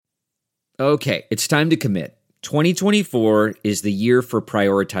Okay, it's time to commit. 2024 is the year for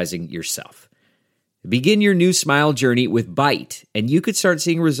prioritizing yourself. Begin your new smile journey with Byte, and you could start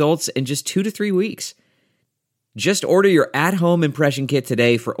seeing results in just 2 to 3 weeks. Just order your at-home impression kit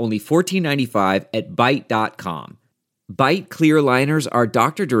today for only $14.95 at Byte.com. Byte clear liners are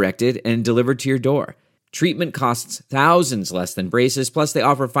doctor-directed and delivered to your door. Treatment costs thousands less than braces, plus they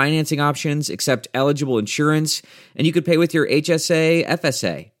offer financing options, accept eligible insurance, and you could pay with your HSA,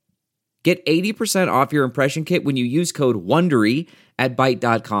 FSA. Get 80% off your impression kit when you use code WONDERY at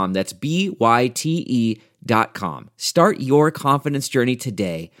Byte.com. That's BYTE.com. Start your confidence journey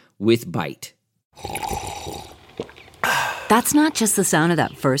today with Byte. That's not just the sound of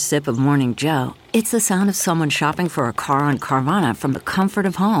that first sip of Morning Joe. It's the sound of someone shopping for a car on Carvana from the comfort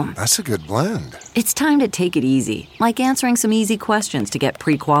of home. That's a good blend. It's time to take it easy, like answering some easy questions to get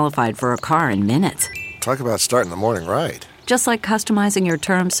pre-qualified for a car in minutes. Talk about starting the morning right. Just like customizing your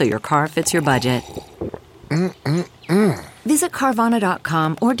terms so your car fits your budget. Visit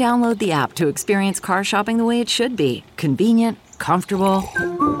Carvana.com or download the app to experience car shopping the way it should be. Convenient, comfortable.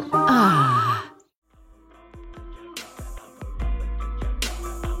 Ah.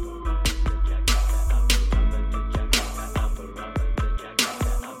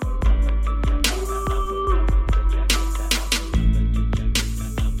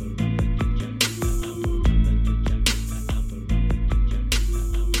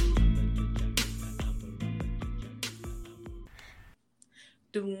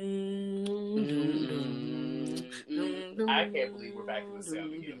 I can't believe we're back in the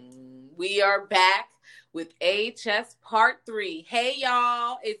sound again. We are back with AHS Part 3. Hey,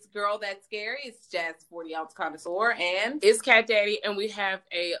 y'all. It's Girl That's Scary. It's Jazz 40 Ounce Connoisseur. And it's Cat Daddy. And we have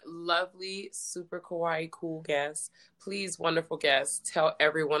a lovely, super kawaii, cool guest. Please, wonderful guest, tell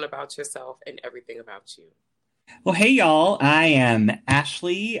everyone about yourself and everything about you. Well, hey, y'all. I am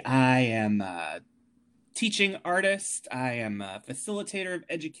Ashley. I am teaching artist. I am a facilitator of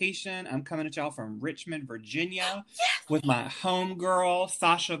education. I'm coming at y'all from Richmond, Virginia, with my homegirl,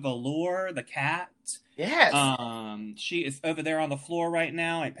 Sasha Velour, the cat. Yes. She is over there on the floor right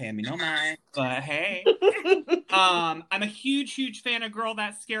now. Ain't paying me no mind, but hey. I'm a huge, huge fan of Girl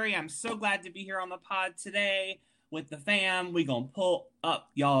That's Scary. I'm so glad to be here on the pod today with the fam. We gonna pull up,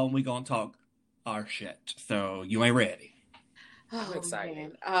 y'all, and we gonna talk our shit. So you ain't ready. I'm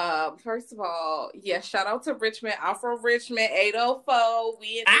excited. First of all, shout out to Richmond. I'm from Richmond, 804.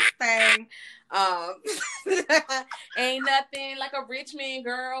 We in this thing. Ain't nothing like a Richmond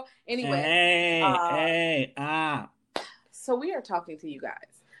girl. Anyway. So we are talking to you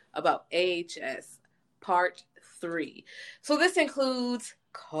guys about AHS Part 3. So this includes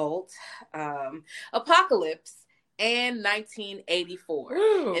Cult, Apocalypse, and 1984.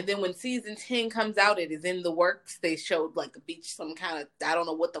 Ooh. And then when season 10 comes out, it is in the works. They showed like a beach, some kind of, I don't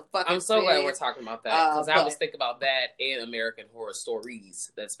know what the fuck. I'm so glad we're talking about that, because I was thinking about that and American Horror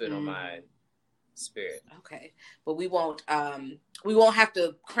Stories. That's been on my spirit. Okay, but we won't have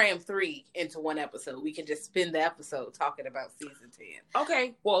to cram 3 into one episode. We can just spend the episode talking about season 10.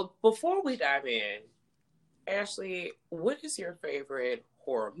 Okay, well, before we dive in, Ashley, what is your favorite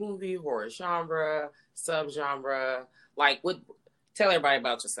horror movie, horror genre, subgenre? Like, tell everybody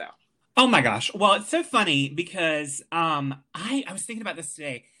about yourself. Oh my gosh. Well, it's so funny because I was thinking about this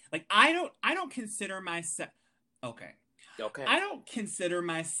today. Like, I don't consider myself okay. I don't consider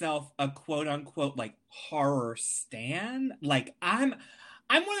myself a quote unquote like horror stan. Like, I'm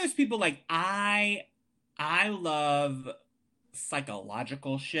one of those people, like, I love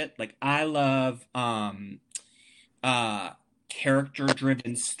psychological shit. Like, I love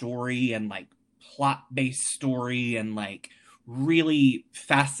character-driven story and like plot-based story and like really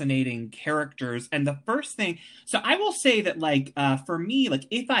fascinating characters. And the first thing, so I will say that like for me, like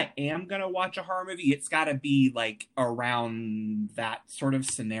if I am gonna watch a horror movie, it's gotta be like around that sort of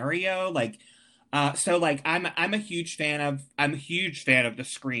scenario. Like so like I'm a huge fan of the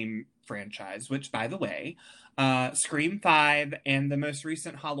Scream franchise, which, by the way, Scream 5 and the most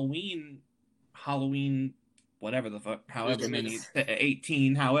recent Halloween whatever the fuck, however many,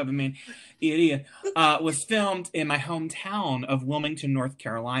 18, however many, idiot, was filmed in my hometown of Wilmington, North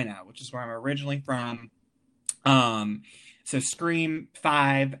Carolina, which is where I'm originally from. So Scream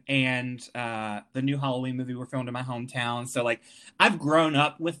 5 and the new Halloween movie were filmed in my hometown. So, like, I've grown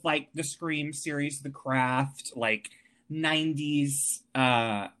up with, like, the Scream series, The Craft, like, 90s,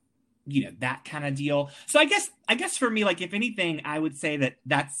 that kind of deal. So I guess for me, like, if anything, I would say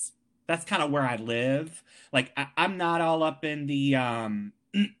that's kind of where I live. Like, I'm not all up in the, I'm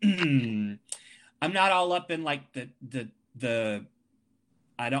not all up in like the,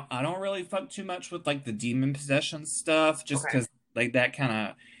 I don't really fuck too much with like the demon possession stuff, just because like that kind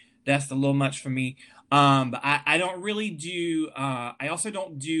of That's a little much for me. But I don't really do. I also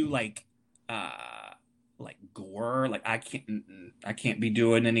don't do like gore. Like I can't be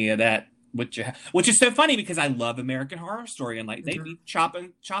doing any of that. Which is so funny because I love American Horror Story and like they be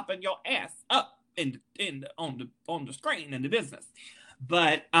chopping your ass up on the screen in the business.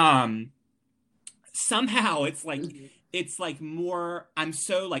 But somehow it's like more. I'm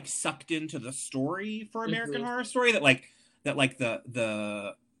so like sucked into the story for American Horror Story that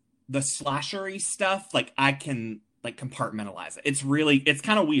the slashery stuff, like I can like compartmentalize it. It's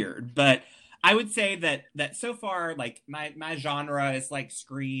kind of weird, but I would say that so far, like my genre is like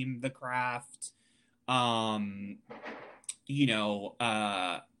Scream, The Craft, the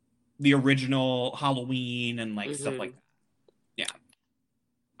original Halloween and like stuff like that. Yeah.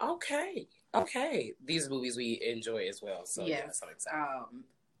 Okay. These movies we enjoy as well. So yes. I'm excited.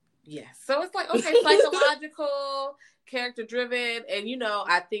 Yes. So it's like, okay, psychological, character driven, and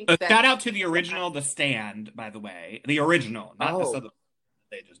I think that shout out to the original The Stand, by the way. The original, not this other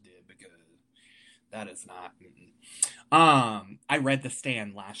they just did, because that is not I read The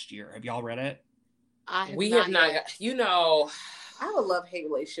Stand last year. Have y'all read it? We have not. I have a love-hate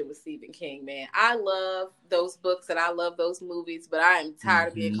relationship with Stephen King, man. I love those books and I love those movies, but I am tired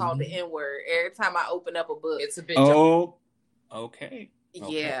of being called the N-word every time I open up a book. It's a bit. Okay.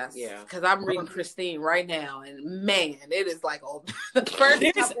 Yes, because I'm reading Christine right now, and man, it is like the first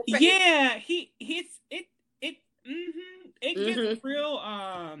couple pages. Yeah, it gets real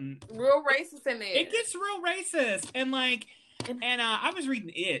racist in there. It gets real racist, and I was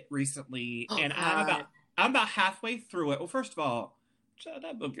reading it recently, and I'm about halfway through it. Well, first of all,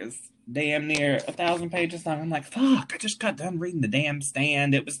 that book is damn near 1,000 pages long. I'm like, fuck! I just got done reading The Damn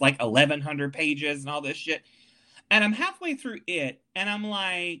Stand. It was like 1,100 pages and all this shit. And I'm halfway through it, and I'm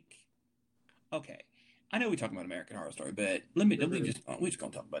like, okay, I know we're talking about American Horror Story, but we're just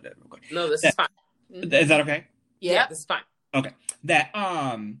gonna talk about that real quick. No, this is fine. Is that okay? Yeah, this is fine. Okay. That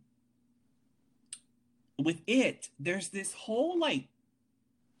with it, there's this whole like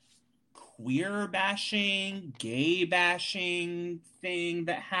queer bashing, gay bashing thing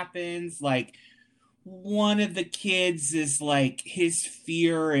that happens. Like one of the kids is like his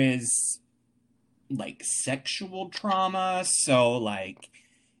fear is like sexual trauma, so like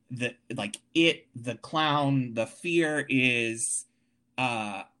the clown, the fear is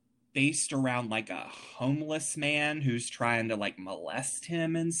based around like a homeless man who's trying to like molest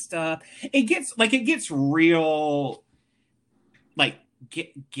him and stuff. It gets real like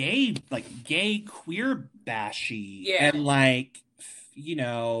gay queer bashy and like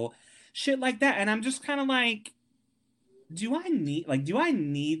shit like that, and I'm just kind of like, do I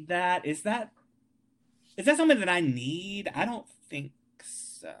need that? Is that something that I need? I don't think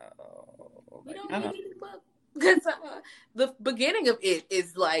so. You don't need it, but because the beginning of it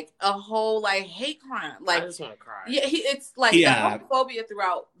is like a whole like hate crime. Like I just want to cry. Yeah, it's like the homophobia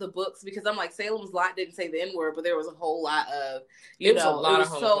throughout the books, because I'm like, Salem's Lot didn't say the N-word, but there was a whole lot of it was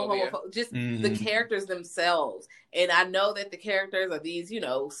so homophobic. Just the characters themselves. And I know that the characters are these,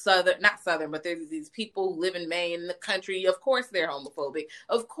 not Southern, but there's these people who live in Maine, in the country. Of course they're homophobic.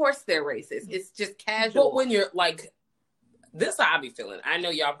 Of course they're racist. It's just casual. But when you're like, this how I be feeling. I know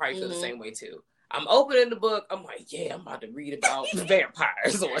y'all probably feel the same way too. I'm opening the book. I'm like, yeah, I'm about to read about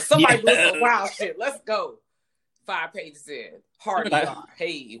vampires or somebody doing some wild shit. Let's go. 5 pages in. Hard ER.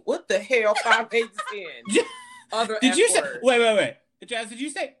 Hey, what the hell? 5 pages in. Did you say? Wait. Jazz, did you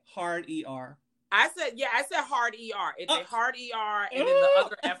say hard ER? I said hard ER. It's a hard ER and then the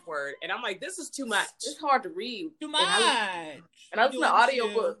other F word. And I'm like, this is too much. It's hard to read. Too much. And I listen to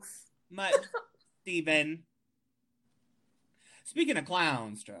audiobooks. Much, Steven. Speaking of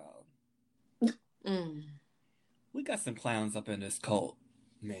clowns, Joe. We got some clowns up in this cult,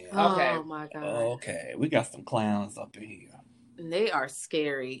 man. Okay. Oh my god. Okay, we got some clowns up in here. And they are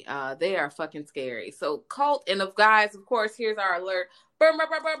scary. They are fucking scary. So cult, and of guys, of course, here's our alert. Burn, burn,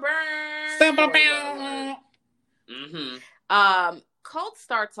 burn, burn, burn. Cult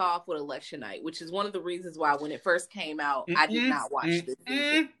starts off with election night, which is one of the reasons why when it first came out, I did not watch this.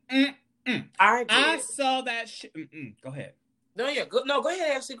 I saw that shit. Go ahead. No, yeah, go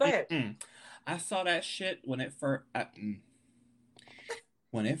ahead, Ashley. Go ahead. I saw that shit when it first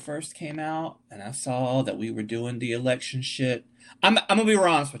came out, and I saw that we were doing the election shit. I'm gonna be real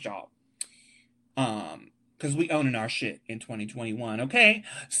honest with y'all, because we owning our shit in 2021. Okay,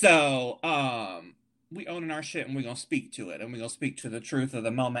 so we owning our shit, and we're gonna speak to it, and we're gonna speak to the truth of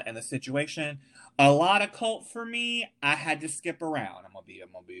the moment and the situation. A lot of cult for me, I had to skip around. I'm gonna be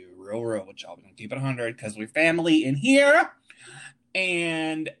real with y'all. We're gonna keep it 100 because we're family in here,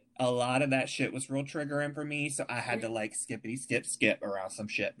 and a lot of that shit was real triggering for me. So I had to like skippity skip around some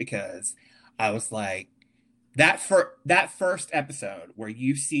shit because I was like, that first episode where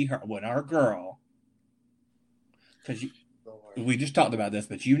you see her, when our girl, because we just talked about this,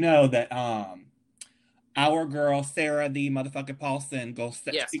 but you know that our girl Sarah the motherfucking Paulson goes.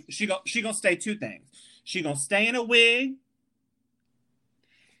 Yes. She gonna stay two things. She gonna stay in a wig,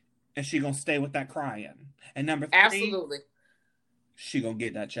 and she gonna stay with that crying. And number 3, Absolutely, she gonna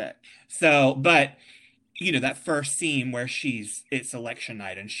get that check. So, but you know that first scene where it's election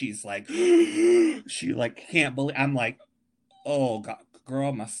night and she's like, she like can't believe. I'm like, oh god,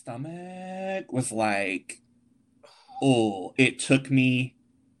 girl, my stomach was like, oh, it took me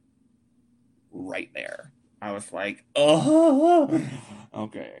right there. I was like, oh,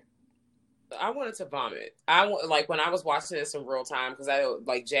 okay. I wanted to vomit. Like when I was watching this in real time, because I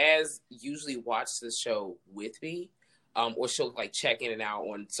like Jazz usually watches this show with me, or she'll like check in and out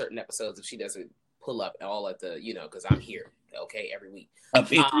on certain episodes if she doesn't pull up all at the, you know, because I'm here, okay, every week.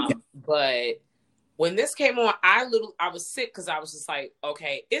 But when this came on, I was sick because I was just like,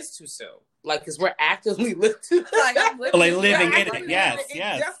 okay, it's too soon. Like, because we're actively living in it. Yes, like,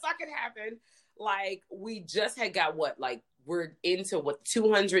 yes. It just fucking happened. Like, we just had got we're into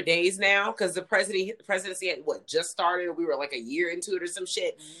 200 days now because the presidency had just started. We were like a year into it or some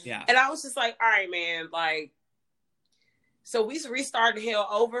shit. Yeah. And I was just like, all right, man, like, so we restarted hell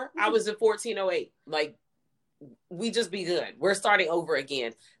over. I was in 1408. Like, we just be good. We're starting over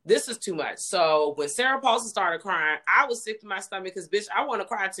again. This is too much. So when Sarah Paulson started crying, I was sick to my stomach because, bitch, I want to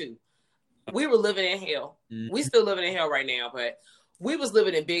cry too. We were living in hell. Mm-hmm. We still living in hell right now, but we was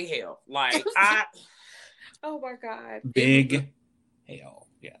living in big hell. Like, oh my God. Big hell.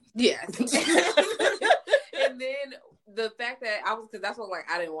 Yeah. Yes. And then the fact that because that's what, like,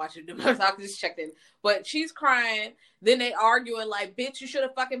 I didn't watch it. I just checked in. But she's crying. Then they arguing like, bitch, you should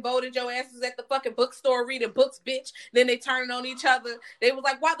have fucking voted. Your ass was at the fucking bookstore reading books, bitch. Then they turning on each other. They was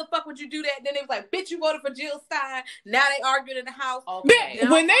like, why the fuck would you do that? Then they was like, bitch, you voted for Jill Stein. Now they arguing in the house. Okay.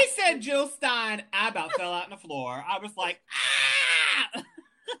 When they said Jill Stein, I about fell out on the floor. I was like, ah!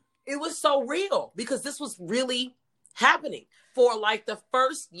 It was so real because this was really happening for like the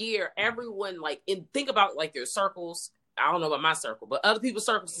first year. Everyone think about like their circles. I don't know about my circle, but other people's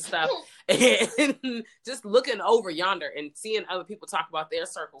circles and stuff. And just looking over yonder and seeing other people talk about their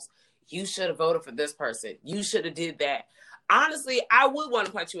circles. You should have voted for this person. You should have did that. Honestly, I would want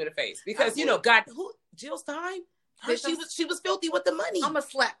to punch you in the face because, you know, God, Jill Stein? She was filthy with the money. I'm gonna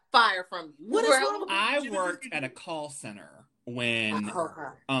slap fire from you. What is wrong? I worked at a call center when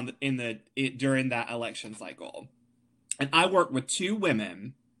during that election cycle, and I worked with two white.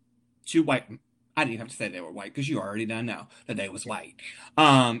 I didn't even have to say they were white because you already know that they was white.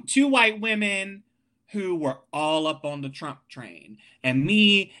 Two white women who were all up on the Trump train, and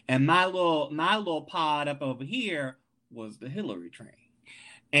me and my little pod up over here was the Hillary train.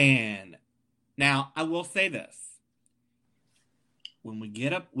 And now I will say this: when we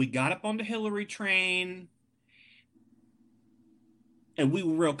got up on the Hillary train. And we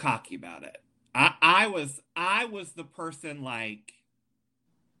were real cocky about it. I was the person like.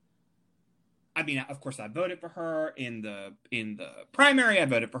 I mean, of course, I voted for her in the primary. I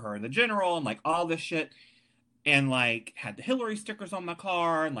voted for her in the general, and like all this shit, and like had the Hillary stickers on my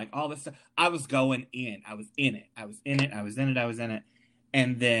car, and like all this stuff. I was going in. I was in it.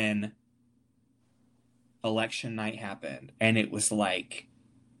 And then election night happened, and it was like.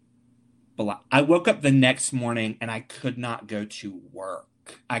 I woke up the next morning and I could not go to work.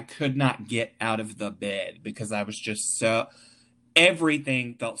 I could not get out of the bed because I was just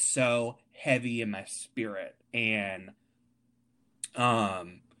everything felt so heavy in my spirit. And I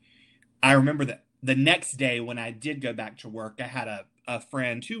remember that the next day when I did go back to work, I had a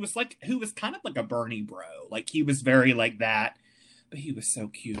friend who was kind of like a Bernie bro. Like he was very like that, but he was so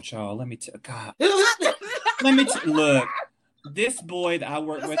cute, y'all. Let me look. This boy that I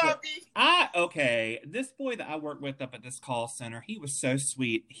work with, this boy that I work with up at this call center, he was so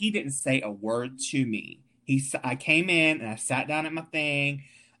sweet. He didn't say a word to me. I came in and I sat down at my thing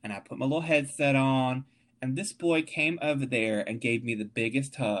and I put my little headset on, and this boy came over there and gave me the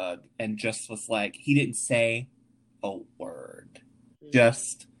biggest hug and just was like, he didn't say a word.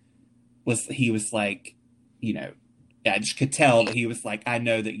 He was like, you know, I just could tell that he was like, I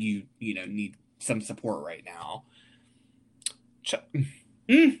know that you need some support right now.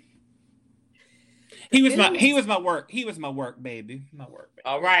 He was my work baby.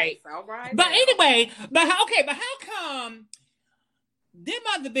 All right. But anyway, how come the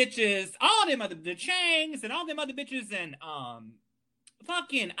Changs and all them other bitches and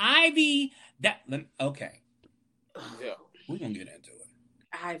fucking Ivy, okay. Yeah. We're gonna get into it.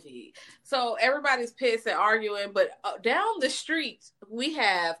 Ivy. So everybody's pissed and arguing, but down the street we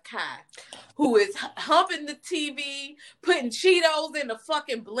have Kai, who is humping the TV, putting Cheetos in the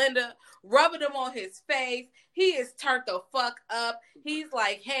fucking blender, rubbing them on his face. He is turned the fuck up. He's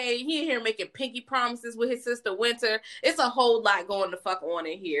like, hey, he in here making pinky promises with his sister Winter. It's a whole lot going the fuck on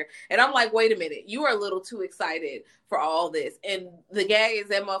in here. And I'm like, wait a minute, you are a little too excited for all this. And the gag is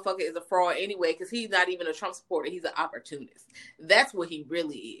that motherfucker is a fraud anyway, because he's not even a Trump supporter. He's an opportunist. That's what he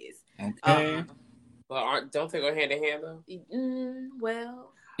really is. Okay. But don't they go hand in hand though?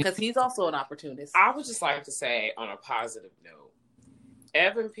 Well, because he's also an opportunist. I would just like to say, on a positive note,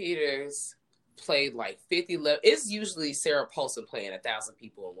 Evan Peters played like 50 levels. It's usually Sarah Paulson playing 1,000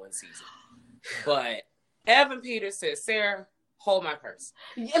 people in one season. But Evan Peters says, Sarah, hold my purse.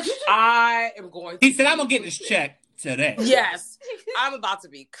 I am going to... He said, I'm going to get this check today. Yes. I'm about to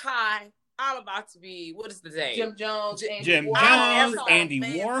be Kai. I'm about to be... What is the name? Jim Jones. Jim Jones, Andy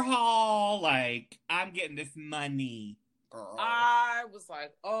Warhol. Like, I'm getting this money. Girl. I was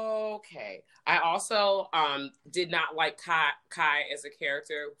like, okay. I also did not like Kai as a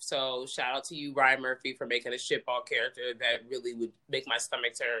character. So shout out to you, Ryan Murphy, for making a shitball character that really would make my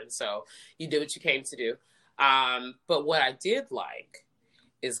stomach turn. So you did what you came to do. But what I did like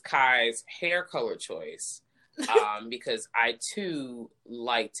is Kai's hair color choice. Because I too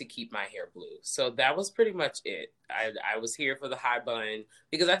like to keep my hair blue. So that was pretty much it. I was here for the high bun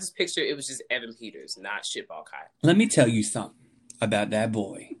because I just pictured it was just Evan Peters, not shitball Kai. Let me tell you something about that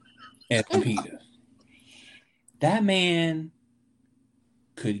boy, Evan Peters. That man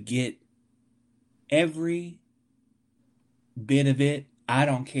could get every bit of it. I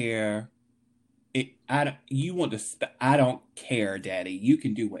don't care. I don't care, Daddy. You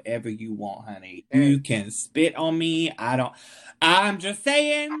can do whatever you want, honey. You can spit on me. I'm just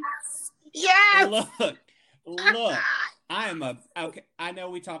saying. Yes. Look. I know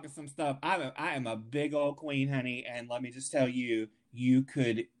we talking some stuff. I am a big old queen, honey, and let me just tell you, you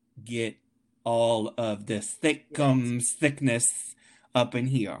could get all of this thickness up in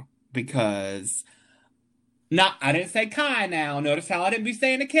here because. I didn't say Kai now. Notice how I didn't be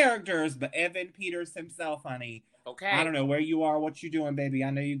saying the characters, but Evan Peters himself, honey. Okay. I don't know where you are, what you doing, baby. I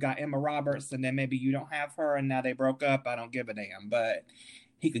know you got Emma Roberts, and then maybe you don't have her, and now they broke up. I don't give a damn, but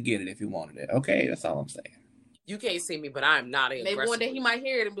he could get it if he wanted it. Okay, that's all I'm saying. You can't see me, but I'm not a. Maybe one day he might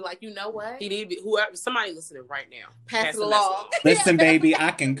hear it and be like, you know what? He need to be whoever somebody listening right now. Pass it along. Listen, baby,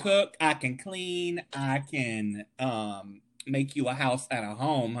 I can cook, I can clean, I can make you a house and a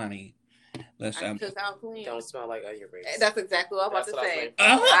home, honey. Listen, don't smell like onion rings. That's exactly what I'm about to say.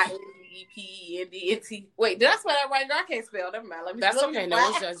 INDPENDNT. Wait, did I spell that right? I can't spell. Never mind. That's okay. No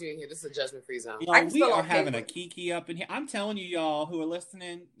one's judging you in here. This is a judgment-free zone. We are having a kiki up in here. I'm telling you, y'all who are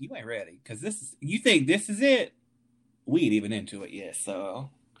listening, you ain't ready because you think this is it. We ain't even into it yet.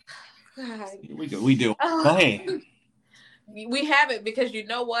 So we do. Go ahead. We have it because you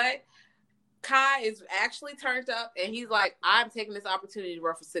know what? Kai is actually turned up and he's like, I'm taking this opportunity to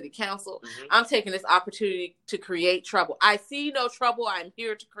run for city council. Mm-hmm. I'm taking this opportunity to create trouble. I see no trouble. I'm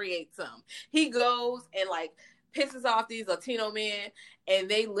here to create some. He goes and like pisses off these Latino men and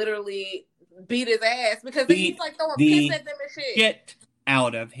they literally beat his ass because he's like throwing piss at them and shit. Get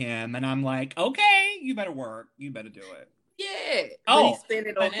out of him. And I'm like, okay, you better work. You better do it. Yeah. Oh, but then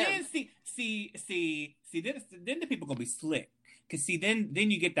the people gonna be slick. Because see, then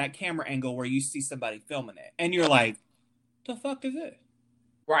you get that camera angle where you see somebody filming it. And you're like, the fuck is this?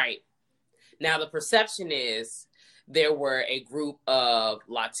 Right. Now, the perception is there were a group of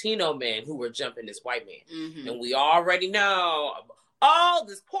Latino men who were jumping this white man. Mm-hmm. And we already know,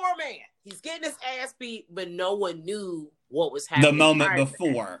 this poor man, he's getting his ass beat, but no one knew what was happening. The moment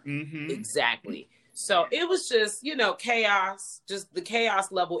before. Mm-hmm. Exactly. So it was just, chaos. Just the chaos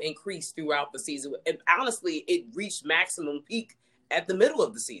level increased throughout the season. And honestly, it reached maximum peak at the middle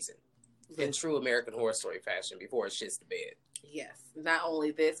of the season in true American Horror Story fashion before it shits the bed. Yes. Not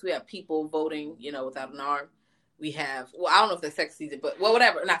only this, we have people voting, without an arm. We have, I don't know if that's second season, but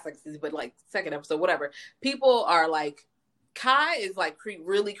whatever. Not second season, but like second episode, whatever. People are like, Kai is like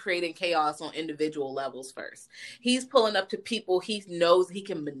really creating chaos on individual levels first. He's pulling up to people he knows he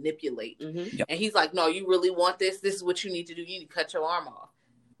can manipulate. Mm-hmm. Yep. And he's like, no, you really want this? This is what you need to do. You need to cut your arm off.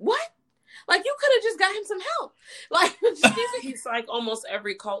 What? Like, you could have just got him some help. Like, he's like almost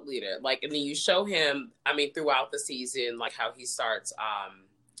every cult leader. Like, and then you show him, throughout the season, like how he starts,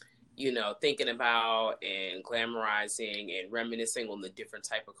 thinking about and glamorizing and reminiscing on the different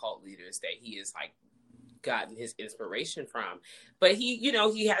type of cult leaders that he is like gotten his inspiration from. But he, you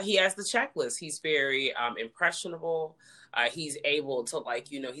know, he has the checklist. He's very impressionable. He's able to,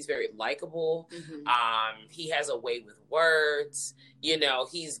 like, you know, he's very likable. He has a way with words. You know,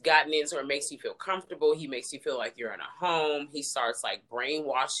 he's gotten into it, makes you feel comfortable. He makes you feel like you're in a home. He starts like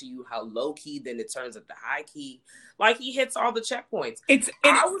brainwashing you how low key, then it turns into high key. Like, he hits all the checkpoints.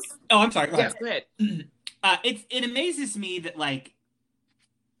 I'm sorry. Go ahead. Go ahead. It amazes me that, like,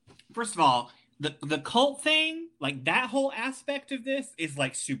 first of all, the cult thing, like, that whole aspect of this is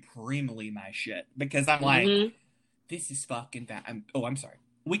like supremely my shit, because I'm like, this is fucking bad. I'm sorry.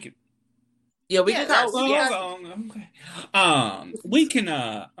 We could. Yeah, we can. We can.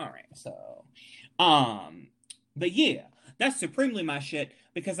 All right. So, but yeah, that's supremely my shit,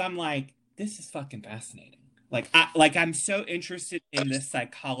 because I'm like, this is fucking fascinating. I'm so interested in the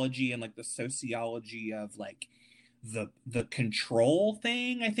psychology and like the sociology of like the control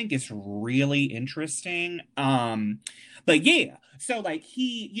thing. I think is really interesting. But yeah, so like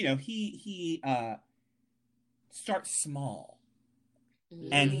he starts small,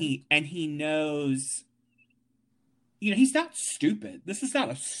 and he knows, you know, he's not stupid. This is not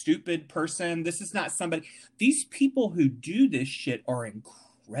a stupid person. This is not somebody. These people who do this shit are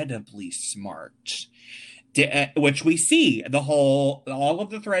incredibly smart. Which we see all of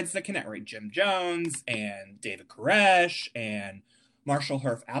the threads that connect, right? Jim Jones and David Koresh and Marshall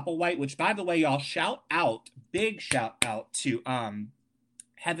Herff Applewhite, which, by the way, y'all, big shout out to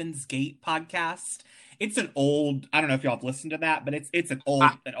Heaven's Gate podcast. It's an old, I don't know if y'all have listened to that, but it's an old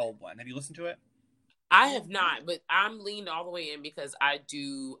one. Have you listened to it? I have not, but I'm leaned all the way in because I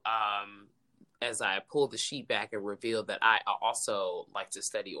do, as I pull the sheet back and reveal that I also like to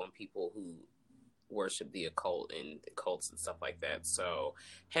study on people who worship the occult and cults and stuff like that. So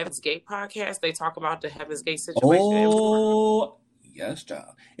Heaven's Gate podcast, they talk about the Heaven's Gate situation. Oh, yes,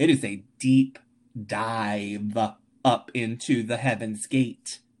 child. It is a deep dive up into the Heaven's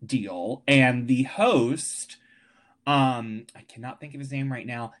Gate deal. And the host, I cannot think of his name right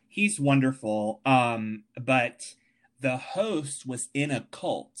now. He's wonderful. But the host was in a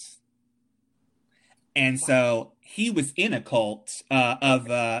cult. And so he was in a cult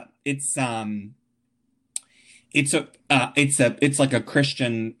it's like a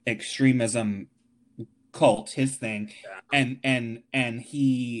Christian extremism cult, his thing. And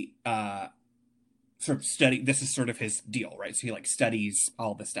he sort of this is sort of his deal, right? So he like studies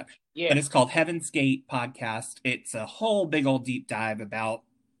all this stuff. Yeah. But it's called Heaven's Gate podcast. It's a whole big old deep dive about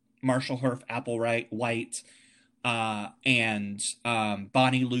Marshall Herff Applewhite, and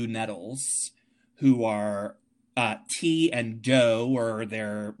Bonnie Lou Nettles, who are T and Doe, or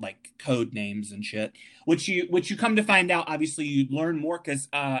their like code names and shit, which you come to find out, obviously you learn more because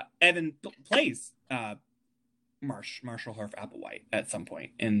Evan plays Marshall Herff Applewhite at some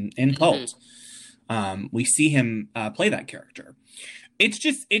point in Cult. We see him play that character. It's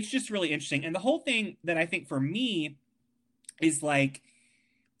just really interesting. And the whole thing that I think for me is like,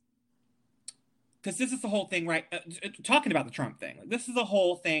 because this is the whole thing, right? Talking about the Trump thing. This is the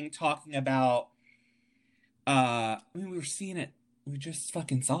whole thing talking about, we were seeing it. We just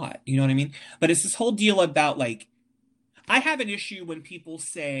fucking saw it. You know what I mean? But it's this whole deal about like, I have an issue when people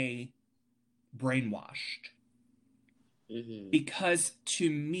say brainwashed. Because to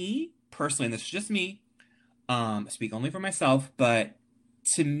me, personally, and this is just me, I speak only for myself, but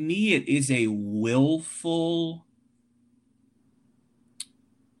to me, it is a willful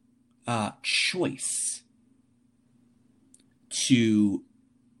choice to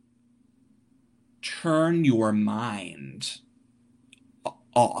turn your mind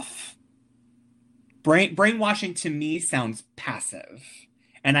off. Brainwashing to me sounds passive,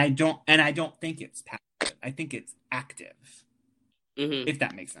 and I don't think it's passive. I think it's active. If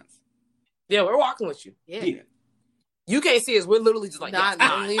that makes sense. Yeah, we're walking with you. Yeah. You can't see us. We're literally just like,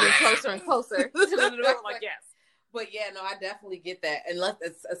 I'm leaning closer and closer to the door. Like, yes. But yeah, no, I definitely get that.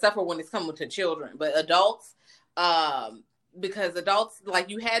 Except for when it's coming to children. But adults, because adults, like,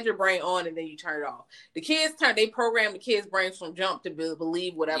 you had your brain on and then you turn it off. The kids they program the kids' brains from jump to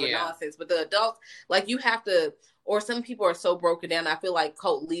believe whatever nonsense. But the adults, like, you have to, or some people are so broken down. I feel like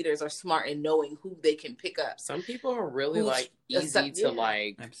cult leaders are smart in knowing who they can pick up. Some people are really easy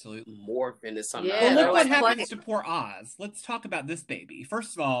to absolutely morph into something. Well, look what happens to poor Oz. Let's talk about this baby.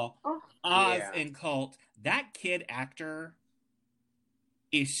 First of all, Oz in Cult, that kid actor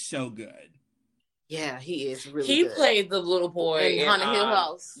is so good. Yeah, he is really good. He played the little boy in Haunted Hill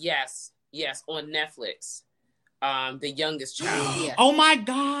House. Yes, on Netflix. The youngest child. Oh my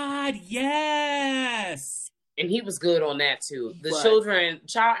God, yes. And he was good on that too. The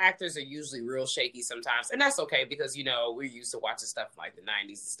child actors are usually real shaky sometimes. And that's okay because, you know, we're used to watching stuff like the 90s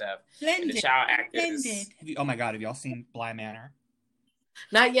and stuff. Blended. And the child actors. Oh my God, have y'all seen Bly Manor?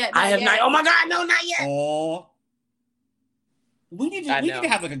 Not yet. I have not. Oh my God, no, not yet. Oh. We need to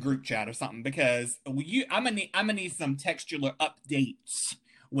have like a group chat or something because I'm gonna need some textual updates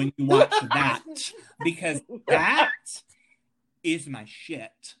when you watch that because that is my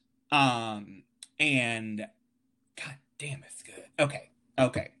shit. And God damn, it's good.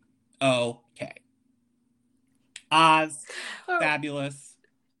 Okay. Oz, fabulous,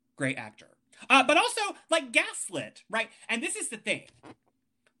 great actor. But also like Gaslit, right? And this is the thing.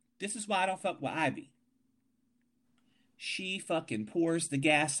 This is why I don't fuck with Ivy. She fucking pours the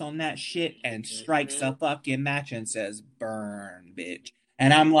gas on that shit and strikes a fucking match and says, burn, bitch.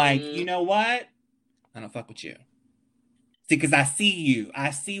 And I'm like, you know what? I don't fuck with you. See, because I see you.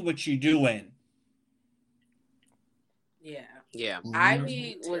 I see what you're doing. Yeah.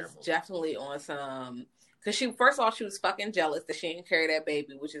 Ivy was definitely on some... Because first of all, she was fucking jealous that she didn't carry that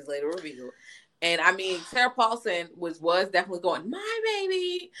baby, which is later revealed. And I mean, Sarah Paulson was definitely going, my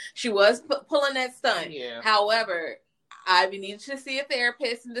baby. She was pulling that stunt. Yeah. However... Ivy needs to see a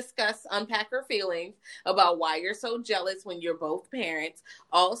therapist and unpack her feelings about why you're so jealous when you're both parents.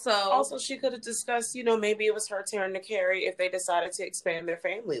 Also, she could have discussed, you know, maybe it was her turn to carry if they decided to expand their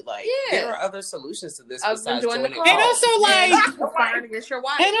family. Like, there are other solutions to this besides joining the cult. And also, like, fighting against your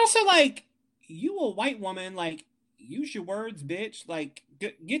wife. And also, like, you a white woman, like, use your words, bitch. Like,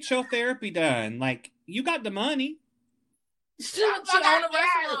 get your therapy done. Like, you got the money. She owned a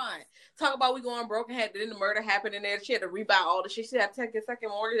restaurant. Talk about we going broke and then the murder happened in there. She had to rebuy all the shit. She had to take a second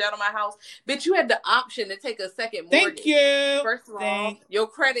mortgage out of my house. Bitch, you had the option to take a second mortgage. Thank you. First of all, your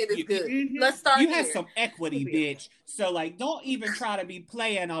credit is good. Let's start You here. have some equity, bitch. So, like, don't even try to be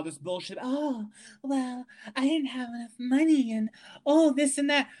playing all this bullshit. Oh, well, I didn't have enough money and this and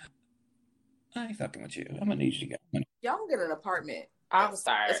that. I ain't fucking with you. I'm gonna need you to go. Y'all can get an apartment. I'm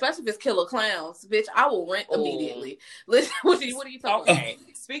sorry. Especially if it's Killer Clowns. Bitch, I will rent immediately. Listen, what are you talking about? Okay,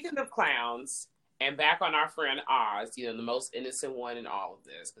 speaking of clowns, and back on our friend Oz, you know, the most innocent one in all of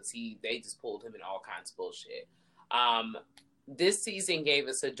this, because they just pulled him in all kinds of bullshit. This season gave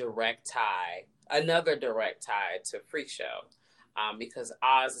us another direct tie to Freak Show. Because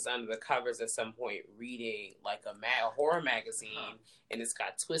Oz is under the covers at some point reading like a horror magazine, and it's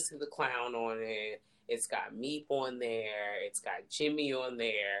got Twisted the Clown on it. It's got Meep on there. It's got Jimmy on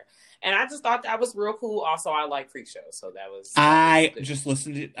there. And I just thought that was real cool. Also, I like Freak Show, so that was...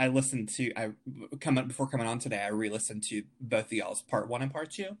 before coming on today, I re-listened to both of y'all's part 1 and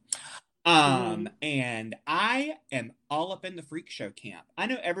part 2. And I am all up in the Freak Show camp. I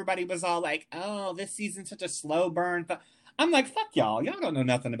know everybody was all like, oh, this season's such a slow burn. I'm like, fuck y'all. Y'all don't know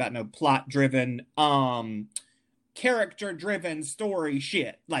nothing about no plot-driven, character-driven story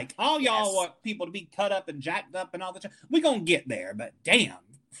shit. Like, all y'all want people to be cut up and jacked up and all the time. We gonna get there, but damn,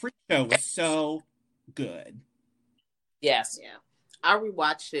 Freak Show was so good. Yes. Yeah. I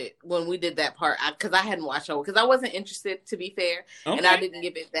rewatched it when we did that part because I hadn't watched it because I wasn't interested, to be fair, and I didn't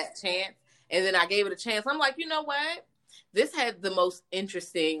give it that chance. And then I gave it a chance. I'm like, you know what? This had the most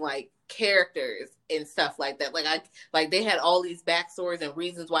interesting like characters and stuff like that. Like they had all these backstories and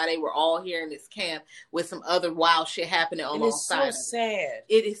reasons why they were all here in this camp with some other wild shit happening alongside. It's so sad.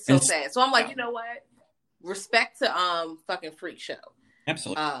 It is so sad. So I'm like, you know what? Respect to fucking Freak Show.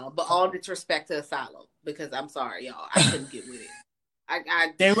 Absolutely. But all disrespect to Asylum because I'm sorry, y'all. I couldn't get with it.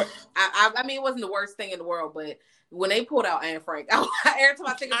 I mean, it wasn't the worst thing in the world, but when they pulled out Anne Frank, every time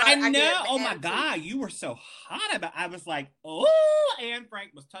I think about it, I know. Oh my attitude. God, you were so hot about. I was like, oh, Anne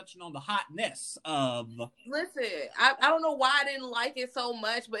Frank was touching on the hotness of. Listen, I don't know why I didn't like it so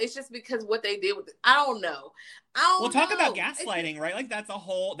much, but it's just because what they did with it. I don't know. Talk about gaslighting, right? Like that's a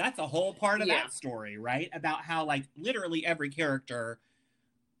whole part of that story, right? About how like literally every character.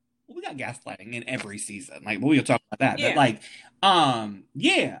 We got gaslighting in every season. Like we'll talk about that, but like,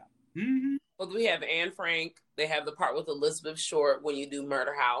 yeah. Mm-hmm. Well, we have Anne Frank. They have the part with Elizabeth Short when you do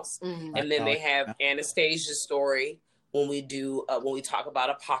Murder House, and then they have Anastasia's story when we do when we talk about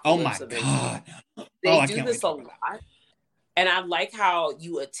Apocalypse. Oh my God! They do this a lot, and I like how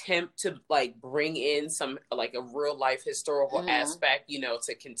you attempt to like bring in some like a real life historical aspect, you know,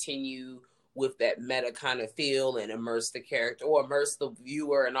 to continue with that meta kind of feel and immerse the character or immerse the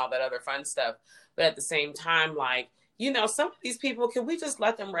viewer and all that other fun stuff. But at the same time, like, you know, some of these people, can we just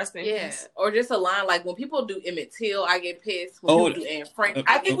let them rest in peace? Or just a line like when people do Emmett Till, I get pissed. When people do Anne Frank,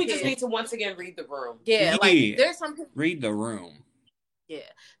 I think we just need to once again read the room. Yeah, like there's some people... Read the room. Yeah,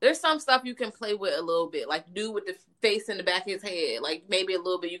 there's some stuff you can play with a little bit, like dude with the face in the back of his head, like maybe a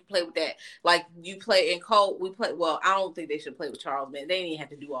little bit you can play with that. Like you play in Colt, we play. Well, I don't think they should play with Charles, man. They didn't even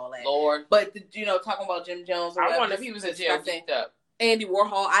have to do all that. Lord, but talking about Jim Jones, or I wonder if he was in jail geeked up. Andy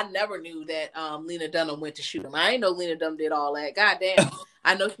Warhol, I never knew that Lena Dunham went to shoot him. I didn't know Lena Dunham did all that. God damn.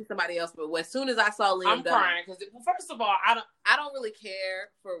 I know she's somebody else, but as soon as I saw Lena Dunham, I'm crying because first of all, I don't really care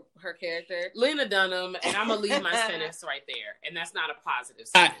for her character, Lena Dunham, and I'm gonna leave my sentence right there, and that's not a positive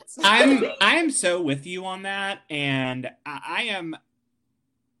sentence. I am so with you on that, and I am.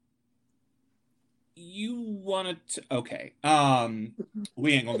 You wanted to okay?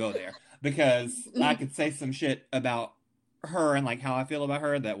 We ain't gonna go there because I could say some shit about her and like how I feel about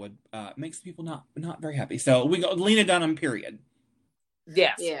her that would makes people not very happy. So we go Lena Dunham, period.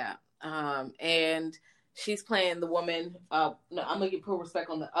 Yes. Yeah. And she's playing the woman. No, I'm gonna put respect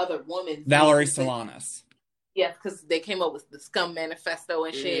on the other woman, Valerie Solanas. Yes, because they came up with the Scum Manifesto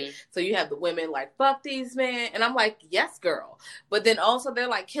and shit. So you have the women like, fuck these men. And I'm like, yes, girl. But then also they're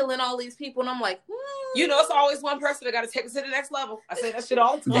like killing all these people. And I'm like, it's always one person that got to take us to the next level. I say that shit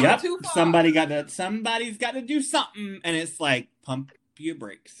all the time. Yep. Somebody's got to do something. And it's like, pump your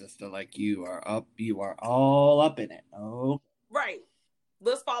brakes, sister. Like you are all up in it. Oh. Right.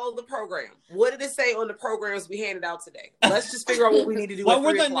 Let's follow the program. What did it say on the programs we handed out today? Let's just figure out what we need to do. What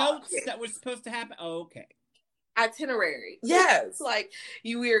were the notes that were supposed to happen? Oh, okay. Itinerary. Yes. Like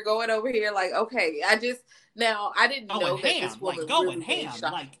we were going over here like, okay, I didn't know that this woman like going really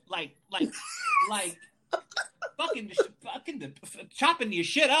ham, like fucking chopping your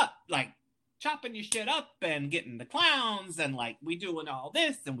shit up, and getting the clowns and like we doing all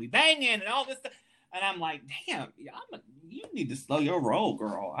this and we banging and all this stuff. And I'm like, damn, you need to slow your roll,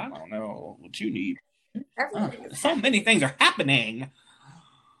 girl. I don't know what you need. So many things are happening.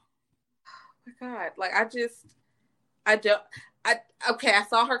 Oh my God. Like I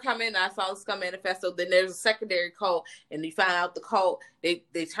saw her come in, I saw the Scum Manifesto, then there's a secondary cult, and you find out the cult, they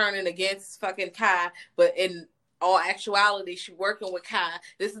turning against fucking Kai, but in all actuality, she's working with Kai.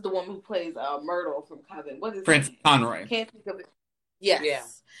 This is the woman who plays Myrtle from Cousin. What is Frances Conroy. Can't think of it. Yes. Yeah.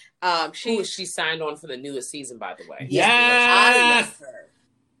 She signed on for the newest season, by the way. Yes! I love her.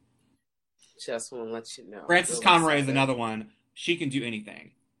 Just want to let you know. Frances Conroy is another one. She can do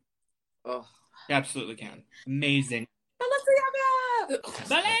anything. Oh. She absolutely can. Amazing. Balenciaga!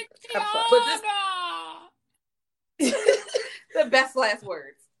 The best last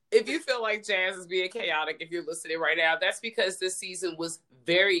words. If you feel like Jazz is being chaotic, if you're listening right now, that's because this season was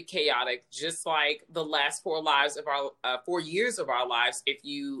very chaotic, just like the last 4 years of our lives. If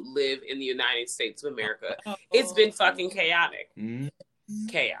you live in the United States of America, it's been fucking chaotic. Mm-hmm.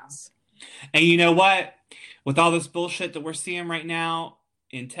 Chaos. And you know what? With all this bullshit that we're seeing right now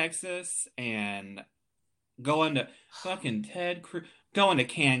in Texas and going to fucking going to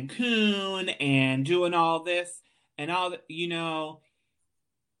Cancun and doing all this and all that,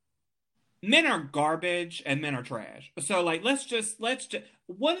 men are garbage and men are trash. So like, let's just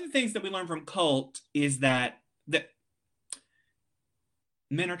one of the things that we learned from Cult is that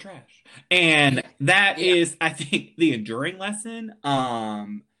men are trash. And that is, I think, the enduring lesson.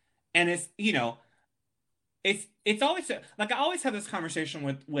 And it's, it's always like I always have this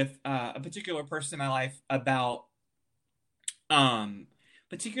conversation with a particular person in my life about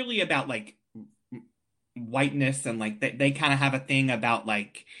particularly about like whiteness and like they kind of have a thing about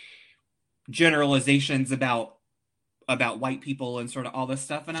like generalizations about white people and sort of all this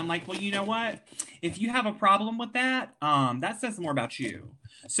stuff, and I'm like, well, you know what, if you have a problem with that, that says more about you.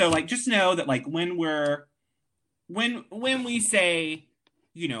 So like just know that like when we say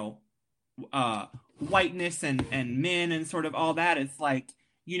whiteness and men and sort of all that, it's like,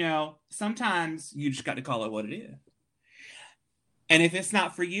 sometimes you just got to call it what it is. And if it's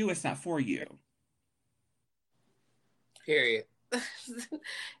not for you, it's not for you. Period.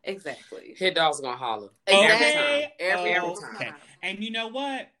 Exactly. Hit dog's gonna holler. Exactly. Every time. Okay. And you know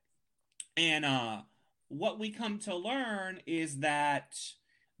what? And what we come to learn is that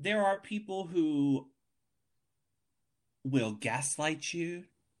there are people who will gaslight you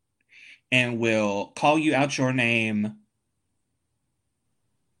and will call you out your name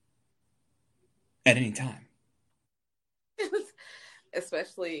at any time.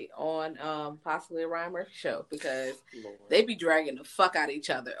 Especially on possibly a Ryan Murphy show, because they be dragging the fuck out of each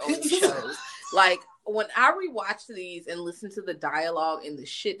other on these shows. Like, when I rewatch these and listen to the dialogue and the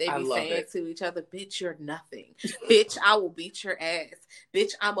shit they be saying to each other, bitch, you're nothing. Bitch, I will beat your ass.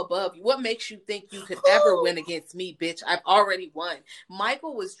 Bitch, I'm above you. What makes you think you could ever win against me, bitch? I've already won.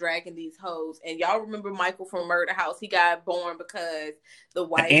 Michael was dragging these hoes, and y'all remember Michael from Murder House? He got born because the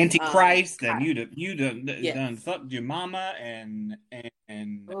wife, the Antichrist, and you done fucked your mama and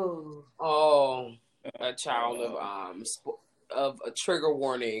a child of a trigger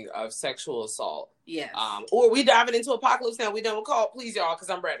warning of sexual assault. Yes. Or we diving into apocalypse now. We don't call, please, y'all, because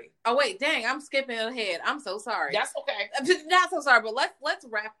I'm ready. Oh wait, dang, I'm skipping ahead. I'm so sorry. That's okay. I'm not so sorry, but let's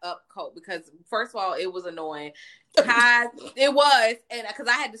wrap up Cult, because first of all, it was annoying. Kai, it was, and because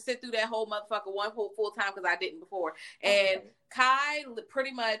I had to sit through that whole motherfucker one full time because I didn't before, and Kai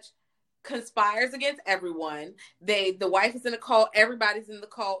pretty much conspires against everyone. The wife is in the cult, everybody's in the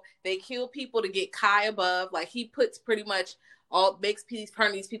cult. They kill people to get Kai above. Like, he puts pretty much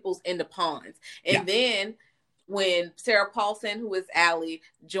turn these people into pawns. And then when Sarah Paulson, who is Allie,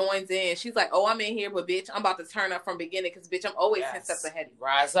 joins in, she's like, oh, I'm in here, but bitch, I'm about to turn up from beginning, because bitch, I'm always 10 steps ahead of you.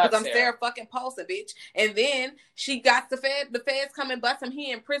 Rise up, because I'm Sarah fucking Paulson, bitch. And then she got the feds come and bust him.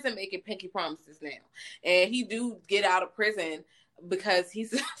 He in prison making pinky promises now. And he do get out of prison because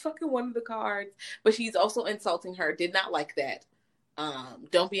he's fucking one of the cards, but she's also insulting her. Did not like that.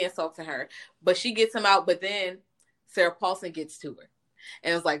 Don't be insulting her. But she gets him out, but then Sarah Paulson gets to her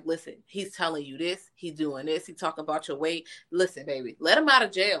and was like, listen, he's telling you this, he's doing this, he's talking about your weight. Listen, baby, let him out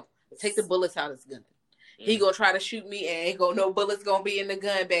of jail. Take the bullets out of his gun. He gonna try to shoot me and ain't gonna no bullets gonna be in the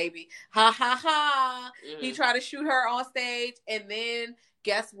gun, baby. Ha ha ha. He tried to shoot her on stage, and then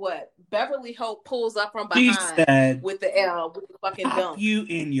guess what? Beverly Hope pulls up from behind with the fucking gun. You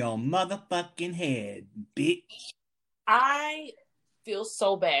in your motherfucking head, bitch. I feel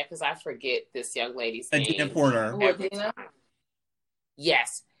so bad because I forget this young lady's name. Adina Porter. Every time.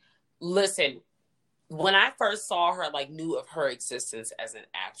 Yes. Listen, when I first saw her, like, knew of her existence as an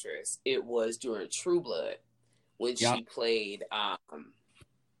actress, it was during True Blood when she played,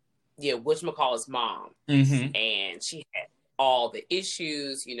 whatchamacallit's mom. Mm-hmm. And she had all the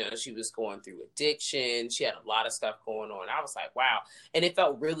issues, she was going through addiction. She had a lot of stuff going on. I was like, wow. And it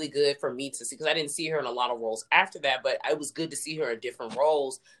felt really good for me to see, because I didn't see her in a lot of roles after that, but it was good to see her in different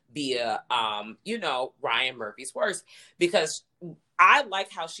roles via, Ryan Murphy's Worst, because I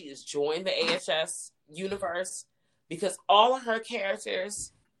like how she has joined the AHS universe, because all of her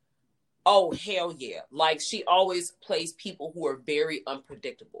characters, oh, hell yeah. Like, she always plays people who are very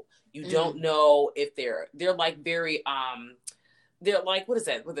unpredictable. You don't know if they're like very, they're like, what is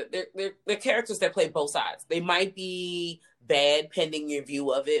that? They're characters that play both sides. They might be bad pending your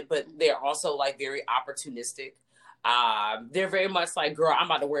view of it, but they're also like very opportunistic. They're very much like, girl, I'm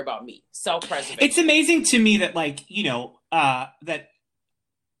about to worry about me. Self-preservation. It's amazing to me that, like, that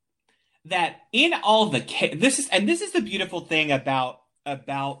in all the this is the beautiful thing about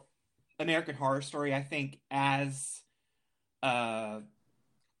American Horror Story, I think, as a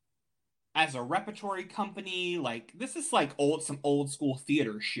repertory company. Like, this is like some old school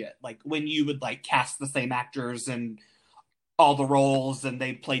theater shit, like when you would like cast the same actors and all the roles and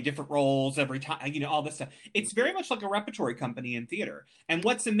they play different roles every time, all this stuff. It's very much like a repertory company in theater. And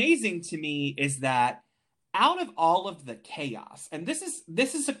what's amazing to me is that out of all of the chaos, and this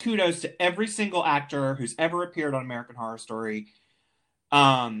is a kudos to every single actor who's ever appeared on American Horror Story,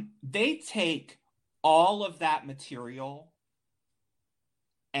 they take all of that material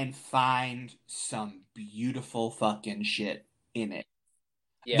and find some beautiful fucking shit in it.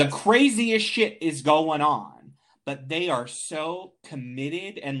 Yes. The craziest shit is going on, but they are so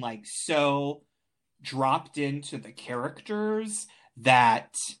committed and like so dropped into the characters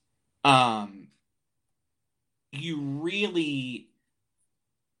that you really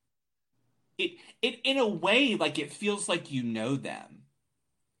it in a way, like, it feels like you know them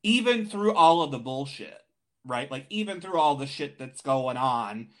even through all of the bullshit. Right? Like, even through all the shit that's going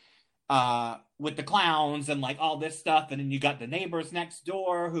on with the clowns and like all this stuff, and then you got the neighbors next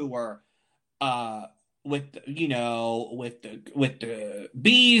door who were with the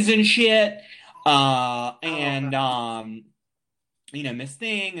bees and shit, and Miss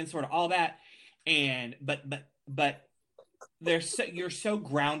Thing and sort of all that, and but you're so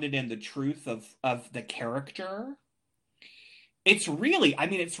grounded in the truth of the character. It's really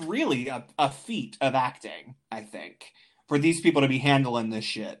a feat of acting, I think, for these people to be handling this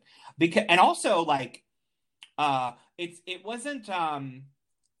shit. Because, and also, like, it wasn't, I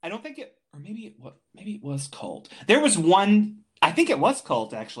don't think it, or maybe it was Cult. There was one, I think it was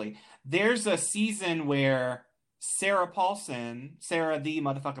Cult, actually. There's a season where Sarah the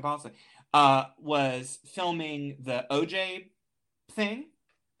motherfucker Paulson, was filming the OJ thing.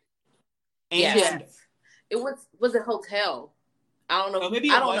 And yes. It was it Hotel? I don't know. Oh, maybe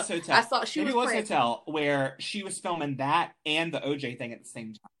I it don't was know. Hotel. I saw she maybe was it was Hotel, where she was filming that and the OJ thing at the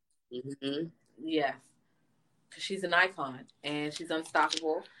same time. Mm-hmm. Yes, because she's an icon and she's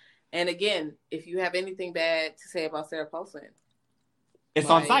unstoppable. And again, if you have anything bad to say about Sarah Paulson, it's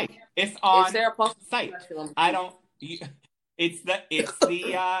on site. It's on Sarah Paulson site. I don't. It is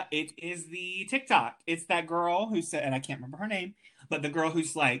the TikTok. It's that girl who said, and I can't remember her name, but the girl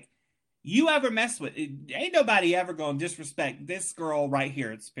who's like, you ever mess with it, ain't nobody ever gonna disrespect this girl right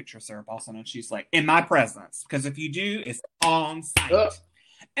here. It's a picture of Sarah Paulson, and she's like, in my presence, because if you do, it's on site.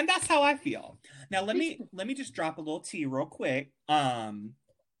 And that's how I feel. Now let me just drop a little tea real quick.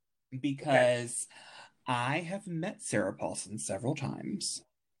 Because I have met Sarah Paulson several times.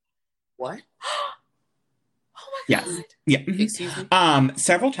 What? Oh my God. Yeah. Excuse me?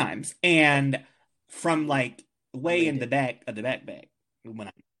 Several times. And from like way in the back of the back when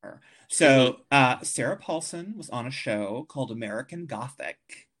I met her. So Sarah Paulson was on a show called American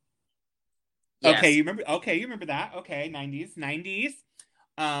Gothic. Yes. Okay, you remember that? Okay, 90s.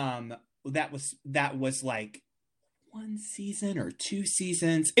 That was like 1 season or 2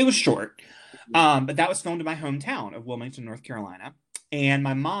 seasons. It was short. But that was filmed in my hometown of Wilmington, North Carolina. And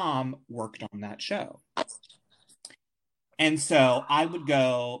my mom worked on that show. And so I would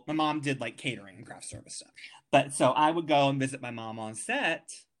go, my mom did like catering and craft service stuff. But so I would go and visit my mom on set.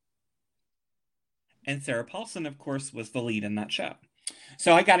 And Sarah Paulson, of course, was the lead in that show.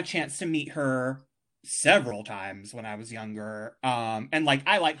 So I got a chance to meet her several times when I was younger. And like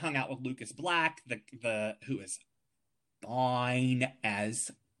I like hung out with Lucas Black, the who is fine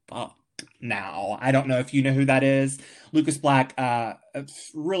as fuck now. I don't know if you know who that is. Lucas Black, a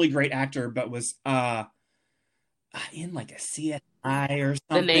really great actor, but was in like a CSI or something.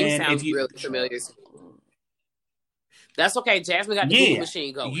 The name sounds really familiar. That's okay. Jasmine got the Google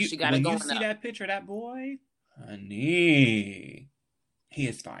machine going. She got it going. When you see that picture of that boy, honey, he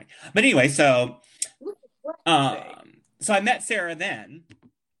is fine. But anyway, so I met Sarah then.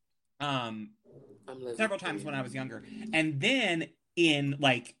 Several times when I was younger. And then in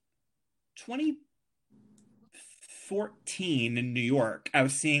like 2014 in New York, I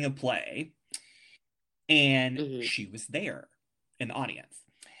was seeing a play and she was there in the audience.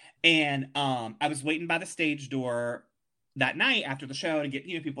 And I was waiting by the stage door that night after the show to get,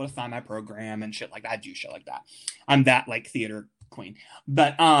 people to sign my program and shit like that. I do shit like that. I'm that like theater queen.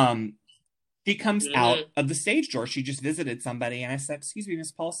 But she comes out of the stage door. She just visited somebody and I said, "Excuse me,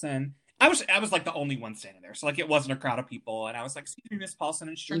 Miss Paulson." I was like the only one standing there. So like it wasn't a crowd of people. And I was like, "Excuse me, Miss Paulson."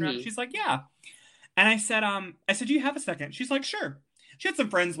 And she turned around. She's like, "Yeah." And I said, "Do you have a second?" She's like, "Sure." She had some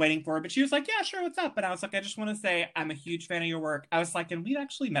friends waiting for her, but she was like, "Yeah, sure. What's up?" And I was like, "I just want to say I'm a huge fan of your work." I was like, "And we'd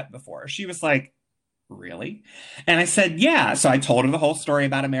actually met before." She was like, "Really?" And I said, "Yeah." So I told her the whole story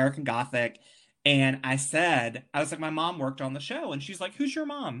about American Gothic. And I was like, "My mom worked on the show." And she's like, "Who's your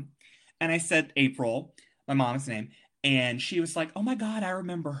mom?" And I said, "April," my mom's name. And she was like, "Oh my God, I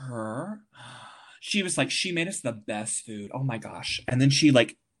remember her." She was like, "She made us the best food. Oh my gosh." And then she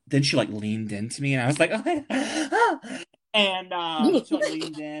leaned into me and I was like, "Oh." And she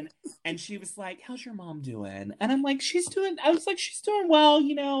leaned in and she was like, "How's your mom doing?" And I'm like, she's doing well, she's doing well.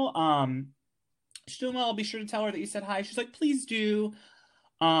 I'll be sure to tell her that you said hi. She's like, "Please do."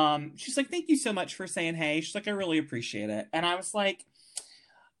 She's like, "Thank you so much for saying hey." She's like, "I really appreciate it." And I was like,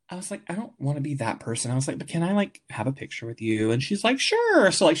 "I don't want to be that person." I was like, "But can I like have a picture with you?" And she's like, "Sure."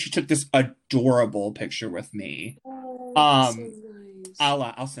 So like she took this adorable picture with me. So nice.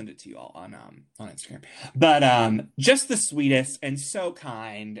 I'll send it to you all on Instagram. But just the sweetest and so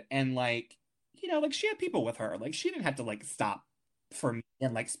kind and like, like she had people with her. Like she didn't have to like stop for me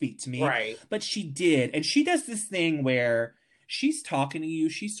and like speak to me. Right. But she did. And she does this thing where she's talking to you,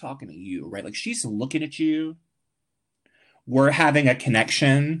 right? Like she's looking at you. We're having a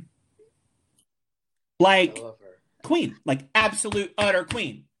connection. Like queen, like absolute utter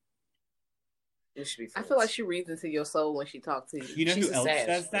queen. I feel like she reads into your soul when she talks to you. You know who else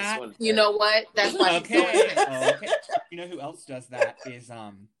does that? You know what? That's why. Okay. You know who else does that is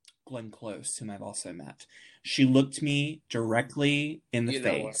Glenn Close, whom I've also met. She looked me directly in the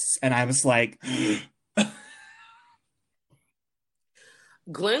face, and I was like,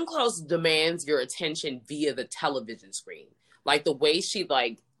 Glenn Close demands your attention via the television screen. Like the way she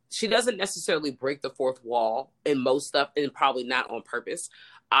doesn't necessarily break the fourth wall in most stuff, and probably not on purpose.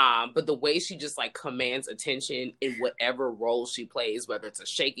 But the way she just like commands attention in whatever role she plays, whether it's a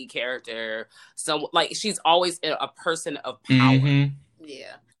shaky character, she's always a person of power. Mm-hmm.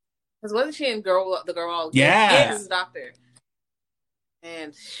 Yeah. Because wasn't she in the girl all yeah, Doctor?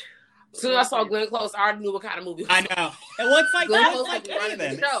 And As soon as I saw Glenn Close, I already knew what kind of movie it was. I know. And what's like, Glenn that's Close like was running the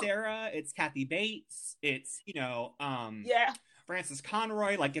any of them. show. It's Sarah, it's Kathy Bates, it's, Yeah. Frances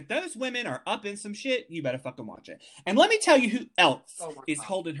Conroy. Like, if those women are up in some shit, you better fucking watch it. And let me tell you who else is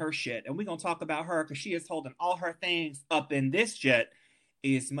holding her shit. And we're going to talk about her because she is holding all her things up in this shit.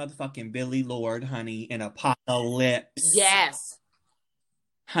 Is motherfucking Billie Lourd, honey, in Apocalypse. Yes.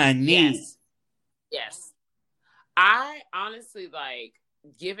 Honey. Yes. I honestly, like,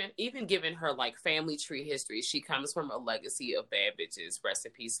 given her, like, family tree history, she comes from a legacy of bad bitches. Rest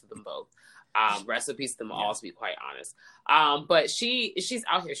in peace to them both. Rest in peace to them all, to be quite honest. But she's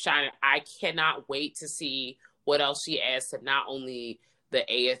out here shining. I cannot wait to see what else she adds to not only the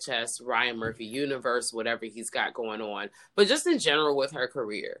AHS Ryan Murphy universe, whatever he's got going on, but just in general with her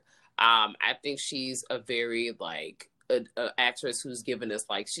career. I think she's a very, like, a actress who's given us,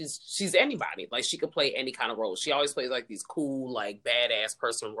 like, she's anybody. Like, she could play any kind of role. She always plays, like, these cool, like, badass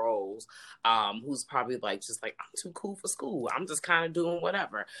person roles, who's probably, like, just like, I'm too cool for school. I'm just kind of doing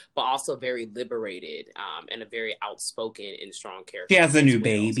whatever, but also very liberated, and a very outspoken and strong character. She has a new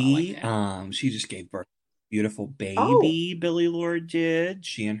baby. She just gave birth to a beautiful baby. Billie Lourd did.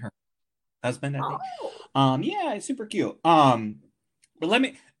 She and her husband, I think. Yeah, it's super cute.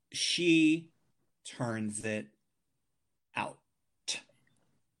 But she turns it out.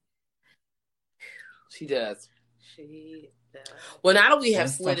 She does. Well, now that we have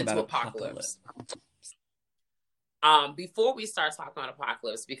slid into Apocalypse. Before we start talking about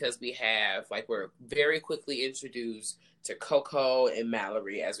Apocalypse, because we're very quickly introduced to Coco and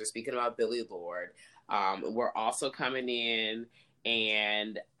Mallory as we're speaking about Billie Lourd. We're also coming in,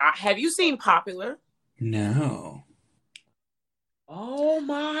 and have you seen Popular? No. Oh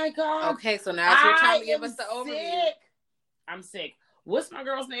my God. Okay, so now it's your time to give us the overview. I'm sick. What's my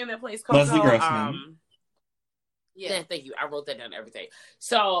girl's name that plays Coco? Leslie Grossman. Yeah, thank you. I wrote that down, everything.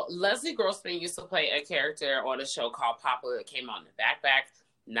 So Leslie Grossman used to play a character on a show called Popular that came out in the back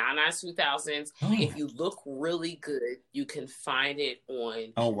 2000s. Oh. If you look really good, you can find it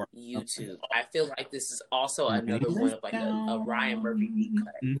on YouTube. I feel like this is also another one of, like, a Ryan Murphy deep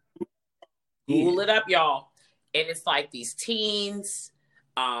cut. Google it up, y'all. And it's like these teens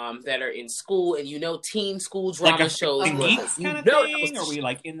that are in school, and teen school drama like shows. Kind of thing? Are we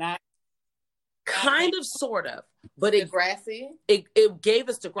like in that? Kind of, sort of. But Degrassi? It gave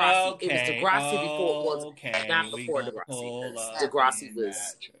us Degrassi. Okay. It was Degrassi before it was not before Degrassi. Degrassi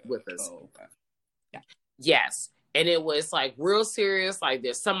was with us. Yeah. Yes. And it was, like, real serious. Like,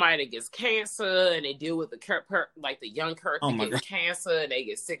 there's somebody that gets cancer, and they deal with the young Kirk that gets cancer, and they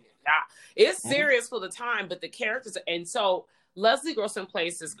get sick and die. It's serious for the time, but the characters. And so Leslie Grossman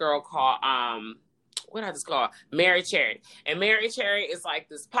plays this girl called what did I just call her? Mary Cherry. And Mary Cherry is, like,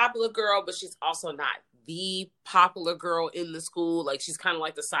 this popular girl, but she's also not the popular girl in the school. Like, she's kind of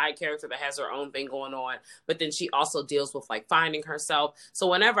like the side character that has her own thing going on, but then she also deals with, like, finding herself. So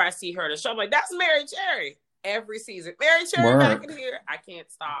whenever I see her in the show, I'm like, that's Mary Cherry. Every season, Mary Cherry back in here. I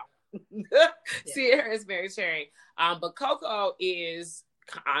can't stop seeing her as Mary Cherry. But Coco is,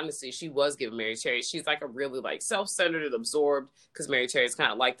 honestly, she was given Mary Cherry. She's, like, a really, like, self-centered and absorbed, because Mary Cherry is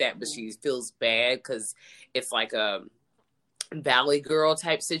kind of like that, but she feels bad because it's like a Valley Girl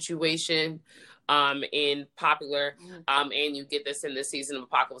type situation in Popular. And you get this in this season of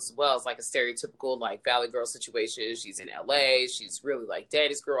Apocalypse as well. It's like a stereotypical, like, Valley Girl situation. She's in LA. She's really like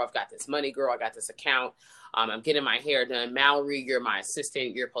daddy's girl. I've got this money, girl. I got this account. I'm getting my hair done. Mallory, you're my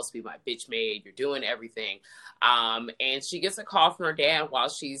assistant. You're supposed to be my bitch maid. You're doing everything. And she gets a call from her dad while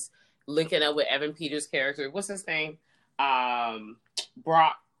she's linking up with Evan Peters' character. What's his name?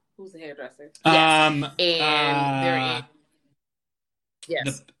 Brock. Who's the hairdresser? Yes. And they're in.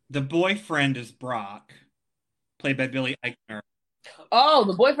 Yes. The boyfriend is Brock, played by Billy Eichner. Oh,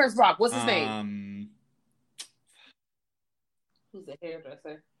 the boyfriend's Brock. What's his name? Who's the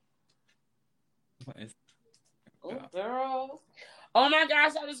hairdresser? What is? Oh, girl. Oh my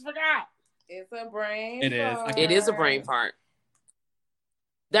gosh, I just forgot. It's a brain fart. It is a brain fart.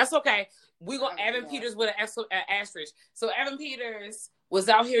 That's okay. We're going to Evan Peters with an asterisk. So Evan Peters was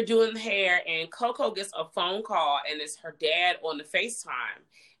out here doing hair, and Coco gets a phone call, and it's her dad on the FaceTime.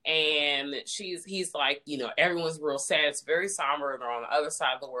 And he's like, everyone's real sad. It's very somber. They're on the other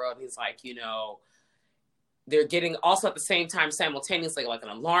side of the world. And he's like, they're getting also at the same time simultaneously, like, an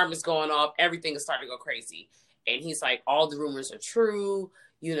alarm is going off. Everything is starting to go crazy. And he's like, all the rumors are true.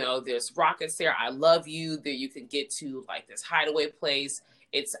 There's rockets there. I love you. That you can get to, like, this hideaway place.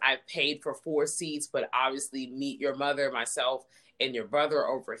 I've paid for 4 seats, but obviously meet your mother, myself, and your brother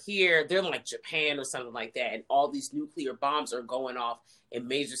over here. They're in, like, Japan or something like that. And all these nuclear bombs are going off in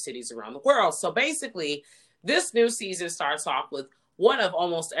major cities around the world. So basically, this new season starts off with one of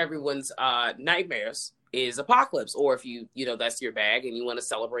almost everyone's nightmares is apocalypse, or if you that's your bag and you want to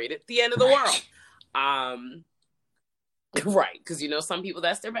celebrate it, the end of the world. Right, because some people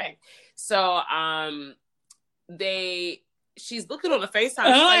that's their bag. So she's looking on the FaceTime.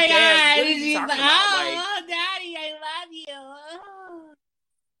 Oh my God! What are you talking about? Oh, Daddy, I love you. Oh.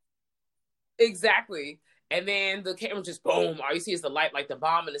 Exactly. And then the camera just boom. All you see is the light, like the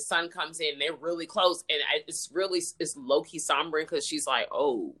bomb, and the sun comes in. They're really close, and it's low key somber because she's like,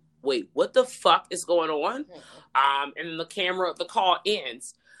 "Oh, wait, what the fuck is going on?" And then the call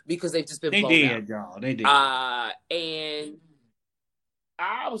ends because they've just been blown out. Y'all. They did. And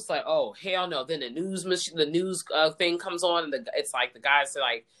I was like, "Oh hell no!" Then the news thing comes on, and it's like the guys are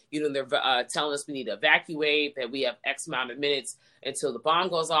like, they're telling us we need to evacuate, that we have X amount of minutes until the bomb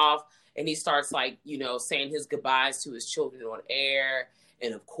goes off. And he starts saying his goodbyes to his children on air.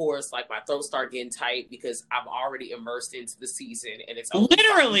 And of course, like my throat started getting tight because I'm already immersed into the season, and it's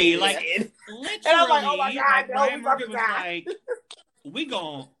literally and I'm like, oh my God, Ryan Murphy was like,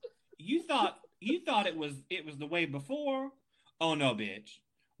 you thought it was the way before? Oh no, bitch.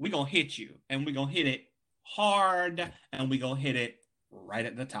 We gonna hit you, and we gonna hit it hard, and we gonna hit it right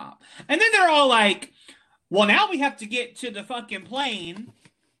at the top. And then they're all like, well, now we have to get to the fucking plane.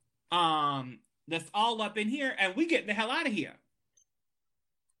 That's all up in here, and we get the hell out of here.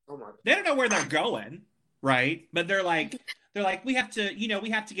 Oh my God. They don't know where they're going, right? But they're like, we have to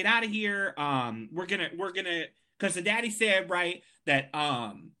get out of here. We're gonna, because the daddy said, right, that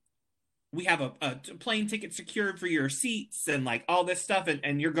we have a plane ticket secured for your seats and like all this stuff,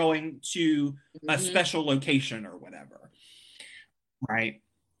 and you're going to a special location or whatever, right?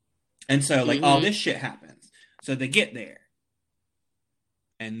 And so like all this shit happens. So they get there.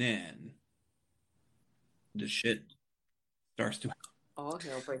 And then the shit starts to happen. Oh,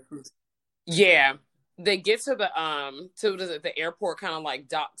 hell breaks loose. Yeah. They get to the airport kind of like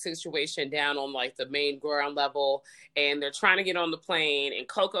dock situation down on like the main ground level, and they're trying to get on the plane, and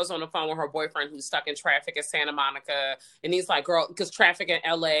Coco's on the phone with her boyfriend who's stuck in traffic in Santa Monica, and he's like, girl, because traffic in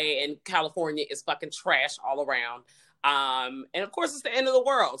LA and California is fucking trash all around. And of course it's the end of the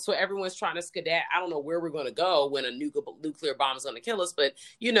world, so everyone's trying to skedaddle. I don't know where we're going to go when a nuclear bomb is going to kill us, but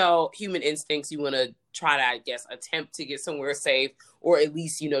human instincts, you want to try to, I guess, attempt to get somewhere safe, or at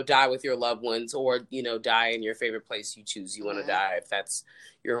least die with your loved ones, or die in your favorite place you choose you want to die, if that's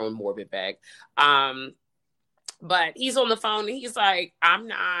your own morbid bag. But he's on the phone and he's like, I'm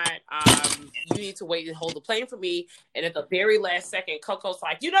not, you need to wait and hold the plane for me. And at the very last second, Coco's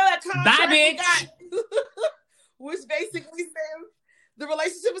like, that contract we got? Which basically says the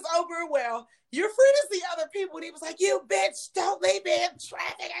relationship is over. Well, you're free to see other people. And he was like, you bitch, don't leave me in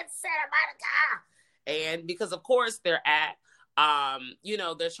traffic in Santa Monica. And because, of course, they're at,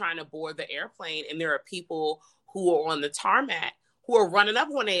 they're trying to board the airplane, and there are people who are on the tarmac who are running up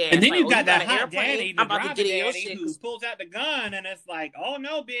on their ass. And then like, you've got that hot airplane. daddy, I'm about to get in your shit. Who pulls out the gun, and it's like, oh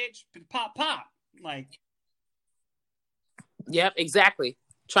no, bitch, pop, pop. Like, yep, exactly.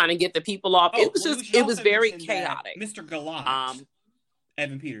 Trying to get the people off. It was very chaotic. Mr. Gallant,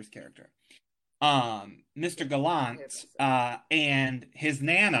 Evan Peters' character. Mr. Gallant, and his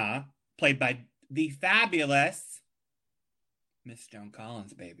Nana, played by the fabulous Miss Joan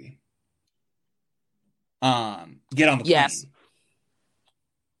Collins, baby. Get on the plane. Yes.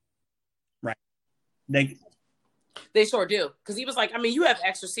 Right. They sure do. Because he was like, you have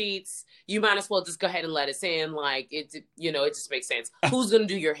extra seats. You might as well just go ahead and let us in. Like, it just makes sense. Who's going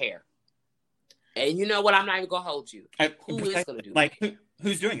to do your hair? And you know what? I'm not even going to hold you. Who is going to do it?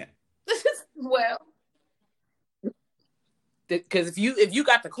 Who's doing it? Well, because if you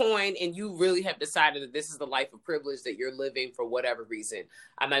got the coin and you really have decided that this is the life of privilege that you're living for whatever reason,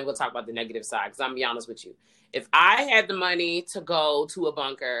 I'm not even going to talk about the negative side, because I'm going to be honest with you. If I had the money to go to a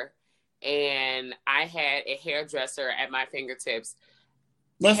bunker and I had a hairdresser at my fingertips,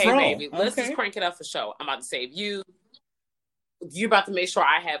 let's just crank it up for show. I'm about to save you. You're about to make sure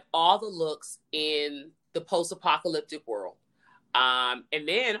I have all the looks in the post-apocalyptic world. And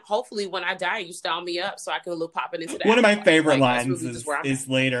then hopefully when I die, you style me up so I can look popping into that. One of my favorite lines is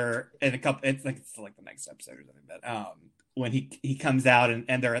later in a couple. It's like the next episode or something. But when he comes out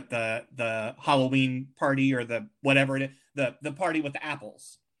and they're at the Halloween party, or the whatever it is, the party with the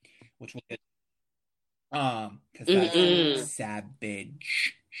apples, which will get because that's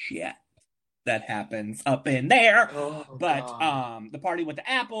savage shit that happens up in there. The party with the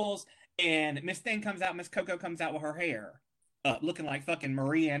apples, and Miss Thing comes out, Miss Coco comes out with her hair looking like fucking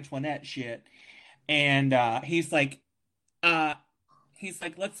Marie Antoinette shit, and he's like,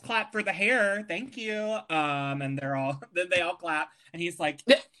 let's clap for the hair, thank you. And they all clap, and he's like,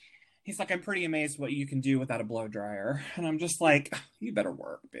 He's like, I'm pretty amazed what you can do without a blow dryer. And I'm just like, you better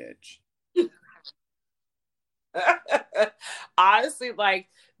work, bitch. Honestly, like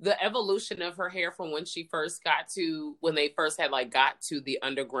the evolution of her hair from when she first when they first had like got to the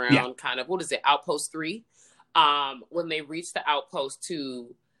underground kind of, what is it, Outpost 3? When they reached the outpost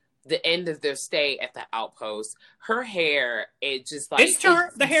to the end of their stay at the outpost, her hair, it just like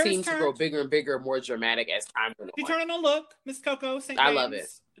the hair seems to grow bigger and bigger, more dramatic as time went on. She's turning a look, Miss Coco St. I love it.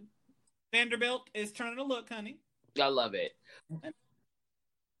 Vanderbilt is turning a look, honey. I love it.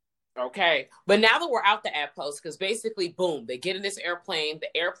 Okay, but now that we're out the outpost, because basically, boom, they get in this airplane.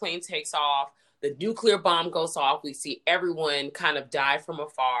 The airplane takes off. The nuclear bomb goes off. We see everyone kind of die from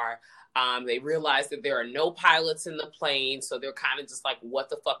afar. They realize that there are no pilots in the plane, so they're kind of just like, what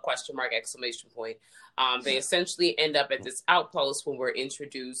the fuck, question mark, exclamation point. They essentially end up at this outpost when we're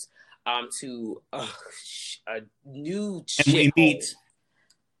introduced to a new and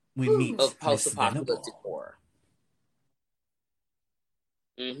we meet of post-apocalyptic horror.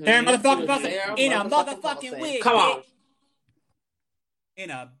 Mm-hmm. They're motherfucking in a motherfucking wig. Come on. In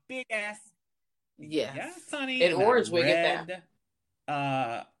a big ass. Yes, honey. An orange wig at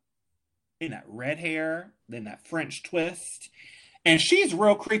that. In that red hair, then that French twist. And she's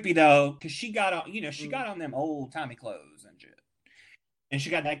real creepy though, because she got on, she got on them old timey clothes and shit. And she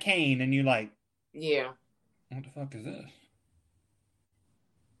got that cane, and you're like, yeah, what the fuck is this?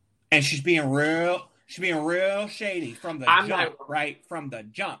 And she's being real shady from the jump, right? From the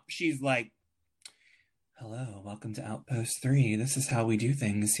jump. She's like, hello, welcome to Outpost 3. This is how we do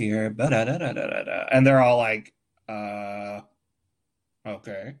things here. Ba-da-da-da-da-da. And they're all like,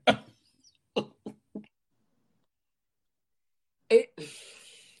 okay.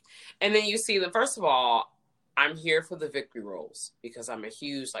 And then you see that, first of all, I'm here for the victory rolls because I'm a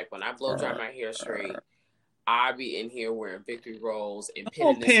huge, like, when I blow dry my hair straight, I be in here wearing victory rolls and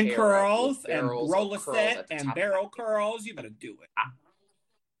pin curls and roller set and barrel curls. You better do it.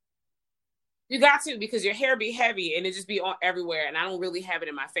 You got to, because your hair be heavy and it just be on everywhere, and I don't really have it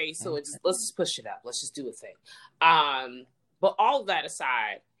in my face, so let's just push it up. Let's just do a thing. But all of that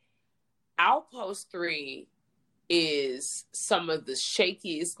aside, Outpost 3 is some of the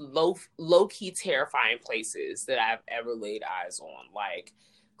shakiest, low-key terrifying places that I've ever laid eyes on. Like,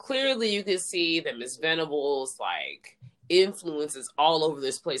 clearly you can see that Miss Venables, like, influences all over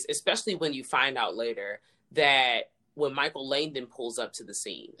this place, especially when you find out later that when Michael Langdon pulls up to the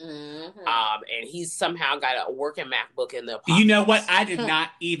scene, and he's somehow got a working MacBook in the pocket. You know what? I did not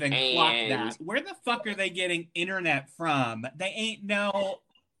even clock that. Where the fuck are they getting internet from? They ain't no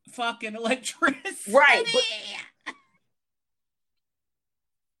fucking electricity. Right.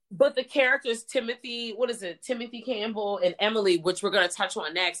 But the characters, Timothy Campbell and Emily, which we're going to touch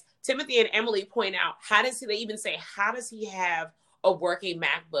on next. Timothy and Emily point out, how does he have a working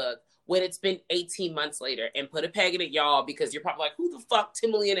MacBook when it's been 18 months later? And put a peg in it, y'all, because you're probably like, who the fuck,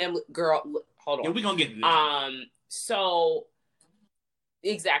 Timothy and Emily? Girl, hold on. Yeah, we're going to get into this. So,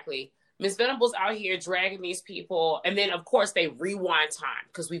 exactly. Miss Venables out here dragging these people. And then, of course, they rewind time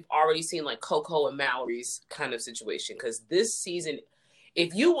because we've already seen, like, Coco and Mallory's kind of situation. Because this season,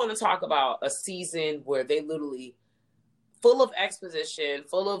 if you want to talk about a season where they literally full of exposition,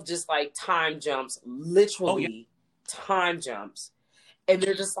 full of just like time jumps, literally time jumps. And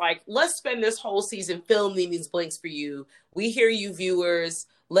they're just like, let's spend this whole season filming these blinks for you. We hear you, viewers.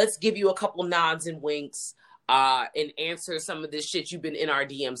 Let's give you a couple nods and winks and answer some of this shit you've been in our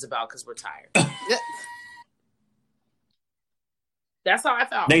DMs about because we're tired. That's how I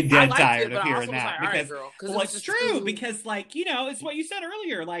felt. They dead tired of hearing that. Like, because, girl, well, it's true. Because, like, it's what you said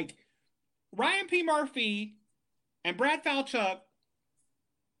earlier. Like, Ryan P. Murphy and Brad Falchuk,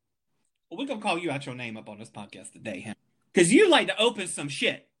 we're going to call you out your name up on this podcast today, huh? Because you like to open some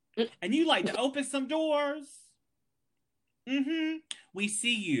shit. And you like to open some doors. Mm-hmm. We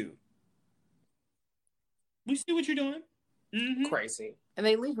see you. We see what you're doing. Mm-hmm. Crazy. And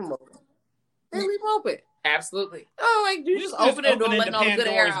they leave them open. They leave them open. Absolutely. Oh, like you just open it, don't let all the good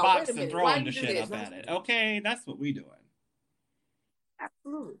air out. Box and throwing the shit up at it. Okay, that's what we doing.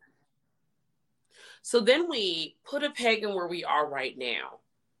 Absolutely. So then we put a peg in where we are right now,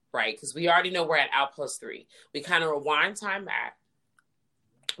 right? Because we already know we're at Outpost 3. We kind of rewind time back.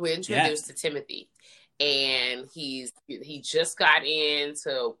 We're introduced to Timothy, and he just got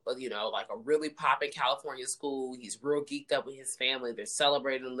into like a really poppin' California school. He's real geeked up with his family. They're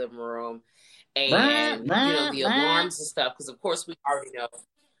celebrating in the living room. And the alarms and stuff, because of course we already know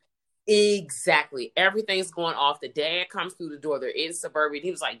Exactly. Everything's going off. The dad comes through the door. They're in suburban.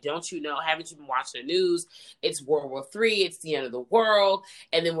 He was like, don't you know? Haven't you been watching the news? It's World War III. It's the end of the world.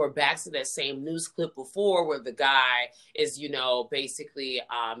 And then we're back to that same news clip before where the guy is, you know, basically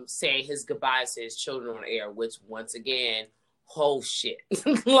saying his goodbyes to his children on air, which once again, whole shit.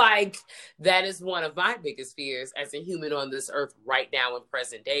 Like, that is one of my biggest fears as a human on this earth right now in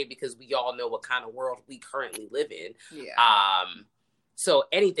present day, because we all know what kind of world we currently live in. Yeah. So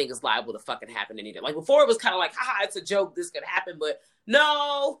anything is liable to fucking happen anytime. Like, before it was kind of like, haha, it's a joke, this could happen, but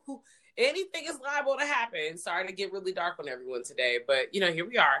no, anything is liable to happen. Sorry to get really dark on everyone today, but, you know, here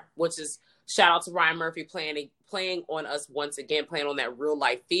we are, which is shout out to Ryan Murphy playing on us once again, playing on that real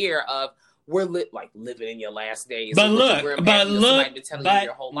life fear of we're living in your last days. But look, your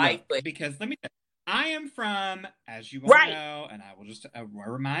whole life. But because let me tell you, I am from, as you all know, and I will just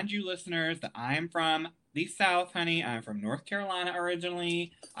remind you listeners that I am from the South, honey. I'm from North Carolina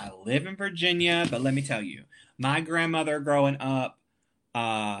originally. I live in Virginia, but let me tell you, my grandmother growing up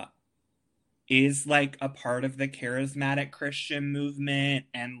is like a part of the charismatic Christian movement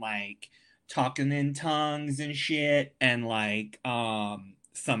and like talking in tongues and shit and like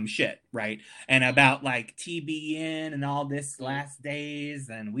some shit, right? And about like TBN and all this last days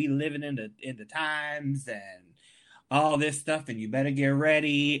and we living in the times and all this stuff and you better get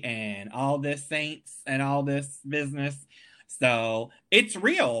ready and all this saints and all this business. So it's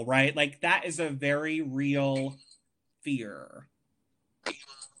real, right? Like that is a very real fear.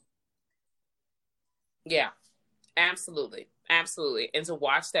 Yeah, absolutely. Absolutely. And to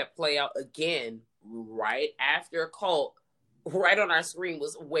watch that play out again right after Cult, right on our screen,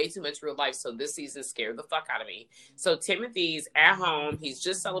 was way too much real life. So this season scared the fuck out of me. So Timothy's at home. He's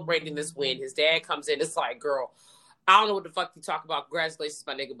just celebrating this win. His dad comes in. It's like, girl, I don't know what the fuck you talk about. Congratulations,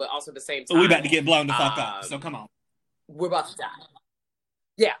 my nigga. But also at the same time, we about to get blown the fuck up. So come on. We're about to die.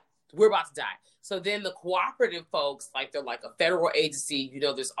 Yeah, we're about to die. So then the cooperative folks, like they're like a federal agency, you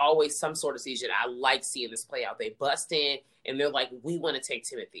know, there's always some sort of seizure. I like seeing this play out. They bust in and they're like, we want to take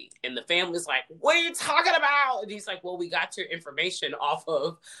Timothy. And the family's like, what are you talking about? And he's like, well, we got your information off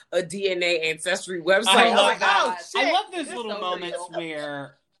of a DNA ancestry website. I love that. I love those little moments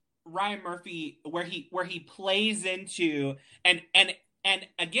where Ryan Murphy, where he plays into and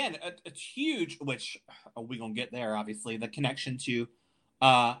again, it's huge, which we're going to get there, obviously, the connection to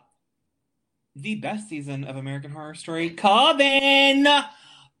the best season of American Horror Story, Coven.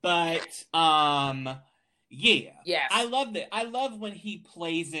 But yeah, yes. I love that. I love when he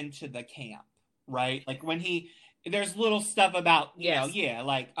plays into the camp, right? Like when there's little stuff about you know, yeah,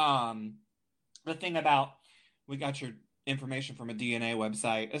 like the thing about we got your information from a DNA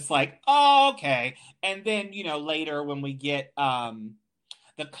website. It's like, oh, okay, and then you know later when we get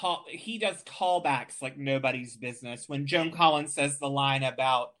he does callbacks like nobody's business. When Joan Collins says the line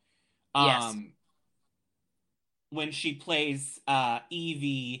about when she plays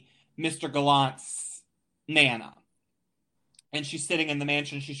Evie, Mr. Gallant's Nana, and she's sitting in the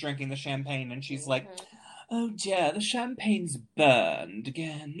mansion, she's drinking the champagne, and she's like, oh dear, the champagne's burned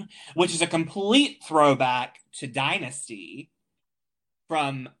again, which is a complete throwback to Dynasty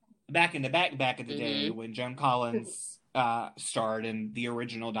from back in the day when Joan Collins starred in the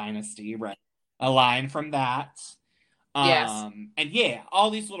original Dynasty, right? A line from that. And yeah,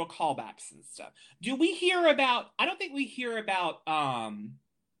 all these little callbacks and stuff. Do we hear about, I don't think we hear about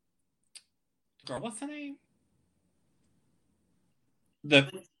girl, what's her name?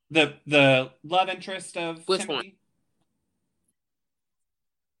 The love interest of which Timothy? one?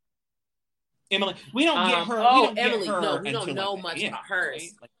 Emily. We don't get her. Emily. No, we don't know much about hers.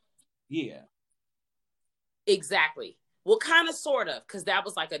 Right? Like, yeah. Exactly. Well, kind of, sort of, because that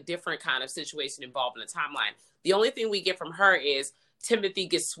was like a different kind of situation involved in the timeline. The only thing we get from her is Timothy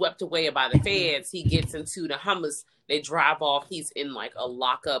gets swept away by the feds. He gets into the Hummers. They drive off. He's in like a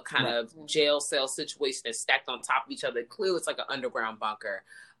lockup kind of jail cell situation that's stacked on top of each other. Clearly, it's like an underground bunker.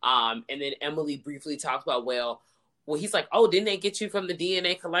 And then Emily briefly talks about, well, he's like, oh, didn't they get you from the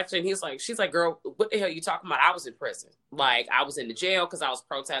DNA collection? She's like, girl, what the hell are you talking about? I was in prison. Like, I was in the jail because I was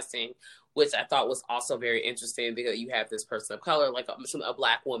protesting, which I thought was also very interesting because you have this person of color, like a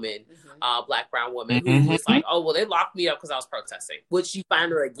black woman, black brown woman, who was like, oh, well, they locked me up because I was protesting, which you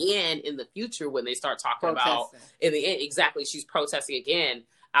find her again in the future when they start talking about, in the end, exactly, she's protesting again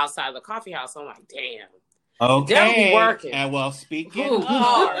outside of the coffee house. I'm like, damn. Okay. They'll be working. And well, speaking of...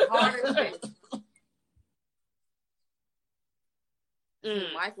 hard.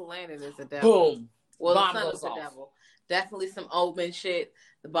 Michael Landon is a devil. Boom. Well, Bomb the son goes is a off. devil. Definitely some Omen shit.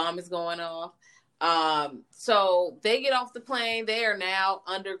 The bomb is going off. So they get off the plane. They are now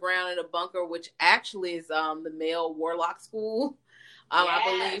underground in a bunker, which actually is the male warlock school. I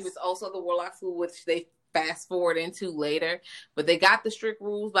believe it's also the Warlock School, which they fast forward into later. But they got the strict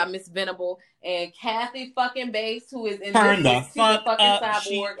rules by Miss Venable and Kathy fucking Bates, who is in Turn this. the fuck fucking up.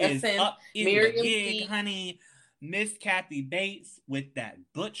 cyborg. She is up in Miriam the gig, Deep. honey. Miss Kathy Bates with that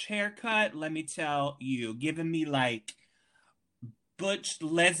butch haircut, let me tell you, giving me like butch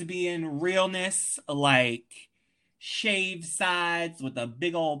lesbian realness, like shaved sides with a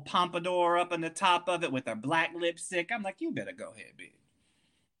big old pompadour up on the top of it with a black lipstick. I'm like, you better go ahead,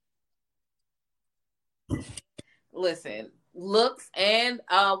 bitch. Listen, looks, and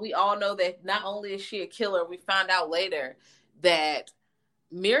we all know that not only is she a killer, we found out later that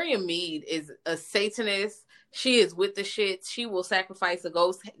Miriam Mead is a Satanist. She is with the shit. She will sacrifice a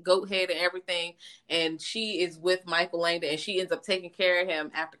goat head and everything. And she is with Michael Langdon. And she ends up taking care of him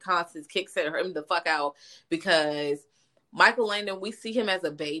after Constance kicks him the fuck out. Because Michael Langdon, we see him as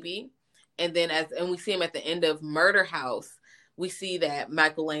a baby. And then we see him at the end of Murder House. We see that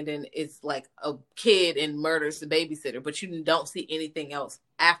Michael Langdon is like a kid and murders the babysitter. But you don't see anything else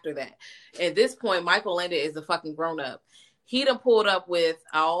after that. At this point, Michael Langdon is a fucking grown up. He done pulled up with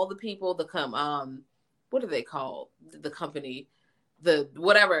all the people that come, what are they called? The company, the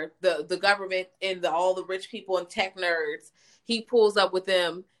government and all the rich people and tech nerds. He pulls up with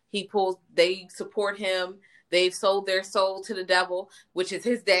them. They support him. They've sold their soul to the devil, which is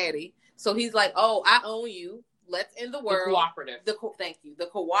his daddy. So he's like, oh, I own you. Let's end the world. The cooperative. Thank you. The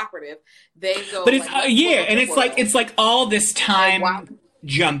cooperative. They go. But it's and it's like all this time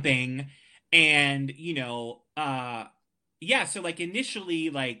jumping, and so like initially,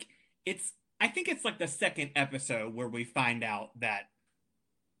 like I think it's like the second episode where we find out that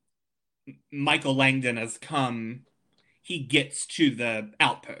Michael Langdon has come. He gets to the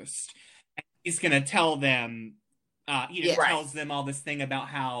outpost. And he's gonna tell them, tells them all this thing about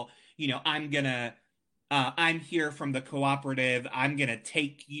how I'm here from the cooperative. I'm gonna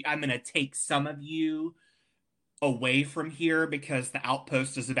take some of you away from here because the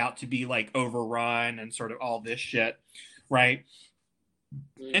outpost is about to be like overrun and sort of all this shit, right?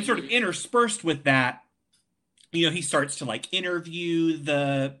 Mm-hmm. And sort of interspersed with that, he starts to like interview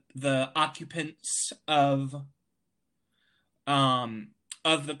the occupants of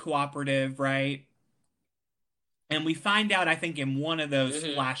the cooperative, right? And we find out, I think, in one of those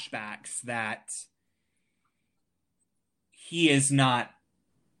flashbacks that he is not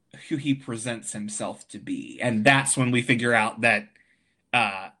who he presents himself to be. And that's when we figure out that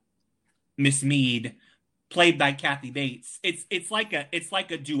Miss Mead, played by Kathy Bates, it's like a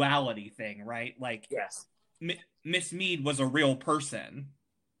duality thing, right? Like, yes, Miss Mead was a real person.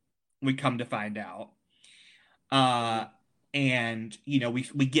 We come to find out, and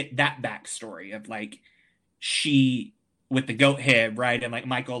we get that backstory of like she with the goat head, right? And like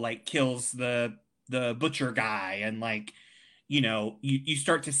Michael like kills the butcher guy, and like you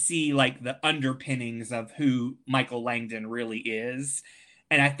start to see like the underpinnings of who Michael Langdon really is.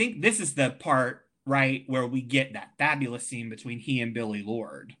 And I think this is the part, right, where we get that fabulous scene between he and Billie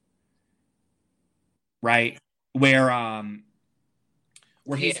Lourd, right, where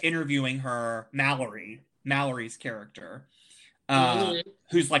he's interviewing her, Mallory's character,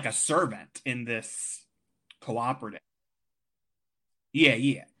 who's like a servant in this cooperative.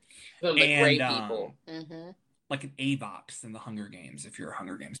 Yeah. The great people. Like an Avox in the Hunger Games, if you're a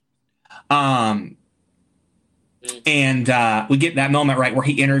Hunger Games. And we get that moment, right, where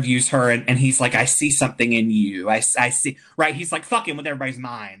he interviews her and he's like, I see something in you. I see, right? He's like fucking with everybody's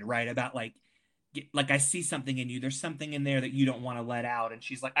mind, right? About like I see something in you. There's something in there that you don't want to let out. And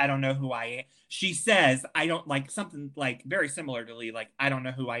she's like, I don't know who I am. She says, I don't like something like very similar to Lee, like, I don't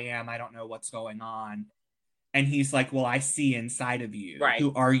know who I am. I don't know what's going on. And he's like, well, I see inside of you. Right.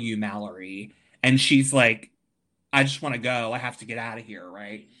 Who are you, Mallory? And she's like, I just want to go. I have to get out of here,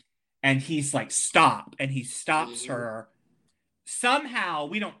 right? And he's like, stop. And he stops her. Somehow,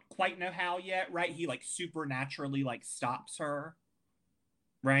 we don't quite know how yet, right? He like supernaturally like stops her,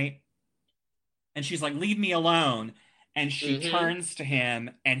 right? And she's like, leave me alone. And she turns to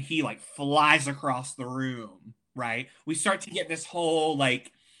him and he like flies across the room, right? We start to get this whole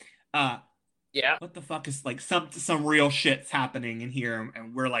like, what the fuck is like some real shit's happening in here.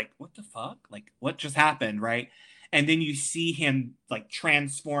 And we're like, what the fuck? Like, what just happened, right? And then you see him like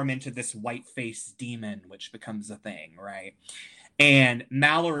transform into this white-faced demon, which becomes a thing, right? And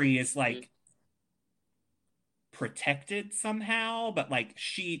Mallory is like protected somehow, but like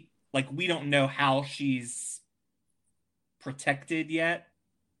we don't know how she's protected yet.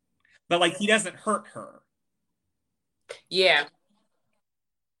 But like he doesn't hurt her. Yeah.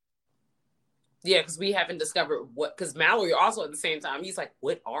 Yeah, because we haven't discovered what. Because Mallory also at the same time, he's like,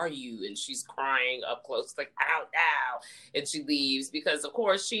 "What are you?" And she's crying up close, like, "Ow, ow!" And she leaves because, of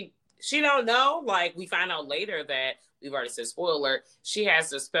course, she don't know. Like we find out later that we've already said spoiler alert. She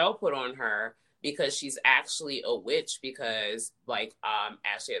has the spell put on her because she's actually a witch. Because, like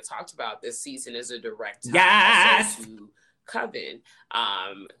Ashley had talked about, this season is a direct tie to Coven.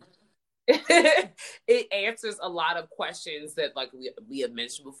 It answers a lot of questions that, like we had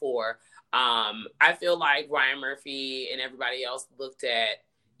mentioned before. I feel like Ryan Murphy and everybody else looked at,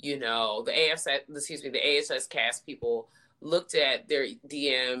 the AHS cast people looked at their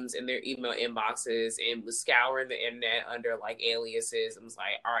DMs and their email inboxes and was scouring the internet under like aliases and was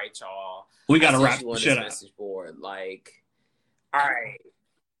like, all right, y'all, we gotta wrap shit up. Message board. Like, all right.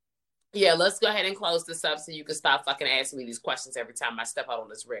 Yeah, let's go ahead and close this up so you can stop fucking asking me these questions every time I step out on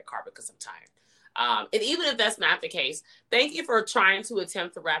this red carpet because I'm tired. And even if that's not the case, thank you for trying to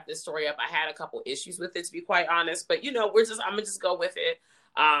attempt to wrap this story up. I had a couple issues with it, to be quite honest, but I'm gonna just go with it.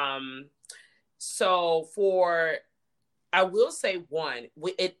 I will say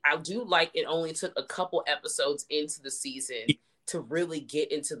I do like it only took a couple episodes into the season to really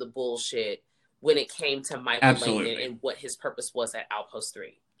get into the bullshit when it came to Michael Langdon and what his purpose was at Outpost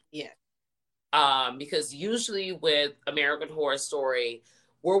 3. Yeah. Because usually with American Horror Story,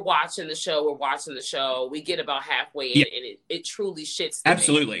 we're watching the show, we get about halfway in, and it truly shits the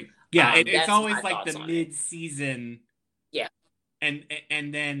absolutely. bed. Yeah, it's always like the mid-season. Yeah. And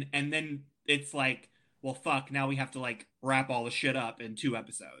then it's like, well, fuck, now we have to like wrap all the shit up in 2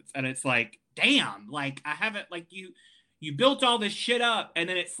 episodes. And it's like, damn, like I haven't, like you built all this shit up and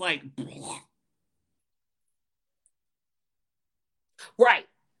then it's like right.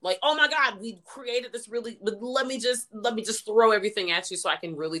 Like, oh my God, we created this really, but let me just throw everything at you so I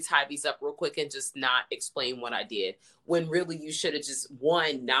can really tie these up real quick and just not explain what I did. When really you should have just,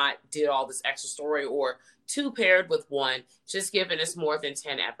 1, not did all this extra story, or 2, paired with 1, just given us more than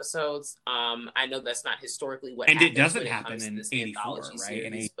 10 episodes. I know that's not historically what happens. And it doesn't happen in 84, right? Series,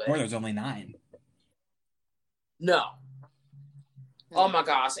 in 84, there's only 9. No. Oh my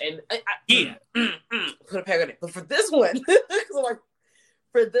gosh. And put a peg on it. But for this one,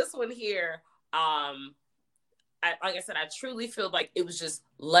 for this one here, like I said, I truly feel like it was just,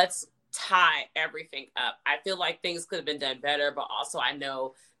 let's tie everything up. I feel like things could have been done better, but also I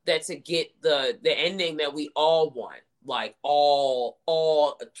know that to get the ending that we all want, like all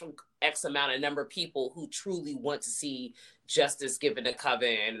X amount of number of people who truly want to see justice given to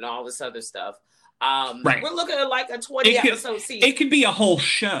Coven and all this other stuff. Right. We're looking at like a 20 episode season. It could be a whole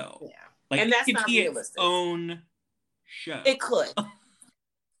show. Yeah. Like, and that's not realistic. Its own show. It could.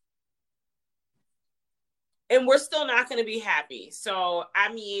 And we're still not going to be happy. So,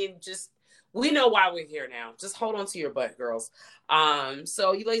 I mean, we know why we're here now. Just hold on to your butt, girls.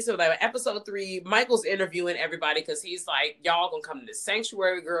 So, you like episode 3, Michael's interviewing everybody because he's like, y'all gonna come to the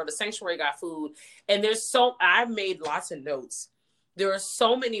sanctuary, girl. The sanctuary got food. And I've made lots of notes. There are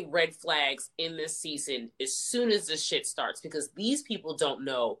so many red flags in this season as soon as this shit starts, because these people don't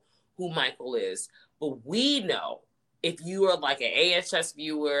know who Michael is. But we know. If you are like an AHS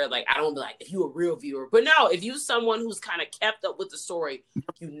viewer, like I don't like if you're a real viewer, but no, if you're someone who's kind of kept up with the story,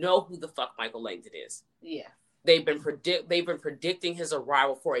 you know who the fuck Michael Langdon is. Yeah, they've been predicting his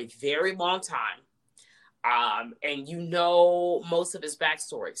arrival for a very long time, and you know most of his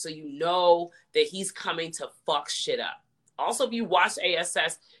backstory, so you know that he's coming to fuck shit up. Also, if you watch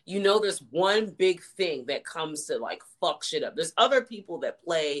ASS, you know there's one big thing that comes to like fuck shit up. There's other people that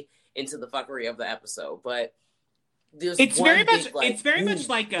play into the fuckery of the episode, but. It's very much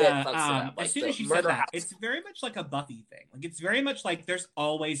like as soon as you said that, it's very much like a Buffy thing. Like it's very much like there's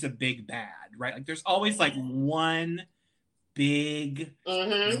always a big bad, right? Like there's always like one big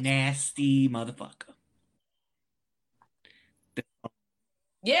nasty motherfucker.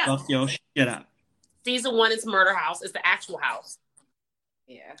 Yeah. Fuck your shit up. Season 1 is Murder House. It's the actual house.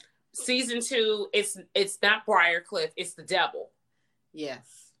 Yeah. Season 2, it's not Briarcliff. It's the devil. Yes.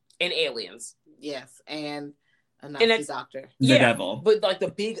 And aliens. Yes. And a Nazi doctor. The devil. But like the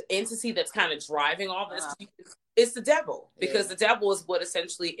big entity that's kind of driving all this, it's the devil. Because the devil is what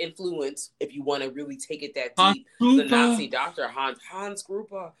essentially influenced, if you want to really take it that deep, the Nazi doctor, Hans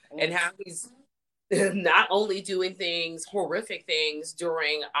Gruber, and how he's not only doing horrific things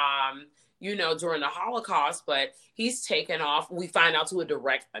during during the Holocaust, but he's taken off. We find out to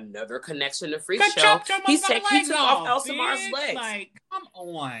another connection to Freak Show. He took off Elsa Mar's legs. Like, come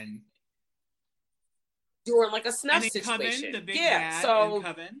on. During like a snuff situation. Coven, the big bad so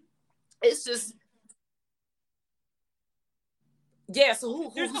Coven. It's just so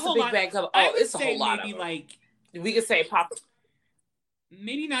who's the big bad Coven? Oh, it's a whole lot of them. Like we could say Papa.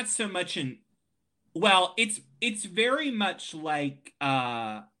 Maybe not so much in Well, it's very much like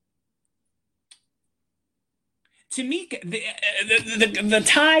to me the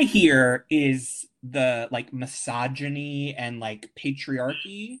tie here is the like misogyny and like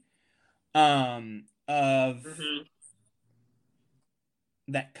patriarchy of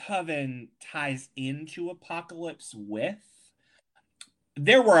that Coven ties into Apocalypse with.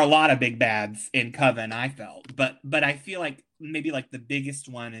 There were a lot of big bads in Coven, I felt, but I feel like maybe like the biggest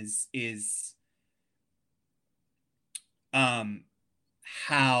one is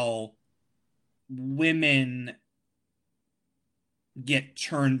how women get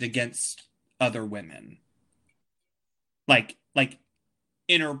turned against other women, like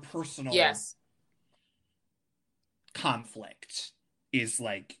interpersonal Yes. conflict is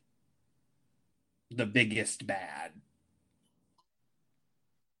like the biggest bad.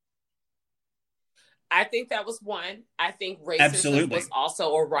 I think that was one. I think racism Absolutely. was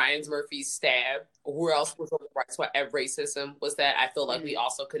also Orion Murphy's stab. Who else was on the right side at racism? Was that I feel like we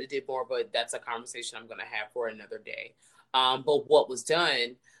also could have did more, but that's a conversation I'm going to have for another day. But what was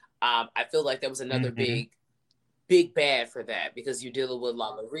done, I feel like there was another big bad for that, because you're dealing with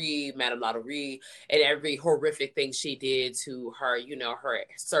LaLaurie, Madame LaLaurie, and every horrific thing she did to her, you know, her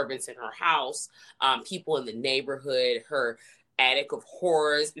servants in her house, people in the neighborhood, her attic of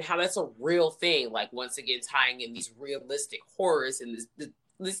horrors, and how that's a real thing. Like, once again, tying in these realistic horrors and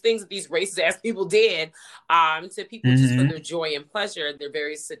these things that these racist ass people did to people just for their joy and pleasure. They're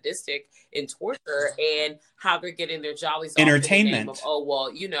very sadistic in torture, and how they're getting their jollies entertainment off in the name of, oh,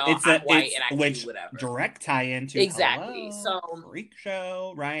 well, you know, I'm white and I can do whatever. Direct tie into exactly. So freak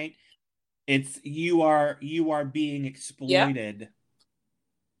show, right? It's you are being exploited.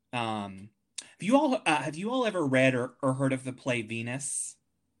 Yep. Have you all ever read or heard of the play Venus?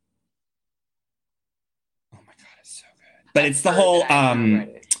 Oh my god, it's so good. But it's the whole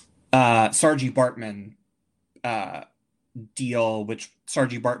Saartjie Baartman deal, which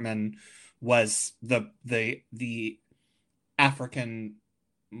Saartjie Baartman was the African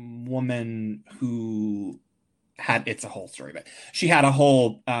woman who had, it's a whole story, but she had a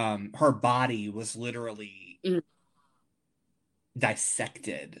whole her body was literally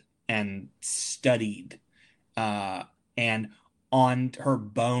dissected and studied, and on her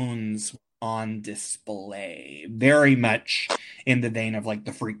bones on display, very much in the vein of like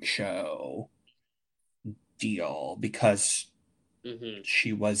the freak show deal, because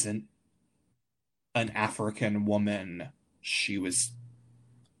she wasn't an African woman. She was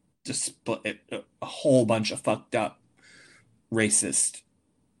just a whole bunch of fucked up racist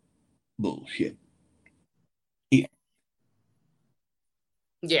bullshit.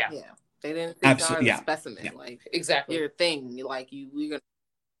 Yeah. They didn't absolutely a specimen. Like, exactly your thing. Like, we're gonna,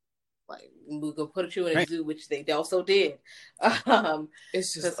 like, we're gonna put you in a zoo, which they also did.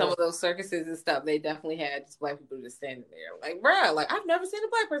 It's just some of those circuses and stuff, they definitely had just black people just standing there, like, bruh, like, I've never seen a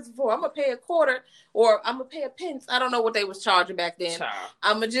black person before. I'm gonna pay a quarter, or I'm gonna pay a pence. I don't know what they was charging back then.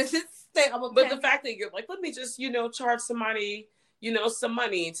 I'm gonna just stay. But the fact that you're like, let me just, charge somebody, some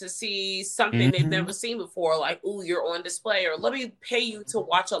money to see something they've never seen before. Like, ooh, you're on display, or let me pay you to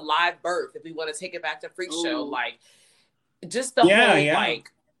watch a live birth if we want to take it back to freak show. Like, just the whole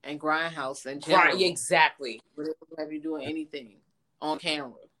like. And Grindhouse and general. Exactly. Have you doing anything on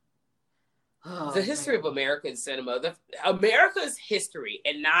camera? The history of American cinema, America's history,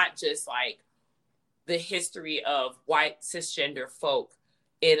 and not just like the history of white cisgender folk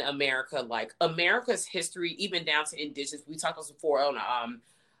in America, like America's history, even down to indigenous. We talked about this before on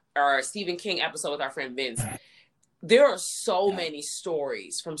our Stephen King episode with our friend Vince. There are so many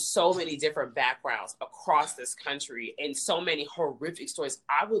stories from so many different backgrounds across this country, and so many horrific stories.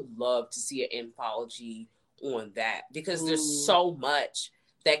 I would love to see an anthology on that, because there's so much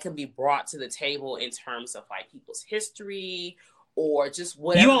that can be brought to the table in terms of like people's history, or just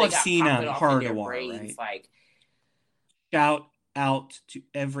whatever. You all have seen Horror Noir, right? Like, shout out to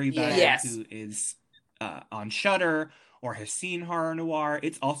everybody who is on Shudder or has seen Horror Noir.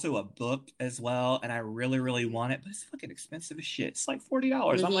 It's also a book as well, and I really, really want it, but it's fucking expensive as shit. It's like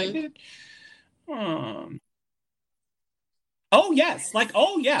 $40. I'm like, dude. Oh yes, like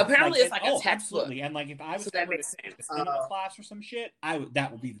apparently like, it's like a textbook. Absolutely. And like if I was ever to take a cinema class or some shit,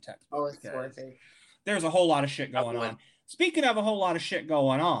 that would be the textbook. Oh, it's worth it. There's a whole lot of shit going on. Speaking of a whole lot of shit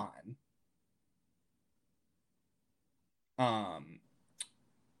going on,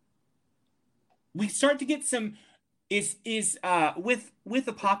 we start to get some with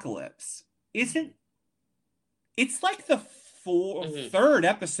Apocalypse. It's like the third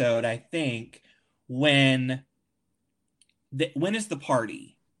episode, I think, when is the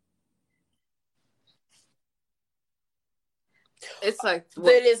party? It's like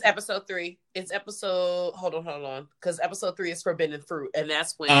It is episode 3. It's episode. Hold on, because episode 3 is forbidden fruit, and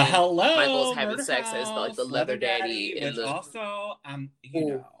that's when hello, Michael's having Murder sex House, as like the leather daddy, which and the also you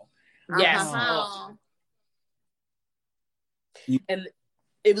know. Yes. Uh-huh. And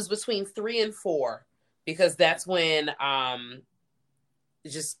it was between 3 and 4 because that's when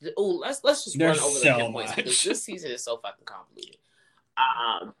let's just There's run over so the points because much. this season is so fucking convoluted.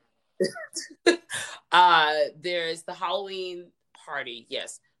 There's the Halloween party.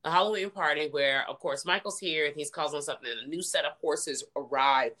 Yes, the Halloween party where, of course, Michael's here and he's causing something. And a new set of horses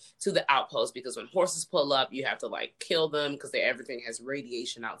arrive to the outpost because when horses pull up, you have to like kill them because everything has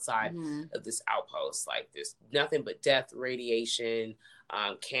radiation outside of this outpost. Like there's nothing but death, radiation,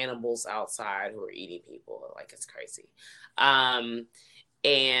 cannibals outside who are eating people. Like it's crazy.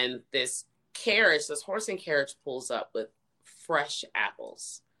 And this horse and carriage pulls up with fresh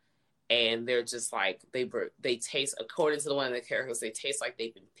apples. And they're just like, they taste, according to the one of the characters, they taste like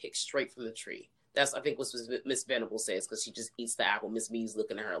they've been picked straight from the tree. That's, I think, what Miss Venable says, because she just eats the apple. Miss Me's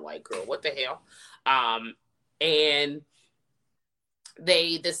looking at her like, girl, what the hell? And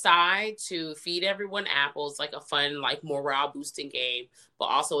they decide to feed everyone apples, like a fun, like morale boosting game, but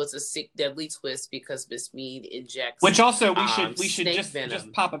also it's a sick, deadly twist because Miss Mead injects. Which also we should just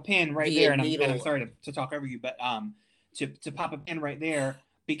pop a pin right there, and needle. I'm sorry to talk over you, but to pop a pin right there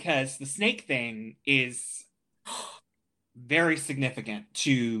because the snake thing is very significant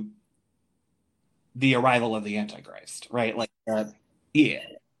to the arrival of the Antichrist, right? Like, yeah.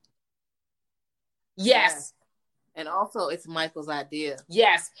 Yes. And also, it's Michael's idea.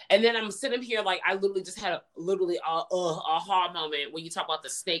 Yes. And then I'm sitting here like I literally just had a aha moment when you talk about the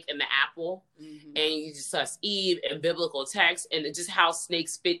snake and the apple, and you discuss Eve and biblical text, and just how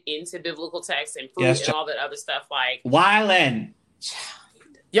snakes fit into biblical text and fruit and all that other stuff. Like wildin'.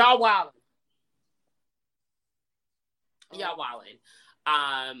 Y'all wildin'. Y'all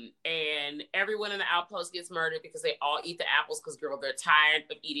wildin'. And everyone in the outpost gets murdered because they all eat the apples because, girl, they're tired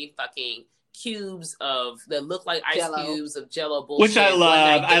of eating fucking cubes that look like ice cubes of Jello bullshit. Which I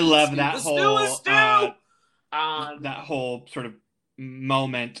love. I love that whole that whole sort of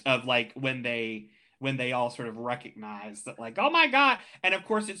moment of like when they all sort of recognize that, like, oh my god. And of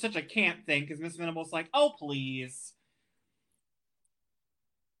course it's such a camp thing because Miss Venable's like, oh please.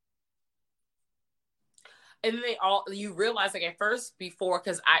 And then you realize, like, at first, before,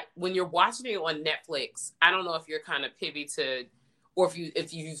 because when you're watching it on Netflix, I don't know if you're kind of privy to, or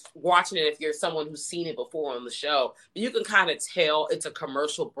if you're watching it, if you're someone who's seen it before on the show, but you can kind of tell it's a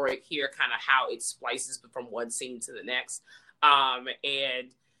commercial break here, kind of how it splices from one scene to the next.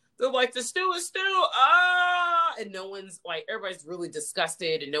 And they're like, the stew is stew, and no one's, like, everybody's really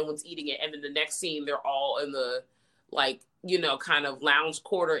disgusted and no one's eating it. And then the next scene, they're all in the, like, you know, kind of lounge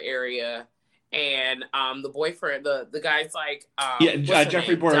quarter area. And the boyfriend, the guy's like,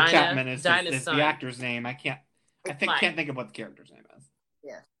 Jeffrey Boyer Chapman is the actor's name. I can't think of what the character's name is.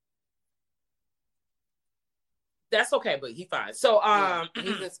 Yeah, that's okay, but he's fine. So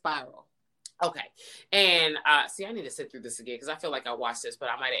he's in Spiral. Okay, and see, I need to sit through this again because I feel like I watched this, but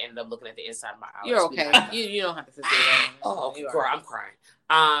I might have ended up looking at the inside of my eyes. You're okay. You don't have to sit through that. Oh, girl, I'm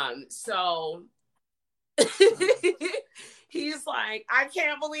crying. So. He's like, I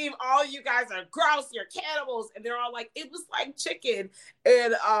can't believe all you guys are gross. You're cannibals. And they're all like, it was like chicken.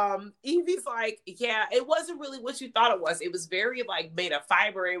 And Evie's like, yeah, it wasn't really what you thought it was. It was very like made of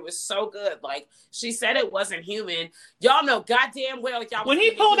fiber. It was so good. Like she said it wasn't human. Y'all know goddamn well. Y'all when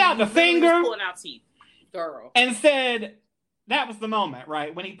he pulled out the finger, pulling out teeth, girl, and said that was the moment,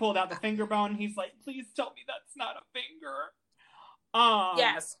 right? When he pulled out the finger bone, he's like, please tell me that's not a finger.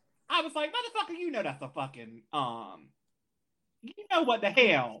 Yes. I was like, motherfucker, you know that's a fucking you know what the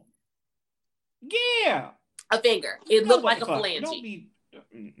hell? Yeah, a finger. It looked like a phalange. Don't be.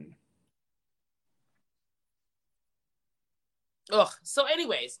 Ugh. So,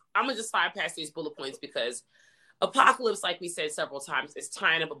 anyways, I'm gonna just slide past these bullet points because Apocalypse, like we said several times, is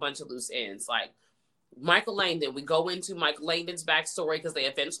tying up a bunch of loose ends. Like Michael Langdon, we go into Michael Langdon's backstory because they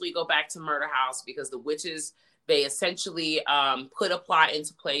eventually go back to Murder House because the witches, they essentially put a plot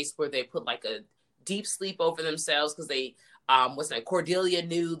into place where they put like a deep sleep over themselves because they. Cordelia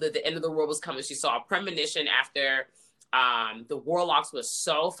knew that the end of the world was coming. She saw a premonition after the Warlocks was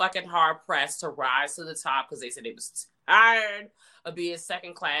so fucking hard pressed to rise to the top because they said they was tired of being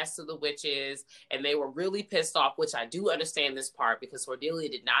second class to the witches, and they were really pissed off, which I do understand this part because Cordelia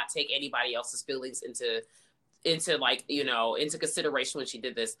did not take anybody else's feelings into like, you know, into consideration when she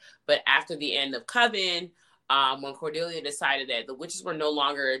did this. But after the end of Coven, when Cordelia decided that the witches were no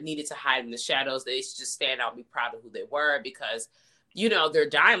longer needed to hide in the shadows, they should just stand out and be proud of who they were because, you know, they're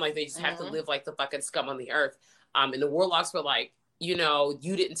dying. Like, they just have to live like the fucking scum on the earth. And the Warlocks were like, you know,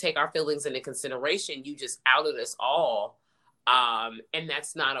 you didn't take our feelings into consideration. You just outed us all. And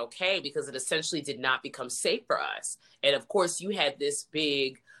that's not okay because it essentially did not become safe for us. And of course, you had this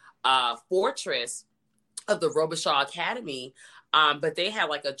big fortress of the Robichaud Academy, but they had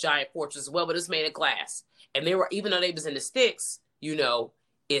like a giant fortress as well, but it was made of glass. And they were, even though they was in the sticks, you know,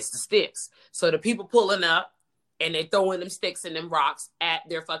 it's the sticks. So the people pulling up and they throwing them sticks and them rocks at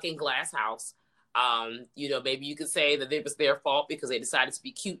their fucking glass house. You know, maybe you could say that it was their fault because they decided to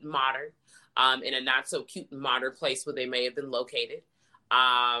be cute and modern, in a not so cute and modern place where they may have been located.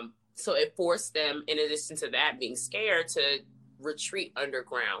 So it forced them, in addition to that, being scared, to retreat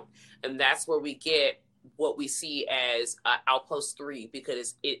underground. And that's where we get what we see as Outpost 3,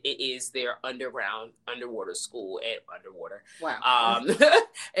 because it is their underwater school at underwater. Wow.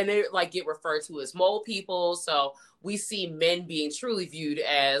 And they like get referred to as mole people. So we see men being truly viewed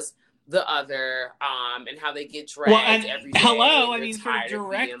as the other, and how they get dragged every day. Hello, I mean, sort of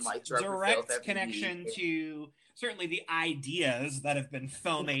direct connection to certainly the ideas that have been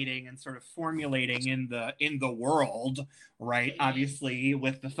fomating and sort of formulating in the world, right? Obviously,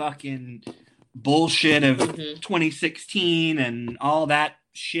 with the fucking bullshit of 2016 and all that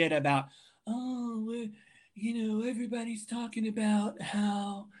shit about, oh, you know, everybody's talking about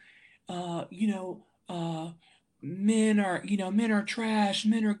how, you know, men are trash,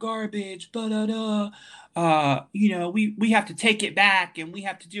 men are garbage, you know, we have to take it back and we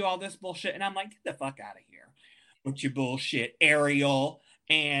have to do all this bullshit. And I'm like, get the fuck out of here with your bullshit, Ariel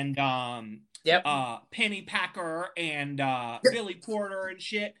and Penny Packer and Billy Porter and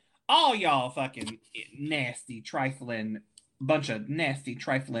shit. All y'all fucking nasty, trifling, bunch of nasty,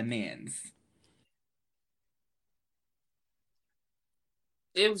 trifling men's.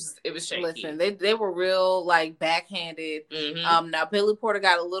 It was shaky. Listen, they were real like backhanded. Now Billy Porter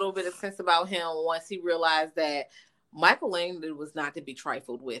got a little bit of sense about him once he realized that Michael Langdon was not to be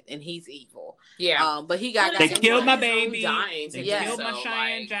trifled with, and he's evil. Yeah. But he got they killed my baby. They killed my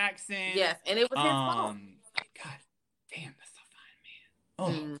Cheyenne Jackson. Yes, and it was his fault. God damn, that's so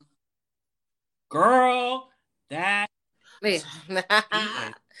fine, man. Oh, girl, that.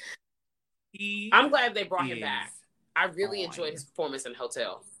 I'm glad they brought him back. I really enjoyed his performance in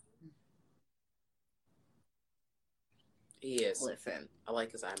Hotel. He is. Listen, I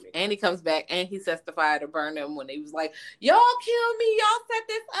like his eye makeup. And he comes back and he testified to Burnham when he was like, "Y'all killed me. Y'all set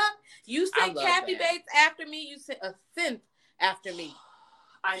this up. You sent Kathy Bates after me. You sent a synth after me."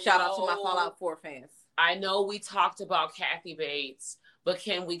 Shout out to my Fallout 4 fans. I know we talked about Kathy Bates, but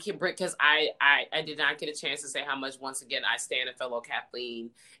can because I did not get a chance to say how much, once again, I stand a fellow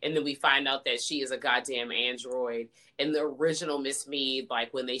Kathleen, and then we find out that she is a goddamn android. In the original Miss Mead,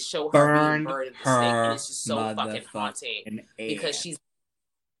 like when they show her being burned at the stake, and it's just so fucking haunting because she's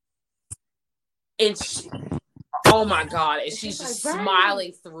oh my god, and she's just like,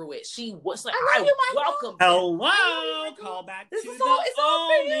 smiling through it. She was like, I welcome. Hello, call back this to is the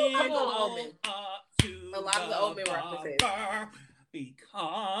Omen. Come on, Omen. A lot of the Omen references.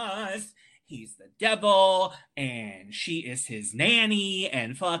 Because he's the devil and she is his nanny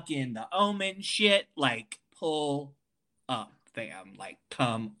and fucking the Omen shit. Like, pull up, fam. Like,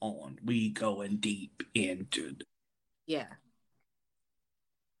 come on. We going deep into the... Yeah.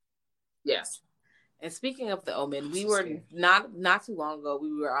 Yes. And speaking of the Omen, we were not too long ago,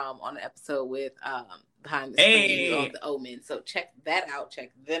 we were on an episode with Behind the Screen of the Omen. So check that out.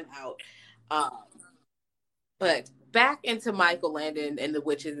 Check them out. But back into Michael Landon and the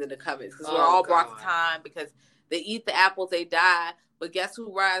witches in the covens, because we're all brought to time because they eat the apples, they die. But guess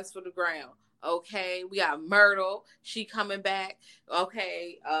who rises from the ground? Okay, we got Myrtle. She coming back.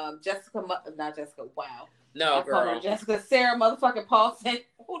 Okay, Jessica. Wow. No, girl. Jessica. Sarah motherfucking Paulson.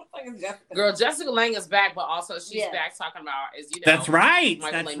 Who the fuck is Jessica? Girl, Jessica Lange is back, but also she's back talking about, as you know. That's right.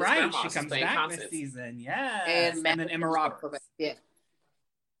 Michael That's Lange's right. grandma. She comes back Constance. this season. Yes. And then Emma Roberts. Yeah.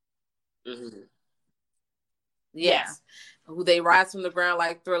 Mm-hmm. Yes. Who they rise from the ground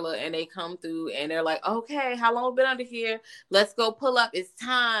like Thriller, and they come through and they're like, okay, how long have we been under here? Let's go pull up. It's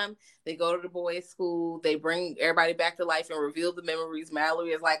time. They go to the boys' school. They bring everybody back to life and reveal the memories.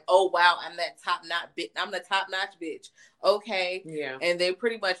 Mallory is like, oh wow, I'm the top notch bitch. Okay. Yeah. And they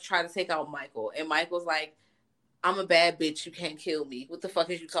pretty much try to take out Michael. And Michael's like, I'm a bad bitch. You can't kill me. What the fuck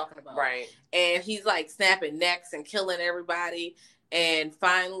is you talking about? Right. And he's like snapping necks and killing everybody. And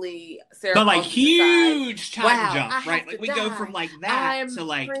finally, Sarah. But like huge decides, time jump, right? Like we go from like that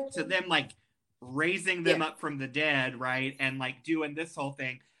to them like raising them up from the dead, right? And like doing this whole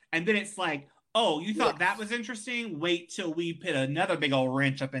thing. And then it's like, oh, you thought that was interesting? Wait till we put another big old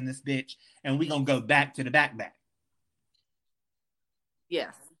wrench up in this bitch and we gonna go back to the back.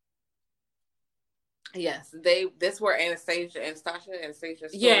 Yes. Yes, this where Anastasia story Anastasia.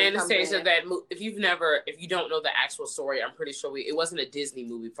 comes in. If you don't know the actual story, I'm pretty sure it wasn't a Disney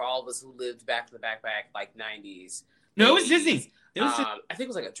movie for all of us who lived back in the back like 90s. No, it was Disney. It was I think it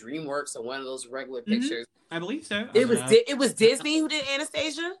was like a DreamWorks or one of those regular pictures. I believe so. It was Disney who did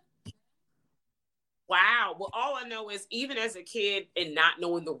Anastasia. Wow. Well, all I know is even as a kid and not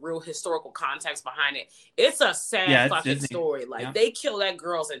knowing the real historical context behind it, it's a sad fucking story. Like they kill that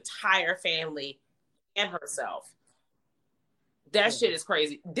girl's entire family and herself. That shit is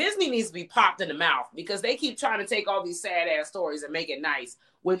crazy. Disney needs to be popped in the mouth because they keep trying to take all these sad ass stories and make it nice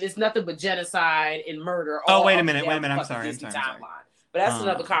when it's nothing but genocide and murder. Oh, wait a minute. I'm sorry. But that's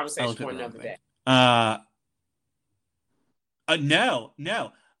another conversation for another day. No.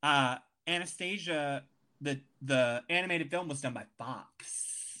 Anastasia, the animated film was done by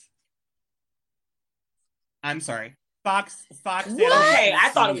Fox. I'm sorry. Fox. Okay, I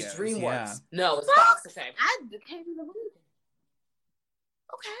thought it was DreamWorks. Yeah. No, it's Fox. Okay. I can't even believe it.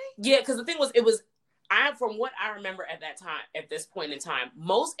 Okay. Yeah, because the thing was, from what I remember at this point in time,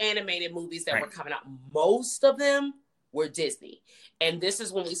 most animated movies that were coming out, most of them were Disney. And this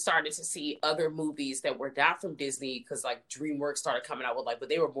is when we started to see other movies that were not from Disney, because like DreamWorks started coming out with but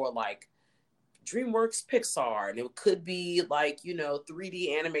they were more like DreamWorks Pixar, and it could be like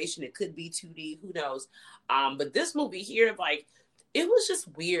 3D animation, it could be 2D, who knows. But this movie here, like, it was just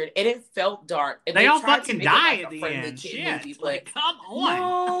weird and it felt dark. And they all fucking die at the end. Shit, movie, like, come on.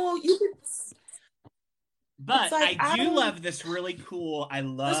 No, you could. But I do love this really cool. I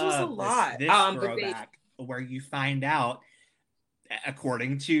love this was a lot. This throwback where you find out,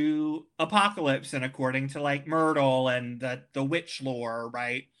 according to Apocalypse and according to like Myrtle and the witch lore,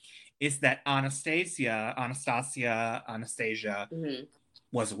 right? Is that Anastasia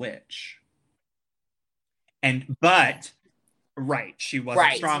was a witch. But she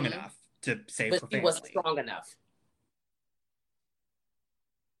wasn't strong enough to save her family. She wasn't strong enough.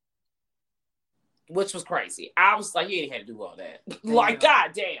 Which was crazy. I was like, you ain't had to do all that. Like,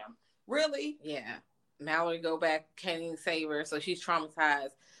 goddamn. Really? Yeah. Mallory go back, can't even save her, so she's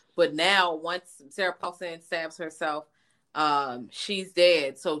traumatized. But now, once Sarah Paulson stabs herself, she's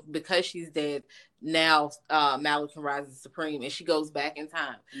dead. So because she's dead, now Mallory can rise as supreme, and she goes back in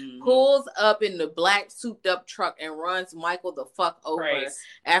time, pulls up in the black souped up truck and runs Michael the fuck over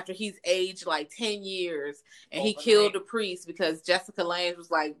after he's aged like 10 years, and he killed the priest because Jessica Lange was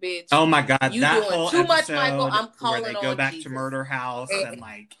like, bitch, oh my god, you that doing whole too much, Michael. I'm calling where they go back to Murder House and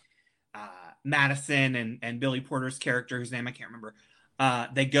like Madison and Billy Porter's character, whose name I can't remember,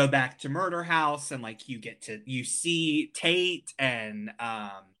 they go back to Murder House, and like you see Tate and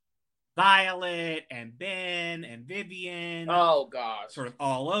Violet and Ben and Vivian. Oh god, sort of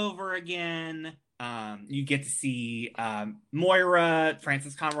all over again. You get to see Moira,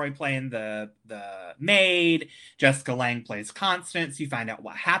 Frances Conroy playing the maid. Jessica Lange plays Constance. You find out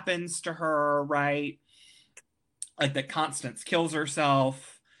what happens to her, right? Like that Constance kills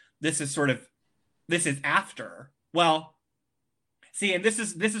herself. This is after. Well, see, and this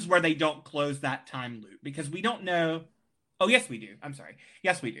is where they don't close that time loop, because we don't know. Oh, yes, we do. I'm sorry.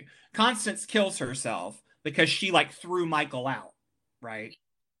 Yes, we do. Constance kills herself because she like threw Michael out, right?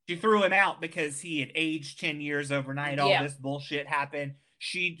 She threw him out because he had aged 10 years overnight. All this bullshit happened.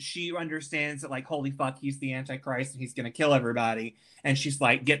 She understands that, like, holy fuck, he's the Antichrist and he's going to kill everybody. And she's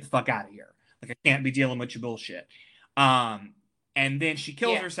like, get the fuck out of here. Like, I can't be dealing with your bullshit. And then she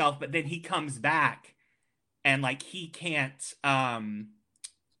kills herself, but then he comes back and, like, he can't...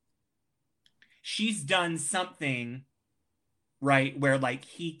 she's done something, right, where, like,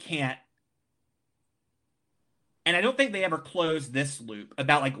 he can't... And I don't think they ever closed this loop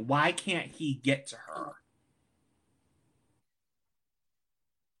about, like, why can't he get to her?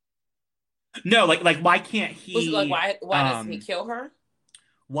 No, like why can't he... Like, why doesn't he kill her?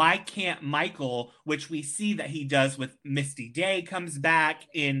 Why can't Michael, which we see that he does with Misty Day, comes back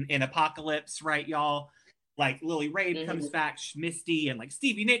in Apocalypse, right, y'all? Like, Lily Rabe comes back, Misty, and, like,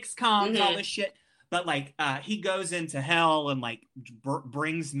 Stevie Nicks comes, all this shit. But, like, he goes into hell and, like,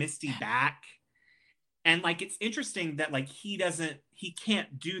 brings Misty back. And, like, it's interesting that, like, he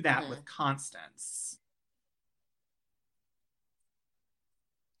can't do that with Constance.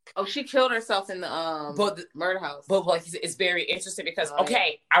 Oh, she killed herself in the murder house. But like, it's very interesting because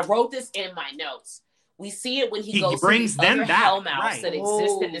I wrote this in my notes. We see it when he goes brings to the other back, Hellmouths that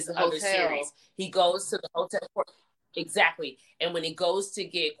exist in this other series. He goes to the Hotel exactly, and when he goes to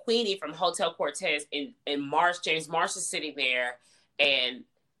get Queenie from Hotel Cortez, and James Marsh is sitting there, and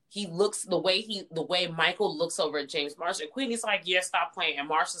he looks the way Michael looks over at James Marsh, and Queenie's like, "Yeah, stop playing," and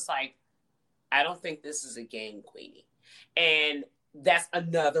Marsh is like, "I don't think this is a game, Queenie," and that's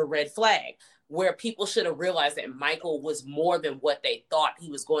another red flag where people should have realized that Michael was more than what they thought he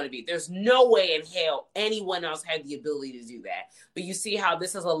was going to be. There's no way in hell anyone else had the ability to do that. But you see how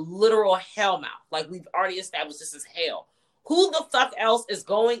this is a literal hellmouth. Like, we've already established this is hell. Who the fuck else is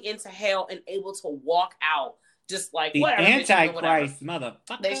going into hell and able to walk out just like, the whatever? Antichrist,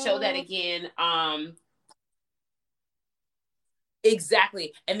 motherfucker. They show that again.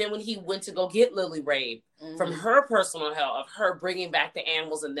 Exactly. And then when he went to go get Lily Rabe, from her personal hell of her bringing back the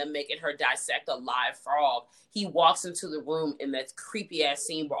animals and then making her dissect a live frog, he walks into the room in that creepy ass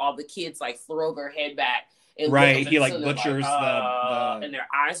scene where all the kids like throw their head back and right. He like butchers the and their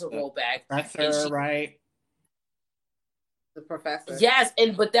eyes will roll back. Professor, right? The professor. Yes,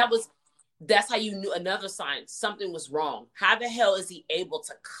 but that's how you knew another sign something was wrong. How the hell is he able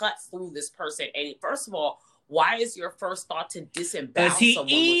to cut through this person? And first of all, why is your first thought to disembowel someone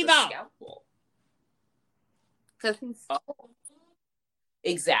with a scalpel? Because he's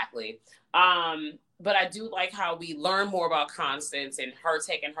exactly. But I do like how we learn more about Constance and her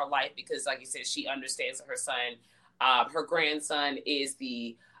taking her life because, like you said, she understands that her son, her grandson, is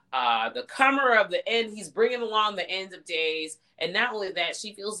the comer of the end. He's bringing along the end of days, and not only that,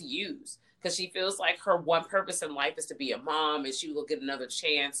 she feels used because she feels like her one purpose in life is to be a mom, and she will get another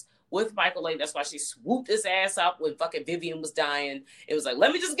chance with Michael Lane. That's why she swooped his ass up when fucking Vivian was dying. It was like,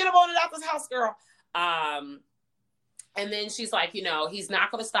 let me just get him on and out this house, girl. And then she's like, he's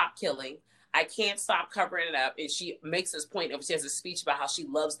not going to stop killing. I can't stop covering it up. And she makes this point of, she has a speech about how she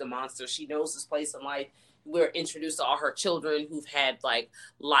loves the monster. She knows his place in life. We're introduced to all her children who've had like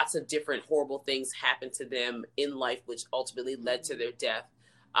lots of different horrible things happen to them in life, which ultimately led to their death.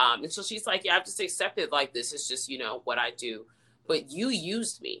 And so she's like, yeah, I've just accepted like this. It's just, what I do. But you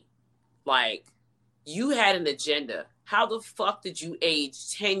used me. Like, you had an agenda. How the fuck did you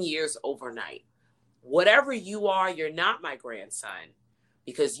age 10 years overnight? Whatever you are, you're not my grandson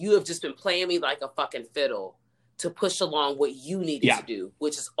because you have just been playing me like a fucking fiddle to push along what you needed to do,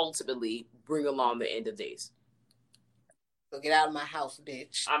 which is ultimately bring along the end of days. So get out of my house,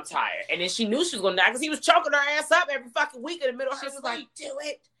 bitch. I'm tired. And then she knew she was going to die because he was choking her ass up every fucking week in the middle of her sleep. Like, do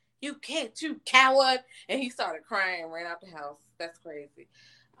it. You can't, you coward. And he started crying and ran out the house. That's crazy.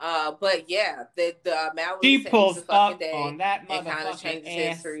 But yeah, the Mallory she pulls up day on that and kind of changes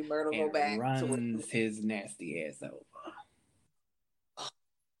history. Myrtle go back runs his nasty ass over.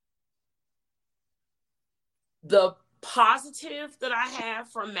 The positive that I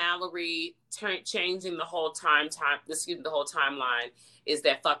have from Mallory changing the whole the whole timeline is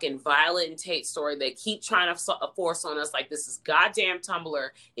that fucking Violet and Tate story. They keep trying to force on us like this is goddamn Tumblr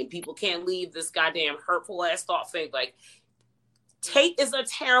and people can't leave this goddamn hurtful ass thought thing. Like, Tate is a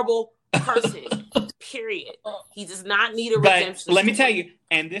terrible person, period. He does not need a redemption. But let me tell you,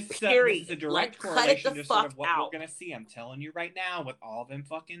 and this is a direct like, correlation to sort of what we're going to see. I'm telling you right now, with all them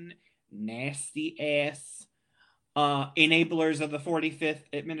fucking nasty ass enablers of the 45th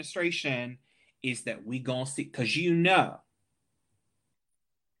administration, is that we going to see, because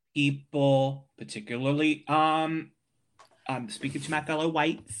people, particularly, I'm speaking to my fellow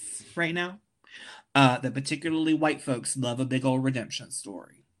whites right now, that particularly white folks love a big old redemption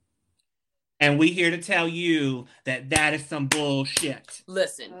story. And we here to tell you that is some bullshit.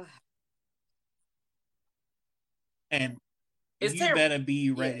 Listen. And it's you terrible. Better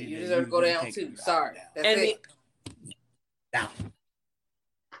be ready. You deserve to go down too. Sorry. That's it. Down.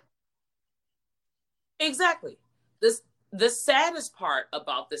 Exactly. The saddest part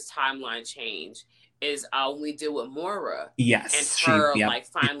about this timeline change is when we deal with Moira. Yes. And her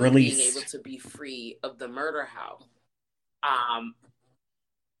finally being able to be free of the murder house.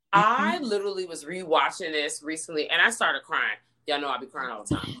 I literally was rewatching this recently and I started crying. Y'all know I be crying all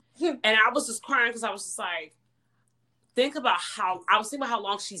the time. And I was just crying because I was just like, think about how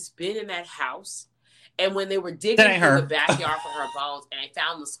long she's been in that house. And when they were digging through the backyard for her bones and they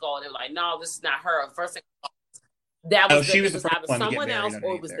found the skull, and they were like, no, this is not her. The first thing that was, she was the either someone else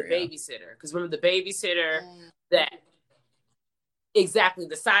or it was the babysitter. Because remember the babysitter that exactly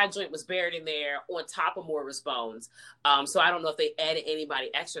the side joint was buried in there on top of Moira's bones. So I don't know if they added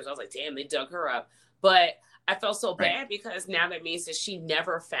anybody extras. I was like, damn, they dug her up. But I felt so bad because now that means that she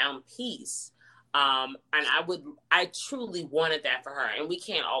never found peace. And I truly wanted that for her. And we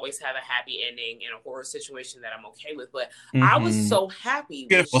can't always have a happy ending in a horror situation that I'm okay with. But I was so happy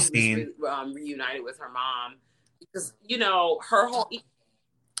when she was reunited with her mom because, her whole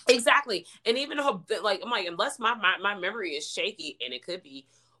exactly. And even her, like, I'm like, unless my memory is shaky, and it could be,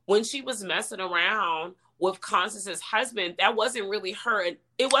 when she was messing around with Constance's husband, that wasn't really her.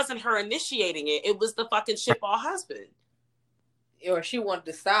 It wasn't her initiating it. It was the fucking shitball husband. Or she wanted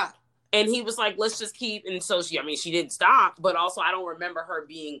to stop. And he was like, let's just keep. And so she didn't stop, but also I don't remember her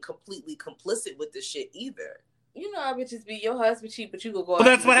being completely complicit with this shit either. You know, I would just be your husband cheap, but you go. Well,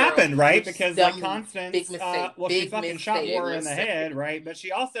 that's what happened, right? Because like Constance, big mistake. She fucking shot Laura in the head, right? But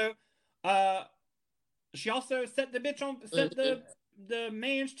she also set the bitch on, set the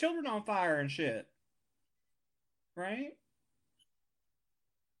man's children on fire and shit, right?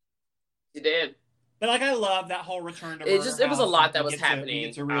 She did. But like, I love that whole return to it was a lot that was happening. You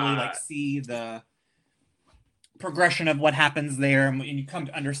get to really like see the progression of what happens there, and you come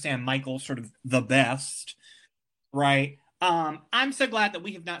to understand Michael sort of the best. Right. I'm so glad that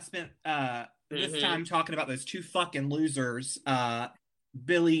we have not spent this time talking about those two fucking losers,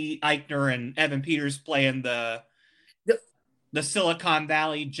 Billy Eichner and Evan Peters playing the Silicon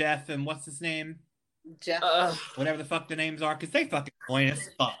Valley Jeff and what's his name? Jeff. Whatever the fuck the names are, because they fucking annoying as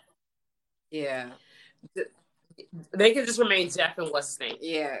fuck. Yeah. They could just remain Jeff and what's his name.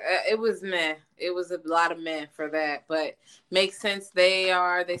 Yeah, it was meh. It was a lot of meh for that, but makes sense. They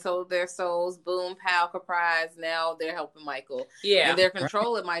sold their souls. Boom, pow, surprise. Now they're helping Michael. Yeah, and they're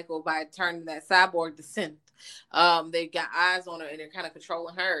controlling Michael by turning that cyborg to synth. They got eyes on her and they're kind of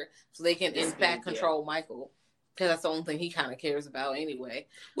controlling her, so they can in fact control Michael. Because that's the only thing he kind of cares about anyway.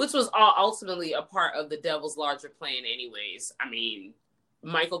 Which was all ultimately a part of the devil's larger plan, anyways. I mean,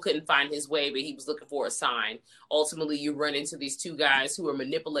 Michael couldn't find his way, but he was looking for a sign. Ultimately, you run into these two guys who are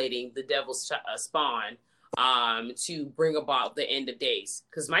manipulating the devil's spawn to bring about the end of days.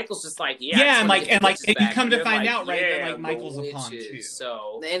 Because Michael's just like, and you come to find out, right, that like Michael's a pawn too.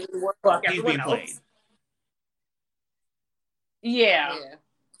 So the end of the world, he's being played. Yeah.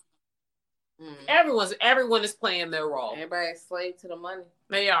 Everyone is playing their role. Everybody's slave to the money.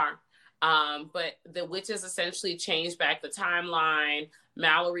 They are. But the witches essentially changed back the timeline.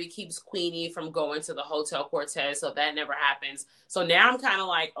 Mallory keeps Queenie from going to the Hotel Cortez, so that never happens. So now I'm kind of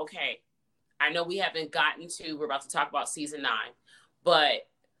like, okay, I know we're about to talk about season 9, but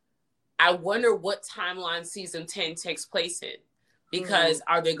I wonder what timeline season 10 takes place in. Because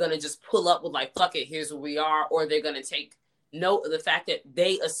are they going to just pull up with like, fuck it, here's where we are, or they're going to take note of the fact that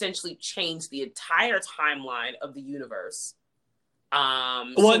they essentially changed the entire timeline of the universe.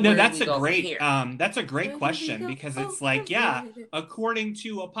 That's a great question, because it's like, according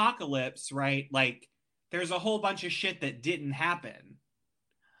to Apocalypse, right, like there's a whole bunch of shit that didn't happen,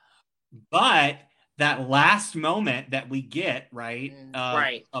 but that last moment that we get, right,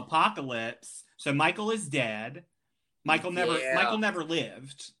 Apocalypse, so Michael is dead. Michael never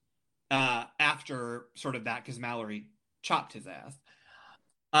lived after sort of that, because Mallory chopped his ass.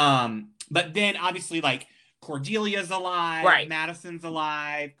 But then obviously like Cordelia's alive, right. Madison's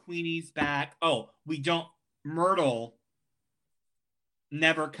alive, Queenie's back. Myrtle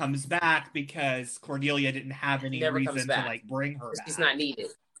never comes back because Cordelia didn't have any reason to like bring her back. She's not needed.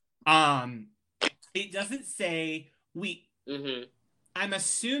 It doesn't say I'm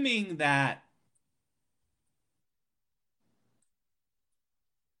assuming that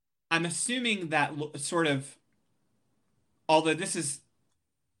sort of, although this is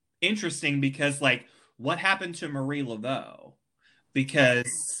interesting because like, what happened to Marie Laveau?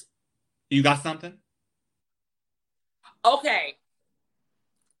 Because you got something? Okay.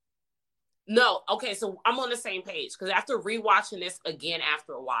 No. Okay, so I'm on the same page. Because after rewatching this again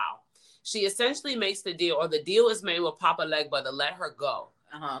after a while, she essentially makes the deal, or the deal is made with Papa Legba to let her go.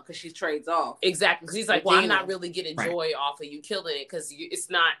 Because she trades off. Exactly. Because he's like, well, I'm not really getting joy off of you killing it, because it's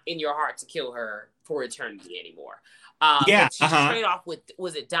not in your heart to kill her for eternity anymore. But she trade off with,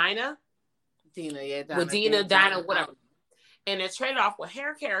 was it Dinah? Dinah, whatever. And it's traded off with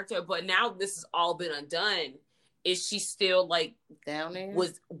her character, but now this has all been undone. Is she still like down there?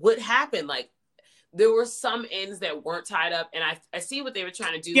 What happened? Like, there were some ends that weren't tied up, and I see what they were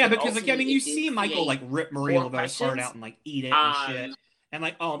trying to do. Yeah, because like, I mean, you see Michael like rip Marie Laveau's heart out and like eat it and shit, and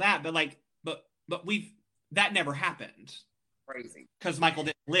like all that, but like, but that never happened. Crazy, because Michael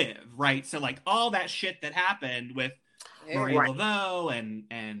didn't live, right? So like all that shit that happened with Marie Laveau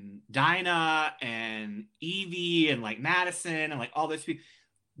and Dinah and Evie and like Madison and like all those people,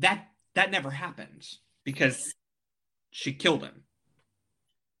 that never happened because she killed him.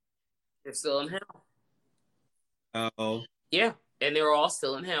 They're still in hell. Oh. Yeah, and they were all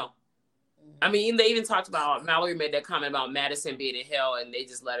still in hell. I mean, they even talked about, Mallory made that comment about Madison being in hell, and they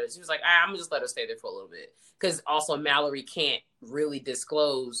just let her, she was like, I'm going to just let her stay there for a little bit. Because also Mallory can't really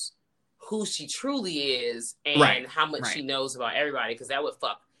disclose who she truly is and how much she knows about everybody, because that would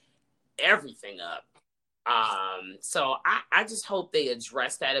fuck everything up. So I just hope they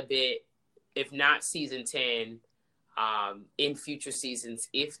address that a bit. If not season 10, in future seasons,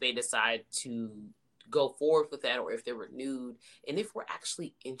 if they decide to go forward with that, or if they're renewed, and if we're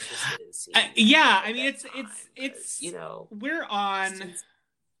actually interested in seeing. Yeah, I mean, it's you know, we're on.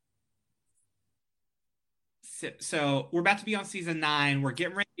 So we're about to be on season 9. We're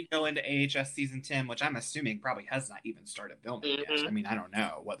getting ready to go into AHS season 10, which I'm assuming probably has not even started filming yet. I mean, I don't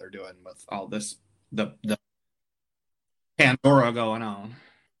know what they're doing with all this, the Pandora going on.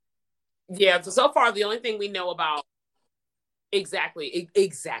 Yeah, so far the only thing we know about exactly.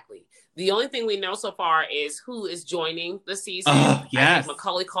 The only thing we know so far is who is joining the season. Yes, I think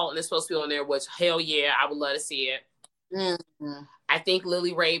Macaulay Culkin is supposed to be on there, which hell yeah, I would love to see it. Mm-hmm. I think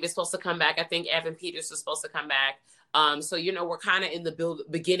Lily Rabe is supposed to come back. I think Evan Peters is supposed to come back. So, you know, we're kind of in the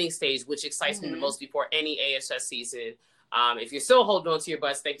beginning stage, which excites me the most before any AHS season. If you're still holding on to your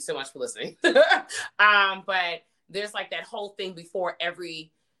butts, thank you so much for listening. But there's like that whole thing before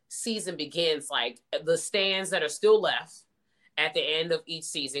every season begins, like the stands that are still left at the end of each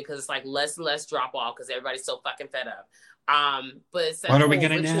season, because it's like less and less drop off because everybody's so fucking fed up. But it's that what are whole we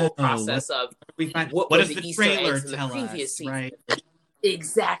gonna know? process of what does the Easter trailer eggs in the tell previous us? season. Right?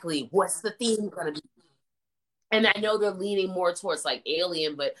 Exactly. What's the theme gonna be? And I know they're leaning more towards like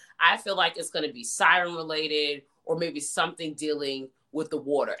Alien, but I feel like it's gonna be siren related or maybe something dealing with the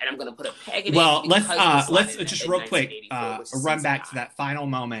water. And I'm gonna put a peg in it. Well, let's just real quick run back to that final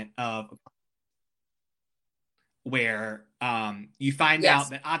moment of where you find out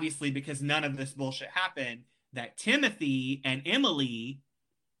that obviously because none of this bullshit happened, that Timothy and Emily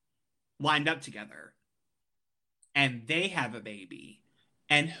lined up together and they have a baby.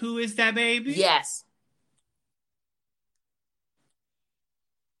 And who is that baby? Yes.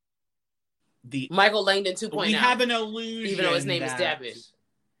 Michael Langdon 2.0. We have an illusion, even though his name is Devin.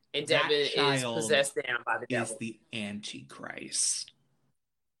 And Devin is possessed down by the devil. Is the Antichrist.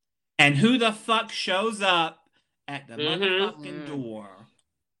 And who the fuck shows up at the motherfucking door?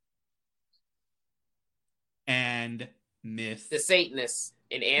 And Miss the Satanist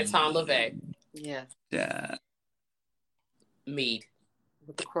and Anton LaVey. Yeah. Mead.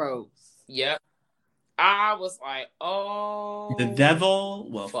 With the crows. Yep. I was like, oh. The devil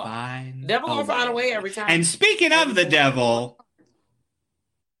will find a way every time. And speaking of the devil,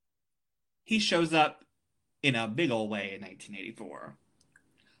 he shows up in a big old way in 1984.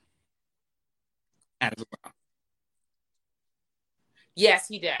 As well. Yes,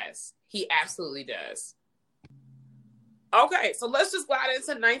 he does. He absolutely does. Okay, so let's just glide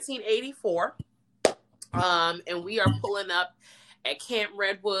into 1984. And we are pulling up at Camp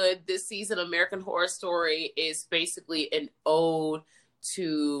Redwood. This season, American Horror Story is basically an ode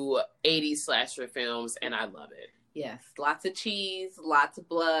to 80s slasher films, and I love it. Yes, lots of cheese, lots of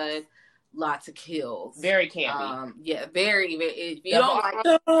blood, lots of kills. Very campy. Yeah, very. If you don't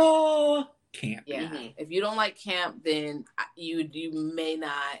like camp, if you don't like camp, then you may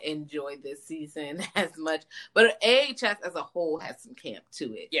not enjoy this season as much. But AHS as a whole has some camp to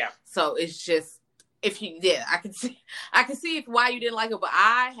it. Yeah. So it's just. I can see why you didn't like it, but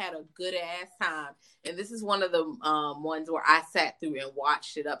I had a good ass time, and this is one of the ones where I sat through and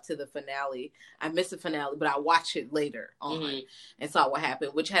watched it up to the finale. I missed the finale, but I watched it later on and saw what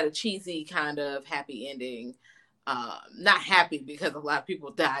happened, which had a cheesy kind of happy ending. Not happy because a lot of people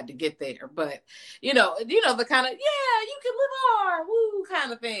died to get there, but you know the kind of you can live hard, woo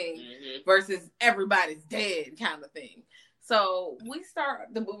kind of thing, versus everybody's dead kind of thing. So we start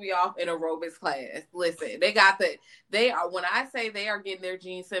the movie off in aerobics class. Listen, when I say they are getting their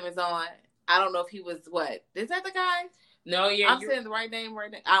Gene Simmons on, I don't know if he was is that the guy? No, yeah. I'm saying the right name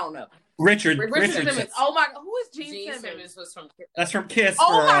right now. I don't know. Richard Simmons. Oh my God. Who is Gene Simmons? Was from Kiss. That's from Kiss.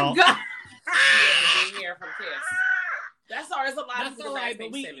 Oh girl. my God. Here from Kiss. That's all right. That's all right,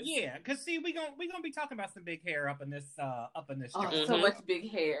 but because see, we gonna be talking about some big hair up in this. So much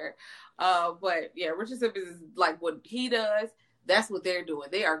big hair, but yeah, Richard Simmons is like what he does. That's what they're doing.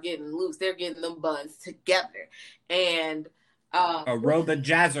 They are getting loose. They're getting them buns together, and aerobic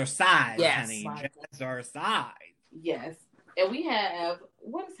jazzercise, yes, honey, jazzercise. Yes, and we have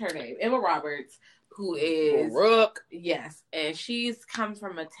what is her name? Emma Roberts. Who is Brooke? Yes, and she's come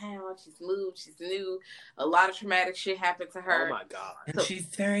from a town. She's moved. She's new. A lot of traumatic shit happened to her. Oh my God! And she's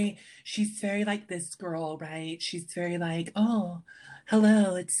very like this girl, right? She's very like, oh,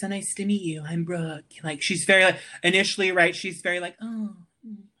 hello, it's so nice to meet you. I'm Brooke. Like she's very like initially, right? She's very like, oh,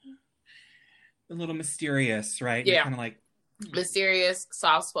 a little mysterious, right? Yeah, kind of like mysterious,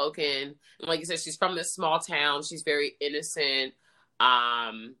 soft spoken. Like you said, she's from this small town. She's very innocent.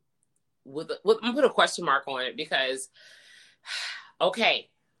 I'm gonna put a question mark on it because, okay,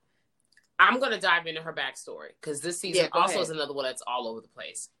 I'm gonna dive into her backstory because this season also is another one that's all over the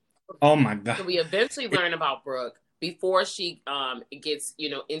place. Oh my God! So we eventually learn about Brooke, before she gets,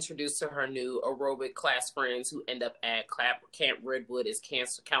 introduced to her new aerobic class friends who end up at Camp Redwood as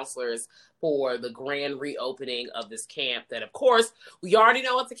counselors for the grand reopening of this camp. That, of course, we already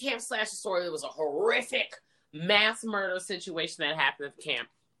know what the camp slasher story. It was a horrific mass murder situation that happened at the camp.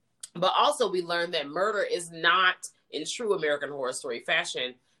 But also we learned that murder is not, in true American Horror Story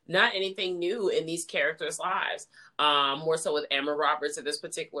fashion, not anything new in these characters' lives. More so with Emma Roberts at this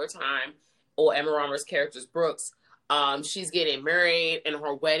particular time, or Emma Roberts' character's Brooks. She's getting married, and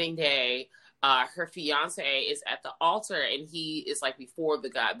her wedding day, her fiance is at the altar, and he is like, before the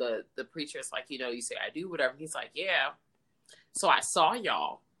guy, the preacher is like, you say I do, whatever. He's like, yeah. So I saw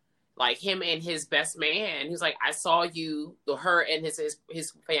y'all, like him and his best man. He's like, I saw you, her and his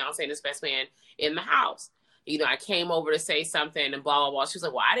fiance and his best man in the house. I came over to say something and blah, blah, blah. She was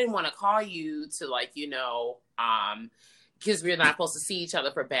like, well, I didn't want to call you to because we're not supposed to see each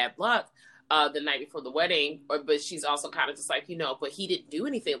other for bad luck the night before the wedding. But she's also kind of just like, but he didn't do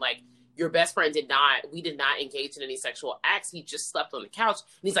anything. Like, your best friend we did not engage in any sexual acts. He just slept on the couch.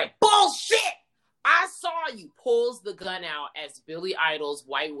 And he's like, bullshit! I saw you. Pulls the gun out as Billy Idol's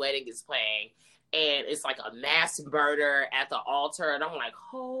White Wedding is playing. And it's like a mass murder at the altar. And I'm like,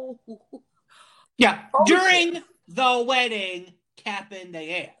 oh. Yeah, during the wedding, capping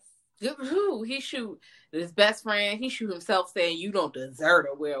the ass. Who? He shoot his best friend. He shoot himself saying, you don't deserve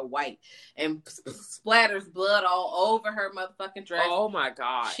to wear white. And splatters blood all over her motherfucking dress. Oh, my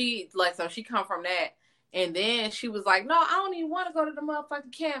God. She come from that. And then she was like, no, I don't even want to go to the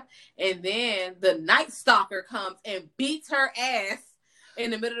motherfucking camp. And then the Night Stalker comes and beats her ass in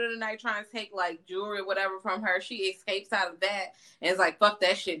the middle of the night trying to take, like, jewelry or whatever from her. She escapes out of that and is like, fuck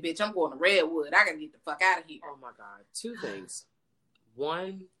that shit, bitch. I'm going to Redwood. I gotta get the fuck out of here. Oh, my God. Two things.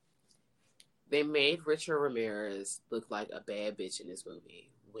 One, they made Richard Ramirez look like a bad bitch in this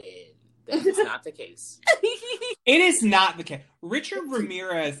movie when that is not the case. It is not the case. Richard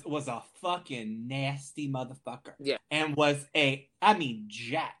Ramirez was a fucking nasty motherfucker. Yeah. And was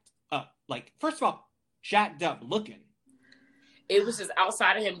jacked up. Like, first of all, jacked up looking. It was just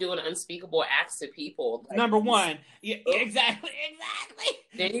outside of him doing unspeakable acts to people. Like, number one. Yeah, exactly.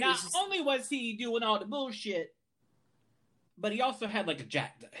 Then Not only was he doing all the bullshit, but he also had, like, a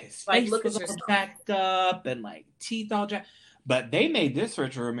jacked up. His face was all jacked up and, like, teeth all jacked. But they made this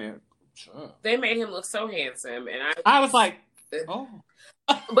Richard Ramirez. Sure. They made him look so handsome, and I was like, oh.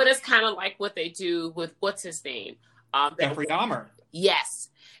 But it's kind of like what they do with what's his name, Jeffrey Dahmer. Yes,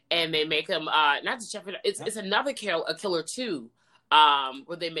 and they make him not just Jeffrey. It's another killer too,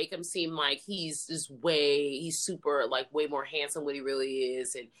 where they make him seem like he's super, like, way more handsome than he really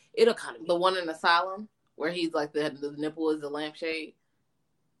is, and it'll kind of the one in Asylum where he's like the nipple is a lampshade.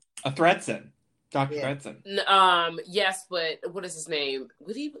 A Thredson. Dr. Thredson. Yes, but what is his name?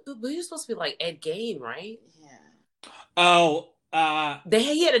 He was supposed to be like Ed Gein, right? Yeah. Oh,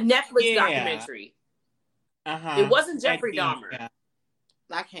 he had a Netflix documentary. Uh-huh. It wasn't Jeffrey Dahmer. Yeah.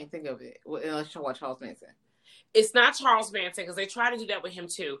 I can't think of it unless you watch Charles Manson. It's not Charles Manson, because they try to do that with him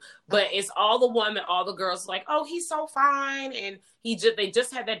too. But it's all the one that all the girls are like, oh, he's so fine, and they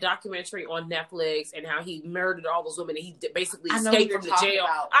just had that documentary on Netflix, and how he murdered all those women, and he basically escaped from the jail.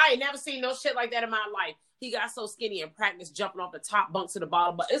 I ain't never seen no shit like that in my life. He got so skinny and practiced jumping off the top bunk to the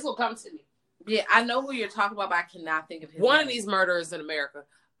bottom, but it's gonna come to me. Yeah, I know who you're talking about, but I cannot think of his one name. Of these murderers in America.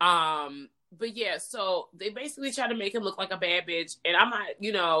 But yeah, so they basically try to make him look like a bad bitch, and I'm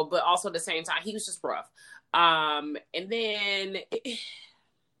not, but also at the same time, he was just rough. And then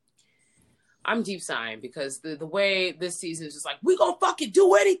I'm deep sighing because the way this season is just like, we gonna fucking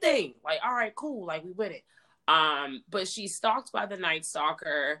do anything. Like, all right, cool, like, we with it. But she's stalked by the Night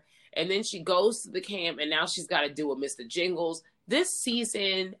Stalker, and then she goes to the camp, and now she's got to deal with Mr. Jingles. This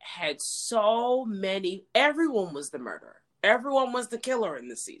season had so many. Everyone was the murderer. Everyone was the killer in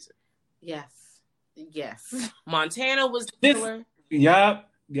this season. Yes. Montana was the killer. Yup.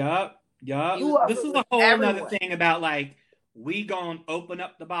 This is a whole other thing about, like, we gonna open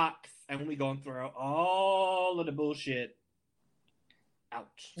up the box and we gonna throw all of the bullshit out.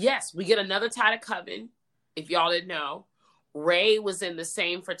 Yes, we get another tie to Coven. If y'all didn't know, Ray was in the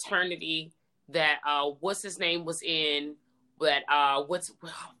same fraternity that what's his name was in. That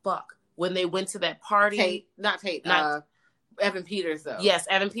when they went to that party. Evan Peters though. Yes,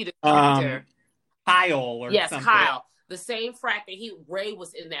 Evan Peters. Kyle or yes, something. Kyle. The same frat that Ray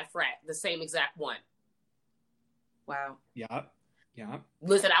was in that frat. The same exact one. Wow. Yeah.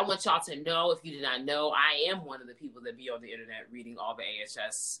 Listen, I want y'all to know, if you did not know, I am one of the people that be on the internet reading all the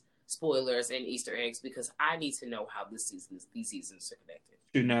AHS spoilers and Easter eggs, because I need to know how these seasons are connected.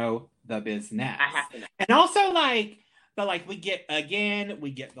 To know the business. I have to know. And also, like, But like we get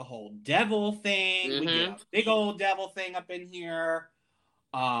the whole devil thing. We get a big old devil thing up in here.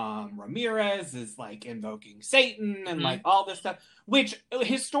 Ramirez is like invoking Satan and like all this stuff, which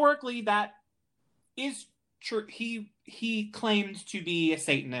historically that is true. He claimed to be a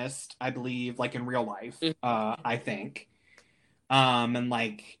Satanist, I believe, like in real life. I think. And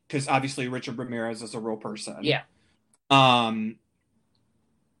like, because obviously Richard Ramirez is a real person. Yeah.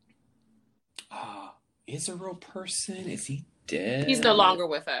 Is a real person? Is he dead? He's no longer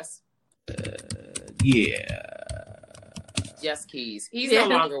with us. Yeah. Yes, Keys. He's no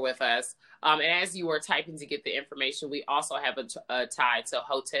longer with us. And as you were typing to get the information, we also have a tie to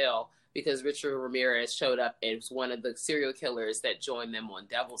Hotel because Richard Ramirez showed up as one of the serial killers that joined them on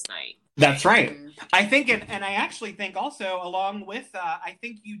Devil's Night. That's right. I think, and I actually think also along with, I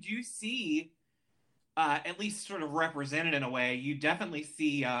think you do see, at least sort of represented in a way, you definitely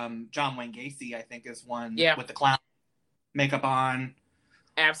see John Wayne Gacy, I think, is one with the clown makeup on.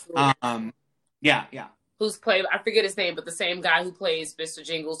 Absolutely. Yeah. Who's played, I forget his name, but the same guy who plays Mr.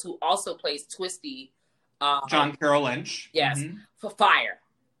 Jingles, who also plays Twisty. John Carroll Lynch. Yes. For Fire.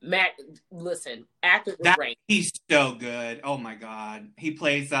 Matt, listen, actor was great. He's so good. Oh my God. He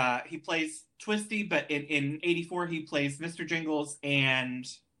plays Twisty, but in 84 he plays Mr. Jingles and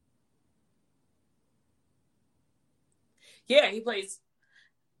yeah, he plays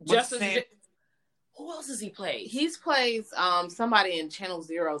Justice. Who else does he play? He plays somebody in Channel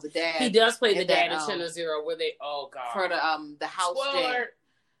Zero, the dad. He does play the dad in Channel Zero, where they for the house there.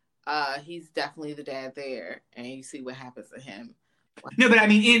 He's definitely the dad there, and you see what happens to him. No, but I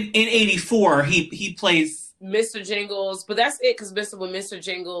mean, in 84, he plays Mr. Jingles, but that's it because Mr.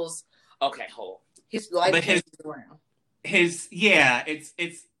 Jingles. Okay, hold. His life is around. He's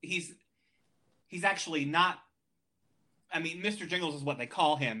actually not. I mean, Mr. Jingles is what they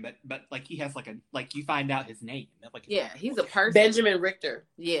call him, but like he has like you find out his name. Like he's a person. Benjamin Richter.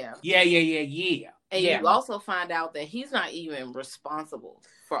 Yeah. And you also find out that he's not even responsible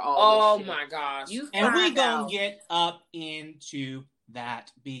for all this shit. My gosh. And we're going to get up into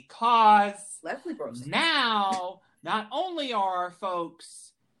that because Leslie Gross. Now, not only are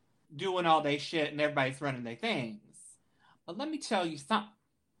folks doing all their shit and everybody's running their things, but let me tell you something.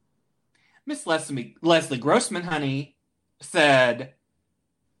 Miss Leslie Grossman, honey, said,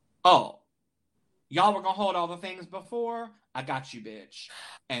 oh, y'all were going to hold all the things before? I got you, bitch.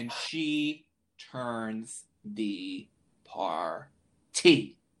 And she turns the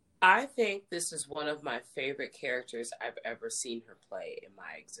party. I think this is one of my favorite characters I've ever seen her play in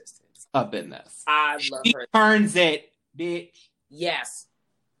my existence. Up in this. I love her. Turns it, bitch. Yes.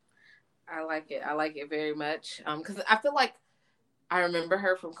 I like it very much. Because I feel like I remember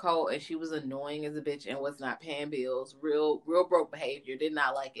her from Cole, and she was annoying as a bitch and was not paying bills. Real broke behavior. Did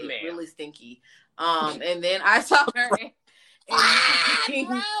not like it. Man. Really stinky. And then I saw her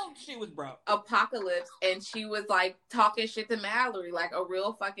she was broke. Apocalypse, and she was like talking shit to Mallory, like a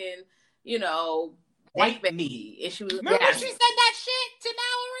real fucking, White baby. me. And she was. Remember she said that shit to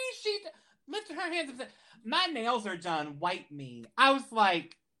Mallory? She lifted her hands and said, "My nails are done. White me." I was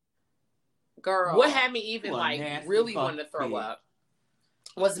like, "Girl, what had me even really wanting to throw up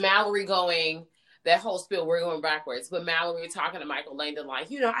was Mallory going." That whole spiel, we're going backwards, but Mallory talking to Michael Langdon like,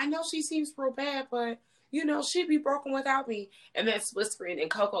 I know she seems real bad, but she'd be broken without me. And then split screen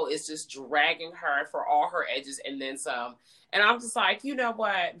and Coco is just dragging her for all her edges and then some. And I'm just like, you know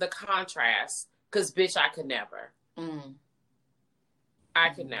what? The contrast, because bitch, I could never. I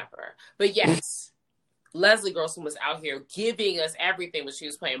could never. But yes, Leslie Grossman was out here giving us everything when she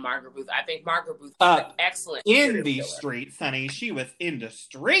was playing Margaret Booth. I think Margaret Booth was an excellent in the streets, honey. She was in the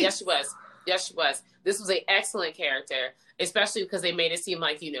streets. Yes, she was. This was an excellent character, especially because they made it seem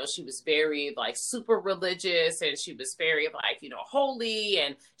like, she was very, super religious and she was very, holy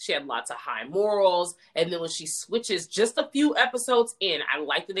and she had lots of high morals. And then when she switches just a few episodes in, I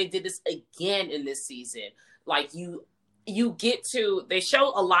like that they did this again in this season. Like, you get to, they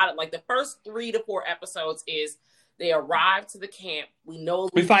show a lot of, the first 3 to 4 episodes is they arrive to the camp. We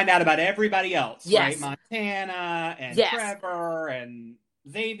find out about everybody else, yes. right? Montana and Trevor and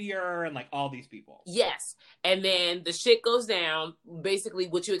Xavier and all these people. Yes. And then the shit goes down. Basically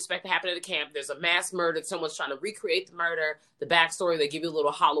what you expect to happen at the camp. There's a mass murder. Someone's trying to recreate the murder. The backstory, they give you a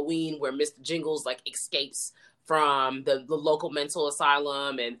little Halloween where Mr. Jingles escapes from the local mental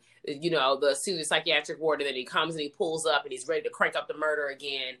asylum and the serious psychiatric ward, and then he comes and he pulls up and he's ready to crank up the murder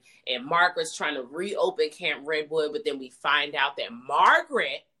again. And Margaret's trying to reopen Camp Redwood, but then we find out that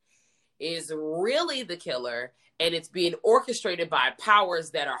Margaret is really the killer. And it's being orchestrated by powers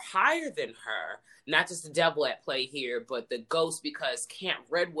that are higher than her. Not just the devil at play here, but the ghost, because Camp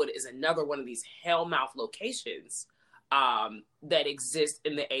Redwood is another one of these hellmouth locations that exist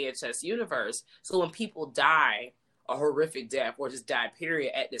in the AHS universe. So when people die a horrific death or just die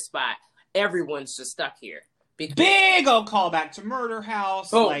period at this spot, everyone's just stuck here. Big old callback to Murder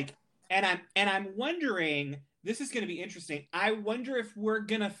House. Oh. Like, and I'm wondering, this is going to be interesting. I wonder if we're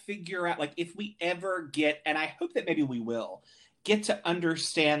going to figure out, like, if we ever get, and I hope that maybe we will, get to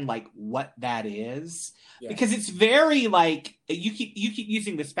understand, like, what that is. Yes. Because it's very, like, you keep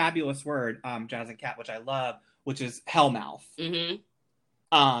using this fabulous word, Jazz and Cat, which I love, which is hellmouth. Mm-hmm.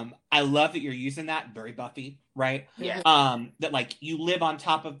 I love that you're using that, very Buffy, right? Yeah. That, like, you live on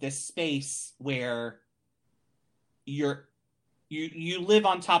top of this space where you live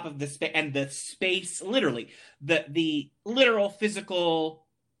on top of the space, and the space, literally, the literal, physical,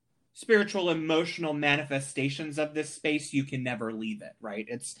 spiritual, emotional manifestations of this space, you can never leave it, right?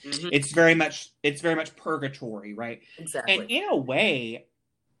 It's very much purgatory, right? Exactly. And in a way,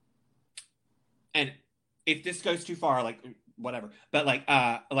 and if this goes too far, like, whatever, but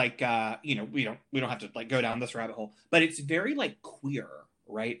you know, we don't have to, like, go down this rabbit hole, but it's very, like, queer,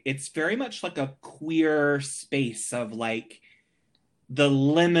 right? It's very much like a queer space of, like, the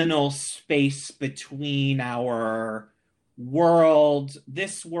liminal space between our world,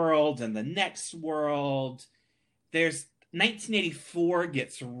 this world, and the next world. There's 1984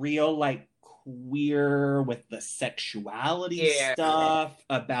 gets real, like, queer with the sexuality stuff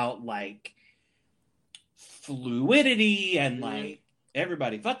about, like, fluidity and like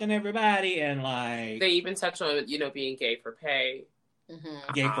everybody fucking everybody, and like they even touch on, you know, being gay for pay.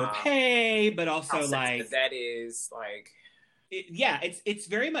 Gay for pay, but also like that is like it's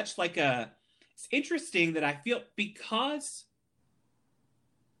very much like it's interesting that I feel, because,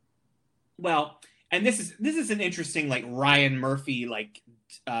 well, and this is an interesting, like, Ryan Murphy, like,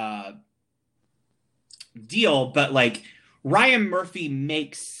 deal, but, like, Ryan Murphy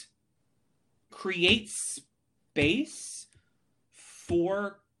creates space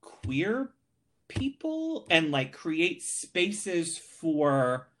for queer people, and, like, creates spaces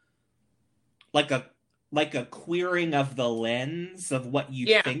for like a queering of the lens of what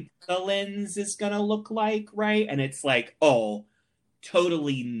you think the lens is gonna look like, right? And it's like, oh,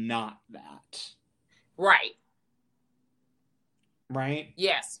 totally not that. Right.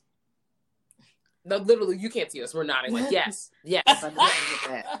 Yes. No, literally, you can't see us. We're nodding. Like, yes. I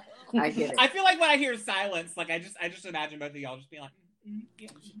get it. I feel like when I hear silence, like, I just imagine both of y'all just being like,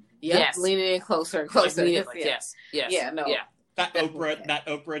 yes, leaning in closer and closer. Yes. Yeah, no. Yeah. That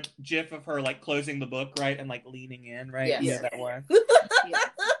Oprah gif of her, like, closing the book, right, and, like, leaning in, right? Yes. Yeah, that one. Yeah,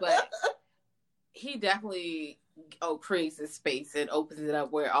 but he definitely creates this space and opens it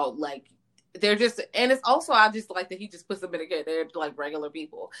up where like they're just, and it's also, I just like that he just puts them in together. They're like regular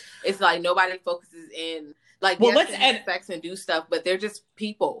people. It's like nobody focuses in, like, well, let's have sex and do stuff, but they're just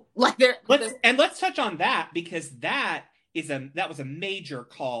people. Like let's touch on that, because that was a major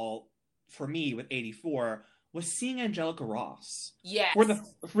call for me with 84, was seeing Angelica Ross. Yes. For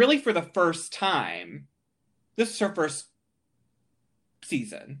the first time. This is her first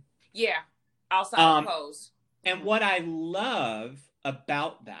season. Yeah. Outside of Pose. And what I love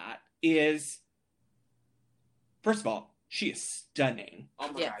about that is, first of all, she is stunning.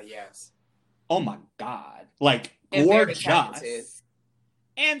 Oh my God, yes. Oh my God. Like, and gorgeous.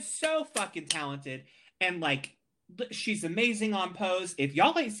 And so fucking talented. And, like, she's amazing on Pose. If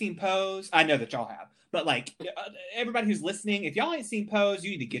y'all ain't seen Pose, I know that y'all have, but, like, everybody who's listening, if y'all ain't seen Pose,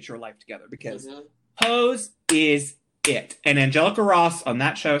 you need to get your life together, because Pose is it. And Angelica Ross on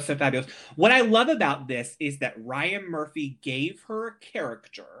that show is so fabulous. What I love about this is that Ryan Murphy gave her a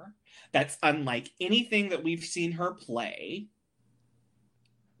character that's unlike anything that we've seen her play.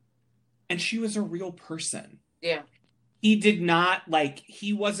 And she was a real person. Yeah. He did not, like,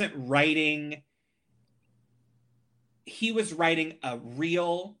 he was writing a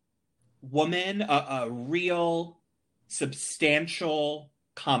real woman, a real, substantial,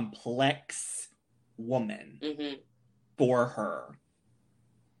 complex woman for her.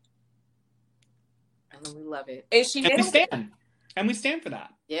 And we love it. And we stand for that.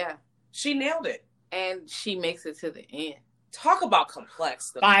 Yeah. She nailed it. And she makes it to the end. Talk about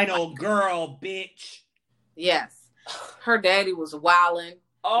complex. Final girl, bitch. Yes. Her daddy was wilding.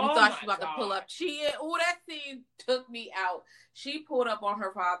 Oh, you thought she was about to pull up. That scene took me out. She pulled up on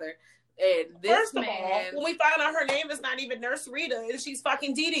her father. And this First of all, when we find out her name is not even Nurse Rita, and she's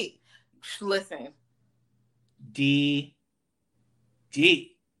fucking Dee Dee. Listen. D.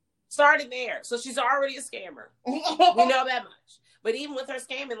 Starting there. So she's already a scammer. We know that much. But even with her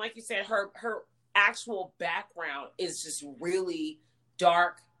scamming, like you said, her actual background is just really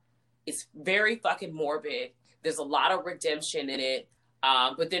dark. It's very fucking morbid. There's a lot of redemption in it.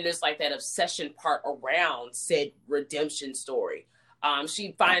 But then there's like that obsession part around said redemption story.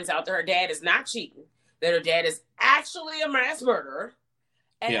 She finds out that her dad is not cheating, that her dad is actually a mass murderer.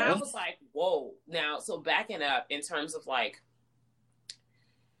 And I was like, whoa. Now, so backing up in terms of like,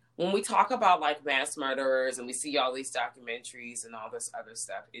 when we talk about like mass murderers and we see all these documentaries and all this other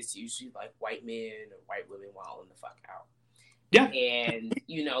stuff, it's usually like white men or white women wilding the fuck out. Yeah. And,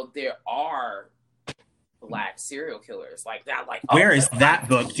 you know, there are Black serial killers. Like that, like, where is that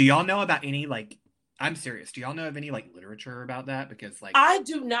book? Do y'all know about any, like, I'm serious, do y'all know of any like literature about that? Because like, I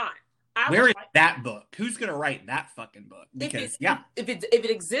do not. Where is that book? Who's gonna write that fucking book? Because if it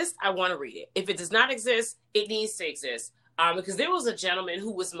exists, I want to read it. If it does not exist, it needs to exist. Because there was a gentleman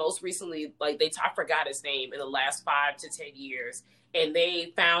who was most recently, like, I forgot his name, in the last 5 to 10 years, and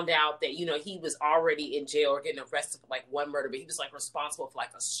they found out that, you know, he was already in jail or getting arrested for like one murder, but he was like responsible for like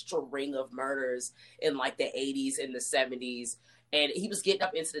a string of murders in like the 80s and the 70s, and he was getting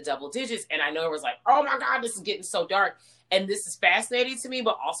up into the double digits. And I know it was like, oh my God, this is getting so dark. And this is fascinating to me,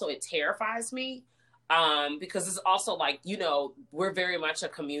 but also it terrifies me, because it's also like, you know, we're very much a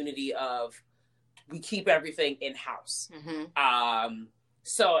community of, we keep everything in-house. Mm-hmm.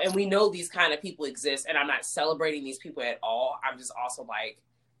 So, and we know these kind of people exist, and I'm not celebrating these people at all. I'm just also like,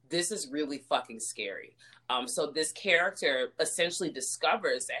 this is really fucking scary. So this character essentially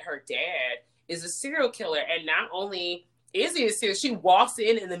discovers that her dad is a serial killer, and not only is he a serial, she walks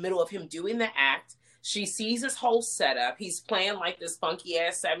in the middle of him doing the act. She sees his whole setup. He's playing like this funky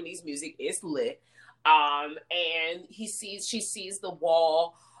ass 70s music. It's lit. And she sees the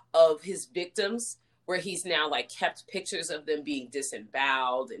wall of his victims, where he's now like kept pictures of them being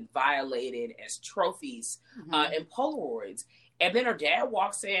disemboweled and violated as trophies, and Polaroids. And then her dad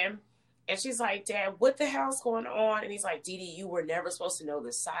walks in and she's like, Dad, what the hell's going on? And he's like, Dee Dee, you were never supposed to know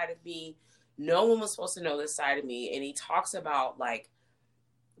this side of me. No one was supposed to know this side of me. And he talks about like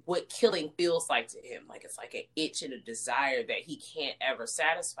what killing feels like to him. Like it's like an itch and a desire that he can't ever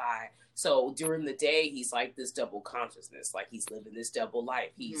satisfy. So during the day, he's like this double consciousness, like he's living this double life.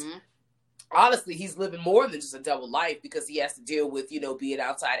 He's honestly, he's living more than just a double life, because he has to deal with, you know, being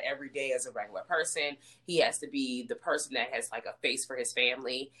outside every day as a regular person. He has to be the person that has like a face for his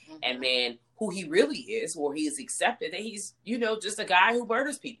family. And then who he really is, or he is accepted that he's, you know, just a guy who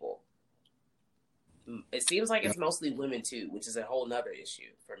murders people. It seems like it's mostly women too, which is a whole nother issue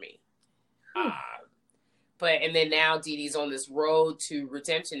for me. And then now Dee Dee's on this road to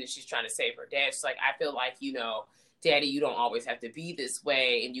redemption, and she's trying to save her dad. She's like, I feel like, you know, Daddy, you don't always have to be this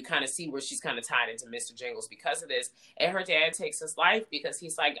way. And you kind of see where she's kind of tied into Mr. Jingles because of this. And her dad takes his life because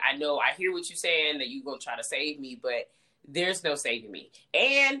he's like, I know, I hear what you're saying, that you're going to try to save me, but there's no saving me.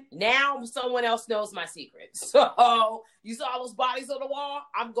 And now someone else knows my secret. So you saw those bodies on the wall?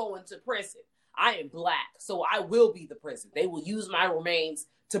 I'm going to prison. I am Black, so I will be the prison. They will use my remains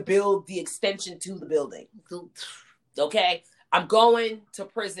to build the extension to the building. Okay? I'm going to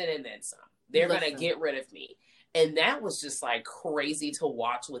prison and then some. They're going to get rid of me. And that was just like crazy to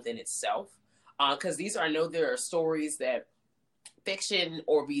watch within itself. Because there are stories that fiction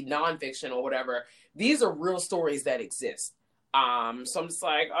or be nonfiction or whatever. These are real stories that exist. So I'm just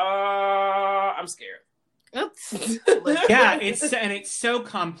like, I'm scared. Yeah, it's so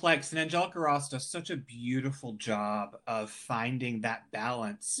complex, and Angelica Ross does such a beautiful job of finding that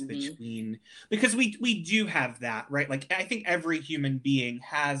balance between, because we do have that, right? Like I think every human being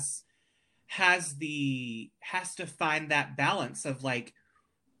has to find that balance of like,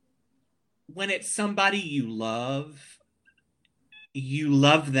 when it's somebody you love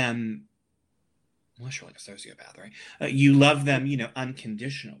them, unless you're like a sociopath, right? You love them, you know,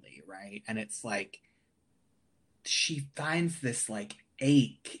 unconditionally, right? And it's like, she finds this like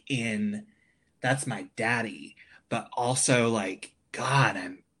ache in, that's my daddy, but also like, God,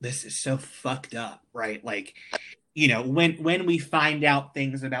 this is so fucked up, right? Like, you know, when we find out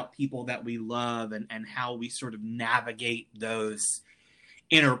things about people that we love and how we sort of navigate those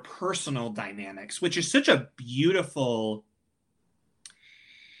interpersonal dynamics, which is such a beautiful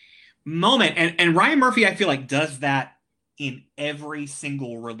moment. And Ryan Murphy, I feel like, does that in every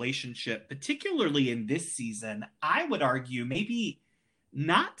single relationship, particularly in this season. I would argue maybe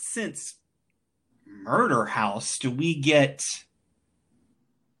not since Murder House do we get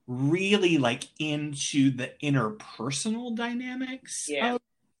really like into the interpersonal dynamics of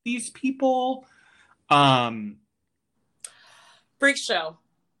these people. Freak Show.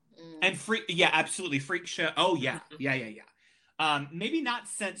 And absolutely. Freak Show. Oh yeah. Yeah. Maybe not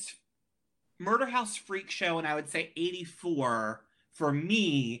since Murder House, Freak Show, and I would say 84 for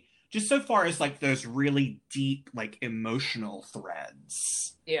me, just so far as like those really deep, like emotional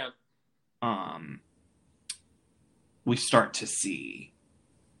threads. Yeah. we start to see.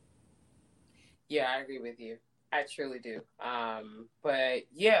 Yeah, I agree with you. I truly do. But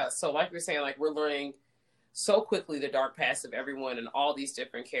yeah, so like we're saying, like we're learning so quickly the dark past of everyone and all these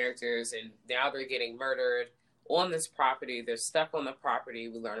different characters, and now they're getting murdered on this property. They're stuck on the property.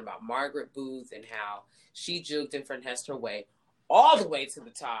 We learn about Margaret Booth and how she juked and finessed her way all the way to the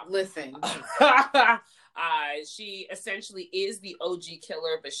top. Listen. She essentially is the OG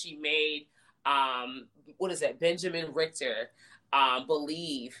killer, but she made, Benjamin Richter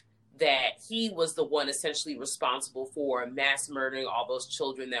believe that he was the one essentially responsible for mass murdering all those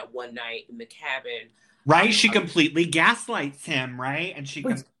children that one night in the cabin. Right? She completely gaslights him, right? And she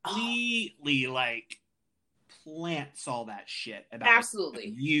completely, like, plants all that shit about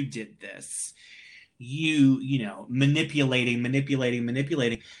absolutely you did this. You know, manipulating.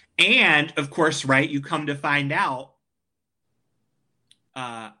 And, of course, right, you come to find out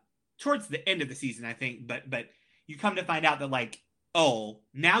towards the end of the season, I think, but you come to find out that, like, oh,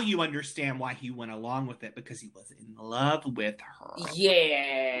 now you understand why he went along with it, because he was in love with her.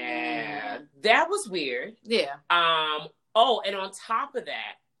 Yeah. That was weird. Yeah. Oh, and on top of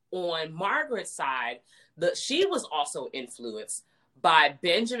that, on Margaret's side, she was also influenced by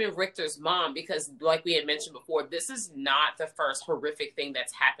Benjamin Richter's mom, because like we had mentioned before, this is not the first horrific thing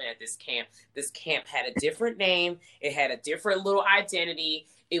that's happened at this camp. This camp had a different name. It had a different little identity.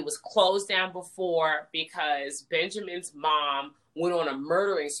 It was closed down before because Benjamin's mom went on a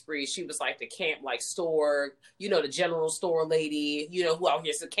murdering spree. She was like the camp, like store, you know, the general store lady, you know, who out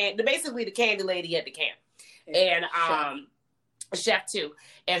here, basically the candy lady at the camp. And chef too.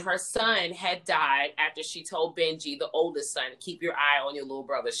 And her son had died after she told Benji, the oldest son, keep your eye on your little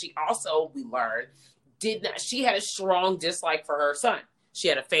brother. She also, we learned, she had a strong dislike for her son. She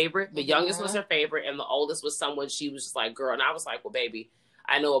had a favorite. The youngest was her favorite, and the oldest was someone she was just like, girl. And I was like, well, baby,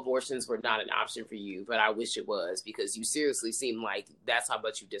 I know abortions were not an option for you, but I wish it was, because you seriously seem like that's how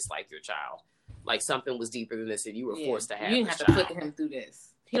much you dislike your child. Like something was deeper than this, and you were forced to have. You didn't have to put him through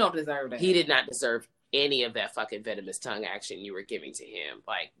this. He don't deserve that. He did not deserve any of that fucking venomous tongue action you were giving to him.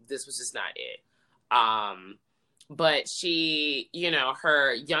 Like, this was just not it. But she, you know,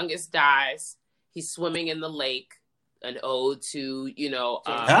 her youngest dies. He's swimming in the lake. An ode to, you know,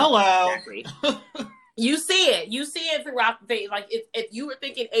 hello. Exactly. You see it throughout the thing. Like, if you were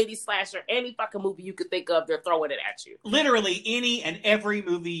thinking 80s slasher, any fucking movie you could think of, they're throwing it at you. Literally any and every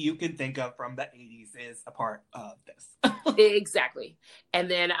movie you can think of from the 80s is a part of this. Exactly. And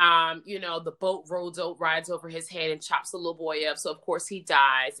then, you know, the boat rides over his head and chops the little boy up. So, of course, he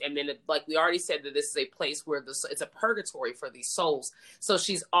dies. And then, like we already said, that this is a place where it's a purgatory for these souls. So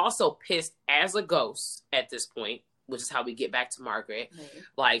she's also pissed as a ghost at this point, which is how we get back to Margaret. Mm-hmm.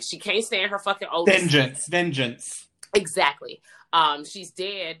 Like, she can't stand her fucking oldest. Vengeance. Exactly. She's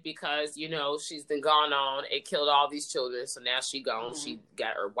dead because, you know, she's been gone on. It killed all these children. So now she's gone. Mm-hmm. She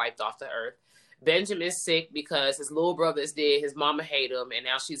got her wiped off the earth. Benjamin's sick because his little brother is dead. His mama hated him. And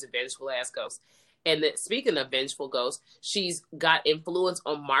now she's a vengeful ass ghost. And then, speaking of vengeful ghosts, she's got influence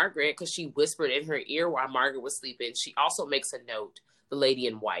on Margaret because she whispered in her ear while Margaret was sleeping. She also makes a note. The lady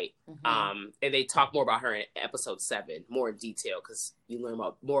in white. Mm-hmm. And they talk more about her in episode 7, more in detail, because you learn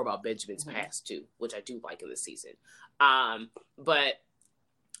more about Benjamin's past too, which I do like in this season. But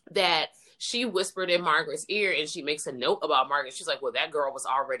that she whispered in Margaret's ear, and she makes a note about Margaret. She's like, well, that girl was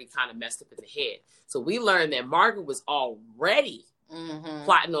already kind of messed up in the head. So we learned that Margaret was already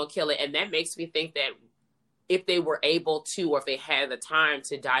plotting on killing. And that makes me think that if they were able to, or if they had the time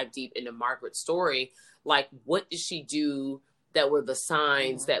to dive deep into Margaret's story, like, what did she do that were the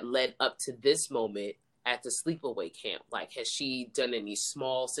signs that led up to this moment at the sleepaway camp? Like, has she done any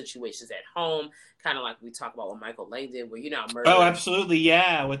small situations at home? Kind of like we talk about what Michael Langdon, where, you know, murder. Oh, absolutely.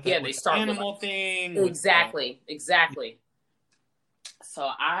 Yeah. With the, they start animal with, thing. Exactly. So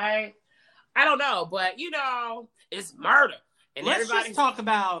I don't know, but, you know, it's murder. And let's talk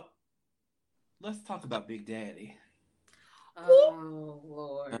about Big Daddy. Oh,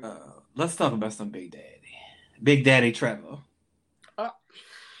 Lord. Let's talk about some Big Daddy. Big Daddy Trevor.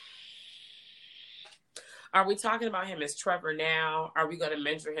 Are we talking about him as Trevor now? Are we going to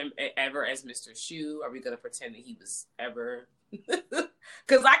mention him ever as Mr. Shu? Are we going to pretend that he was ever?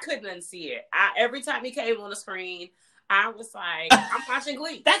 Because I couldn't unsee it. Every time he came on the screen, I was like, I'm watching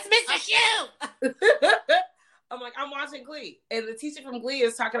Glee. That's Mr. Shu! I'm like, I'm watching Glee. And the teacher from Glee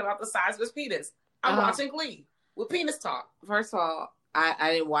is talking about the size of his penis. I'm watching Glee with penis talk. First of all,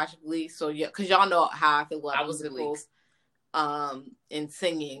 I didn't watch Glee, so yeah, because y'all know how I feel about musicals. In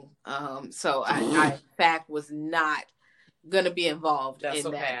singing. So I in fact was not gonna be involved in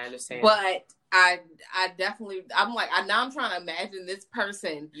okay, that. I understand. But I definitely, I'm like, now I'm trying to imagine this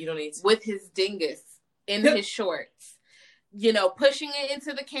person you don't need to. with his dingus in his shorts pushing it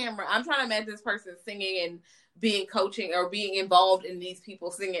into the camera. I'm trying to imagine this person singing and being coaching or being involved in these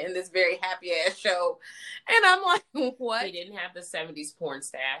people singing in this very happy ass show. And I'm like, what? He didn't have the 70s porn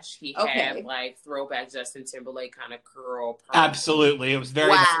stash. He had like throwback Justin Timberlake kind of curl. Absolutely. It was very,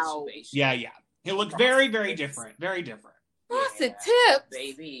 wow. Yeah. He looked very, very different. Very different. Frosted tips.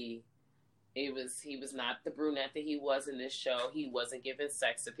 Baby. He was not the brunette that he was in this show. He wasn't giving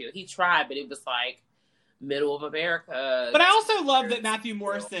sex appeal. He tried, but it was like middle of America. But I also love that Matthew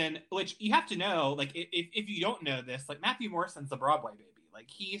Morrison, which you have to know, like if you don't know this, like Matthew Morrison's a Broadway baby. Like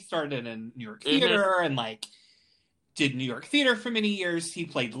he started in New York theater and like did New York theater for many years. He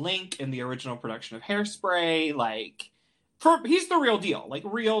played Link in the original production of Hairspray. Like he's the real deal. Like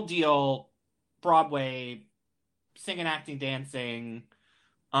real deal Broadway singing, acting, dancing,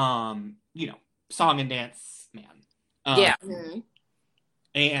 song and dance man.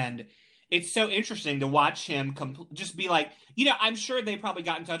 And it's so interesting to watch him just be like, I'm sure they probably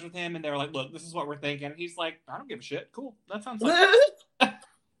got in touch with him and they were like, look, this is what we're thinking. And he's like, I don't give a shit. Cool. That sounds like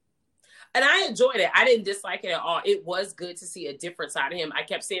And I enjoyed it. I didn't dislike it at all. It was good to see a different side of him. I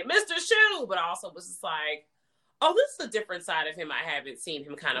kept saying, Mr. Shoe, but I also was just like, oh, this is a different side of him. I haven't seen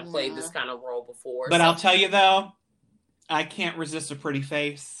him kind of play this kind of role before. But I'll tell you, though, I can't resist a pretty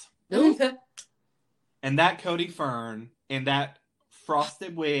face. And that Cody Fern in that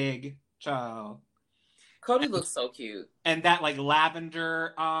frosted wig, child. Cody looks so cute. And that, like,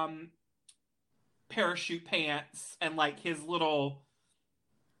 lavender parachute pants and, like, his little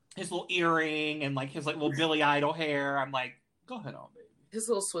earring and, like, his, like, little Billy Idol hair. I'm like, go ahead on, baby. His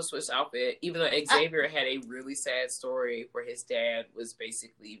little swish outfit, even though Xavier had a really sad story where his dad was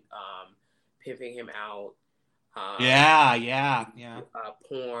basically pimping him out. Porn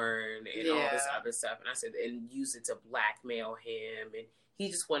and all this other stuff. And I said, and use it to blackmail him. And he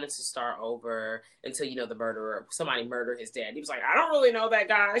just wanted to start over until, the somebody murdered his dad. He was like, I don't really know that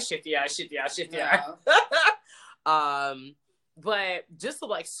guy. Shifty eye. But just to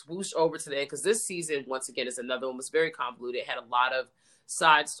like swoosh over to that, because this season, once again, is another one. It was very convoluted. It had a lot of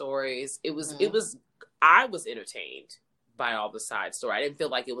side stories. I was entertained by all the side story. I didn't feel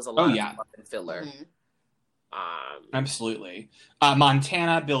like it was a lot of filler. Absolutely.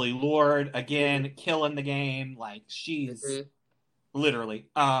 Montana, Billy Lord, again, killing the game. Like, she's literally,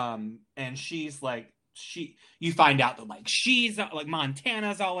 and she's like, you find out that like she's like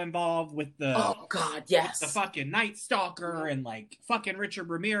Montana's all involved with the the fucking Night Stalker and like fucking Richard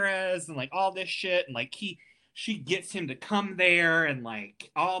Ramirez and like all this shit, and like she gets him to come there and like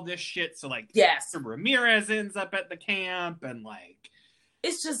all this shit, so like Ramirez ends up at the camp and like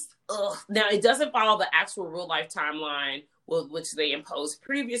it's just now it doesn't follow the actual real life timeline which they imposed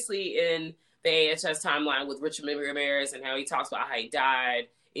previously in the AHS timeline with Richard Ramirez and how he talks about how he died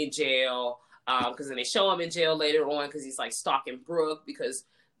in jail. Because then they show him in jail later on because he's like stalking Brooke because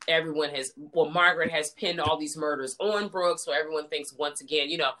Margaret has pinned all these murders on Brooke, so everyone thinks once again,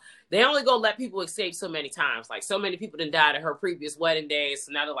 they only gonna let people escape so many times. Like so many people done died at her previous wedding days,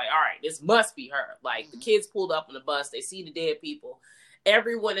 so now they're like, all right, this must be her. Like the kids pulled up on the bus, they see the dead people.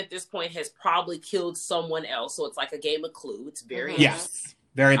 Everyone at this point has probably killed someone else, so it's like a game of Clue. It's very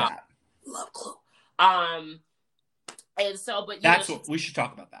very that. Love Clue. And so, but that's what we should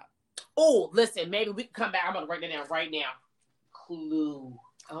talk about that. Oh, listen, maybe we can come back. I'm going to write that down right now. Clue.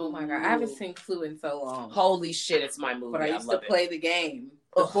 Oh, my God. I haven't seen Clue in so long. Holy shit, it's my movie. But I used to play the game.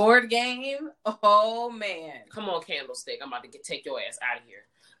 The board game? Oh, man. Come on, Candlestick. I'm about to take your ass out of here.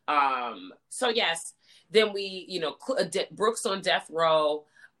 So, yes. Then we, Brooke's on death row.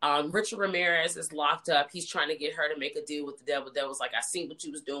 Richard Ramirez is locked up. He's trying to get her to make a deal with the devil. The devil's like, I seen what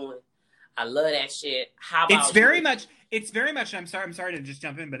you was doing. I love that shit. How about it's very much. I'm sorry to just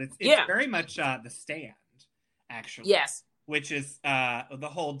jump in, but it's very much The Stand, actually. Yes, which is the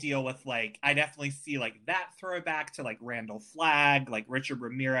whole deal with like I definitely see like that throwback to like Randall Flagg. Like Richard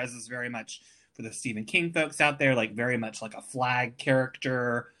Ramirez is very much for the Stephen King folks out there, like very much like a Flagg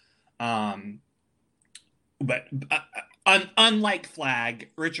character. But unlike Flagg,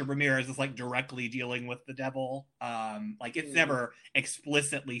 Richard Ramirez is like directly dealing with the devil. Like it's never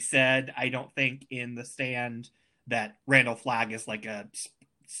explicitly said, I don't think, in The Stand that Randall Flagg is like a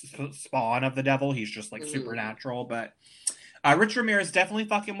spawn of the devil. He's just like supernatural. But Richard Ramirez definitely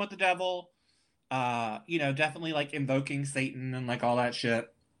fucking with the devil. Definitely like invoking Satan and like all that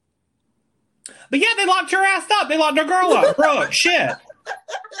shit. But yeah, they locked her ass up. They locked her girl up, bro. Shit.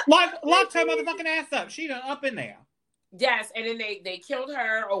 Locked her motherfucking ass up. She done up in there. Yes, and then they killed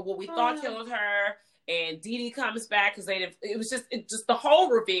her, or what we thought killed her, and Dee Dee comes back because it was just the whole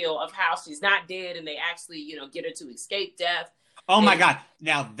reveal of how she's not dead, and they actually, get her to escape death. Oh my God.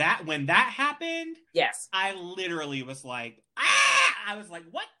 Now when that happened, yes, I literally was like, ah! I was like,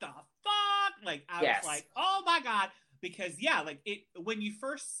 what the fuck? Like, I was like, oh my God. Because like when you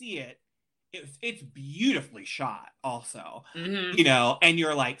first see it, it's beautifully shot also, you know, and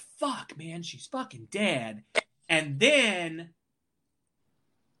you're like, fuck, man, she's fucking dead. And then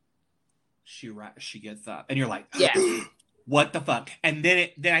she gets up and you're like, what the fuck? And then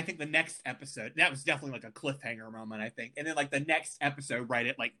I think the next episode, that was definitely like a cliffhanger moment, I think. And then like the next episode, right,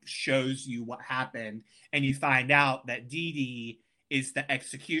 it like shows you what happened and you find out that Dee Dee is the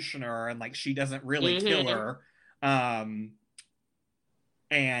executioner and like she doesn't really kill her. And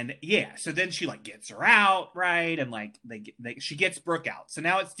so then she like gets her out, right? And like she gets Brooke out. So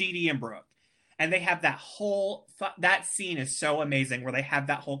now it's Dee Dee and Brooke. And they have that whole, that scene is so amazing where they have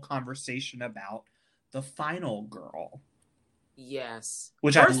that whole conversation about the final girl. Yes.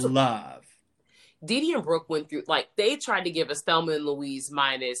 Which I love. Dee Dee and Brooke went through, like, they tried to give us Thelma and Louise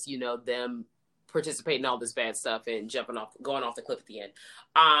minus, you know, them participating in all this bad stuff and going off the cliff at the end.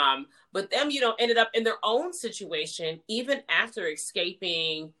 But them, you know, ended up in their own situation, even after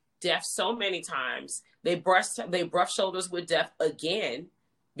escaping death so many times. They brushed shoulders with death again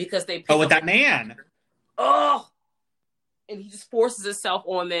because they with that man. And he just forces himself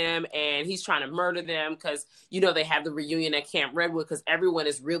on them and he's trying to murder them because, you know, they have the reunion at Camp Redwood because everyone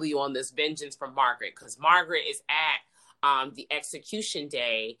is really on this vengeance for Margaret because Margaret is at the execution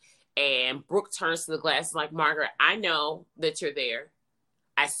day and Brooke turns to the glass and like, Margaret, I know that you're there.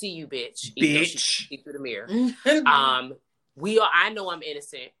 I see you, bitch. She through the mirror. I know I'm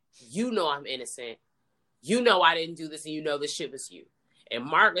innocent. You know I'm innocent. You know I didn't do this and you know this shit was you. And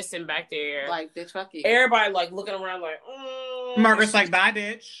Margaret's sitting back there. Like, bitch, fuck you. Everybody, like, looking around like, Margaret's like, bye,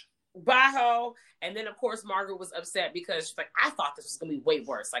 bitch. Bye, ho. And then, of course, Margaret was upset because she's like, I thought this was going to be way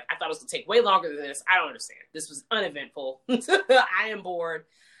worse. Like, I thought it was going to take way longer than this. I don't understand. This was uneventful. I am bored.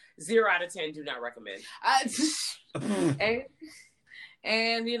 0 out of 10, do not recommend.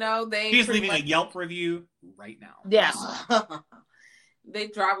 And you know, She's leaving a Yelp review right now. Yes. They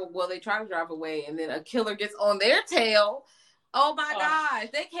try to drive away, and then a killer gets on their tail. Oh my gosh,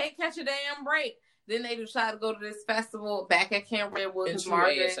 they can't catch a damn break. Then they decide to go to this festival back at Camp Redwood with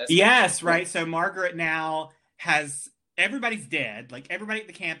Margaret. Yes, right. So Margaret now everybody's dead. Like everybody at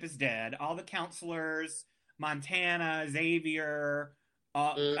the camp is dead. All the counselors, Montana, Xavier,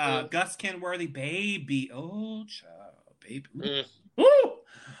 Gus Kenworthy, baby. Oh, child, baby. Woo!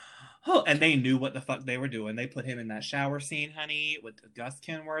 Oh, and they knew what the fuck they were doing. They put him in that shower scene, honey, with Gus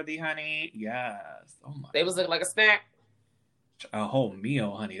Kenworthy, honey. Yes. Oh my. They was looking like a snack. A whole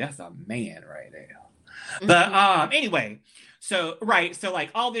meal, honey. That's a man right there. But anyway, so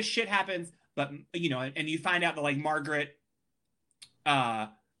like all this shit happens, but you know, and you find out that like Margaret got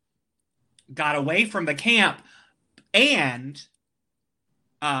away from the camp and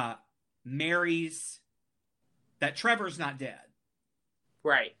marries that Trevor's not dead.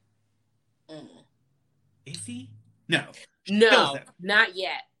 Right. Is he? No. No, not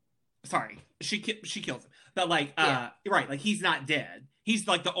yet. Sorry. She kills him. But like, right, like he's not dead. He's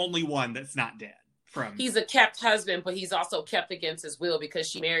like the only one that's not dead. He's a kept husband, but he's also kept against his will because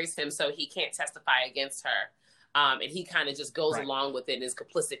she marries him so he can't testify against her. And he kind of just goes along with it and is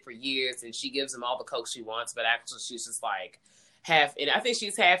complicit for years. And she gives him all the coke she wants, but actually she's just like half in it. I think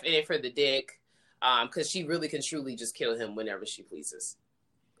she's half in it for the dick because she really can truly just kill him whenever she pleases.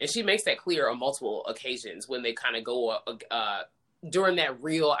 And she makes that clear on multiple occasions when they kind of go during that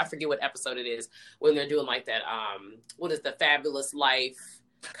real, I forget what episode it is, when they're doing like that, what is the Fabulous Life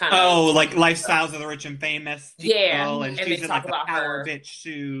kind of. Like Lifestyles of the Rich and Famous. Yeah. And she's in like the power bitch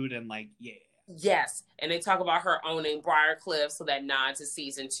suit and like, yeah. Yes. And they talk about her owning Briarcliff, so that nod to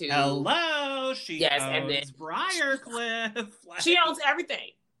season 2. Hello. She owns and then Briarcliff. She owns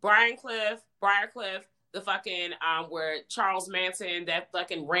everything. Briarcliff, the fucking where Charles Manson, that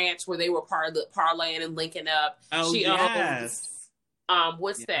fucking ranch where they were parlaying and linking up. Oh, she yes.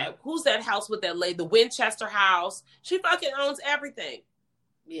 What's that? Who's that house with that lady? The Winchester house. She fucking owns everything.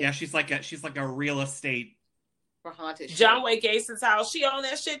 Yeah, she's like a real estate for haunted shit. John Wayne Gacy's house. She owned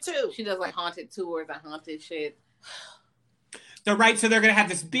that shit too. She does like haunted tours and haunted shit. So they're gonna have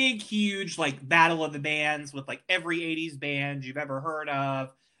this big, huge like battle of the bands with like every 80s band you've ever heard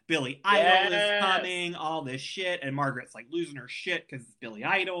of. Billy Idol is coming, all this shit, and Margaret's like losing her shit because it's Billy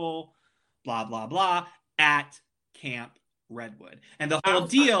Idol, blah blah blah, at Camp Redwood. And the whole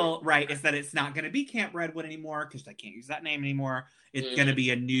deal, right, is that it's not going to be Camp Redwood anymore because I can't use that name anymore. It's going to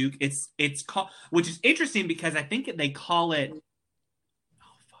be a new. It's called, which is interesting because I think they call it.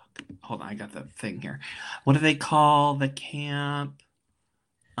 Oh fuck! Hold on, I got the thing here. What do they call the camp?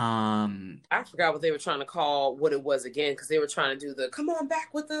 I forgot what they were trying to call what it was again, because they were trying to do the come on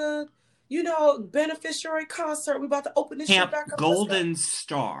back with the beneficiary concert. We about to open this Camp shit back up. Golden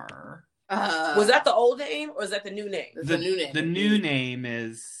Star. Was that the old name or is that the new name? The new name. The new name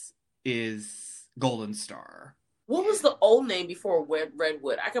is Golden Star. What was the old name before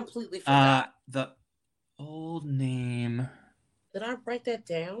Redwood? I completely forgot. The old name. Did I write that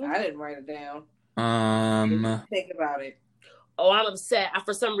down? I didn't write it down. Think about it. Oh, I'm upset.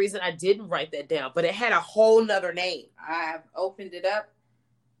 For some reason, I didn't write that down, but it had a whole nother name. I have opened it up.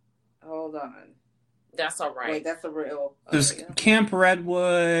 Hold on. That's all right. Wait, that's a real. There's Camp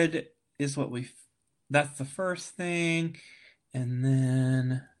Redwood is what that's the first thing. And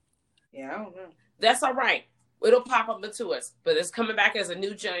then. Yeah, I don't know. That's all right. It'll pop up into us, but it's coming back as a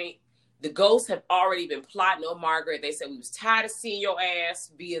new joint. The ghosts have already been plotting on Margaret. They said we was tired of seeing your ass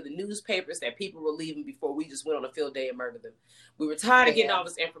via the newspapers that people were leaving before we just went on a field day and murdered them. We were tired of getting all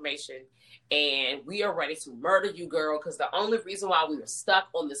this information, and we are ready to murder you, girl, because the only reason why we were stuck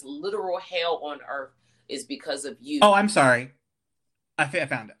on this literal hell on earth is because of you. Oh, I'm sorry. I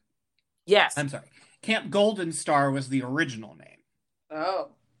found it. Yes. I'm sorry. Camp Golden Star was the original name. Oh.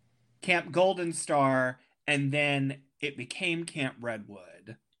 Camp Golden Star, and then it became Camp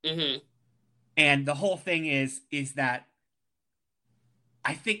Redwood. Mm-hmm. And the whole thing is that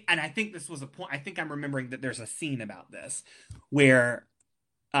I think this was a point. I think I'm remembering that there's a scene about this where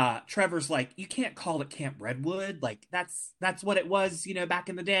Trevor's like, you can't call it Camp Redwood. Like that's what it was, back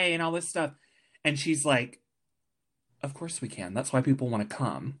in the day and all this stuff. And she's like, of course we can. That's why people want to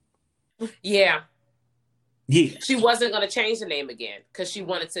come. Yeah. Yeah. She wasn't going to change the name again because she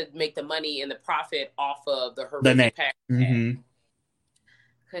wanted to make the money and the profit off of the name. horrific pack. Mm-hmm.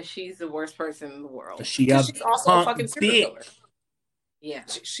 Because she's the worst person in the world. She's also a fucking serial killer. Yeah.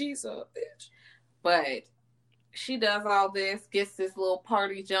 She's a bitch. But she does all this, gets this little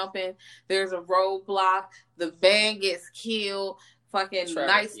party jumping. There's a roadblock. The van gets killed. Fucking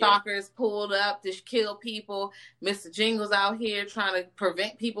Night Stalkers pulled up to kill people. Mr. Jingle's out here trying to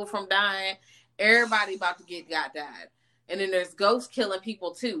prevent people from dying. Everybody about to died. And then there's ghosts killing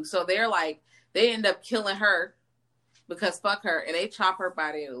people too. So they end up killing her. Because fuck her, and they chop her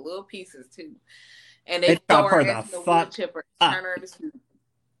body into little pieces too, and they throw her into the wood chipper, turn her into soup.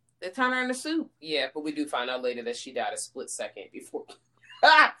 They turn her into soup. Yeah, but we do find out later that she died a split second before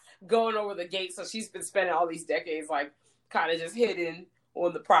going over the gate. So she's been spending all these decades kind of just hidden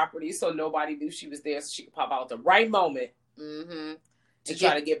on the property, so nobody knew she was there, so she could pop out at the right moment to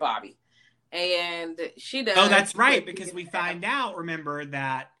try to get Bobby. And she does. Oh, that's right, because we find out. Remember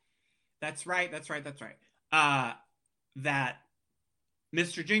that. That's right. That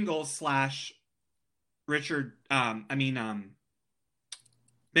Mr. Jingles / Richard, Benjamin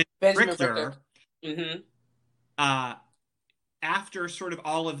Richter, after sort of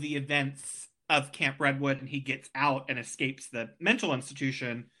all of the events of Camp Redwood and he gets out and escapes the mental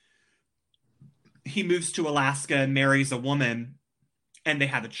institution, he moves to Alaska and marries a woman and they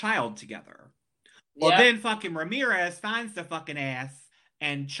have a child together. Well, then fucking Ramirez finds the fucking ass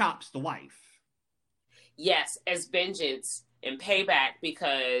and chops the wife. Yes, as vengeance and payback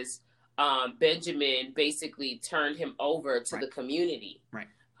because Benjamin basically turned him over to the community. Right.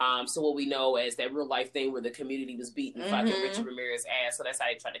 So what we know is that real life thing where the community was beating fucking Richard Ramirez's ass. So that's how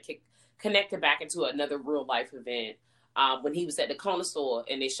they tried to connect it back into another real life event. When he was at the corner store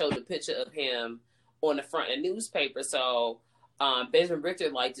and they showed a picture of him on the front of the newspaper. So Benjamin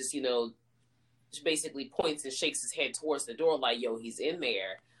Richter just basically points and shakes his head towards the door like, yo, he's in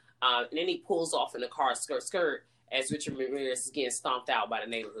there. And then he pulls off in the car, skirt, as Richard Ramirez is getting stomped out by the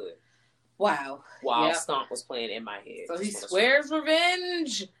neighborhood. Wow. While Stomp was playing in my head. So he swears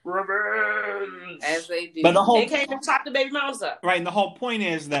revenge. As they do. But they came and chopped the baby moms up. Right, and the whole point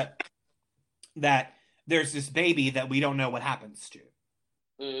is that there's this baby that we don't know what happens to.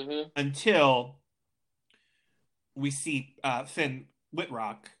 Until we see Finn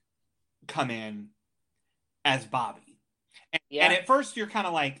Whitrock come in as Bobby. And at first you're kind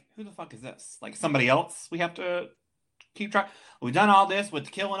of like, who the fuck is this? Like somebody else we have to keep trying. We've done all this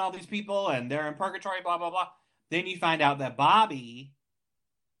with killing all these people and they're in purgatory, blah, blah, blah. Then you find out that Bobby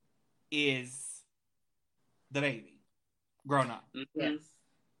is the baby grown up. Yes.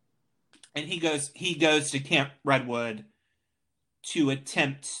 And he goes to Camp Redwood to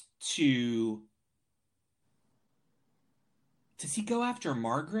attempt to... Does he go after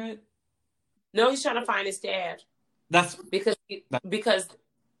Margaret? No, he's trying to find his dad. That's because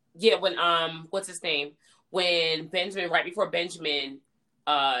when what's his name? When Benjamin, right before Benjamin,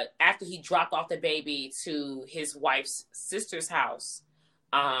 after he dropped off the baby to his wife's sister's house,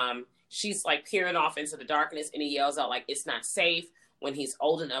 she's peering off into the darkness and he yells out it's not safe. when he's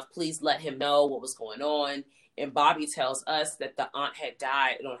old enough, please let him know what was going on. And Bobby tells us that the aunt had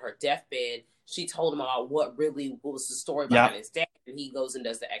died, and on her deathbed, she told him about what was the story behind his dad. And he goes and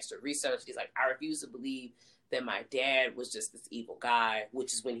does the extra research. He's like, I refuse to believe that my dad was just this evil guy,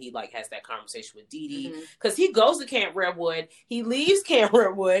 which is when he like has that conversation with Dee Dee. Because he goes to Camp Redwood, he leaves Camp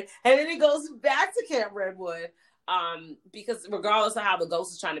Redwood, and then he goes back to Camp Redwood. Because regardless of how the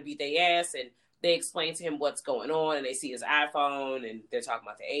ghost is trying to beat their ass, and they explain to him what's going on, and they see his iPhone, and they're talking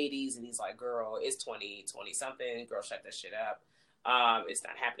about the 80s, and he's like, girl, it's 20 something, girl, shut that shit up. It's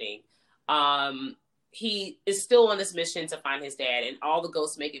not happening. He is still on this mission to find his dad, and all the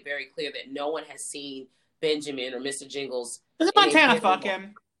ghosts make it very clear that no one has seen Benjamin or Mr. Jingles. Doesn't Montana fuck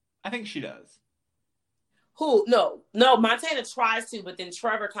him? I think she does. Who? No, Montana tries to, but then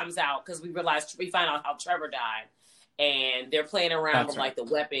Trevor comes out because we find out how Trevor died. And they're playing around with like the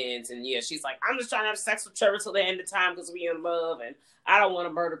weapons, and she's like, I'm just trying to have sex with Trevor till the end of time because we in love, and I don't want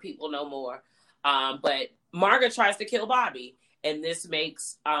to murder people no more. But Margaret tries to kill Bobby, and this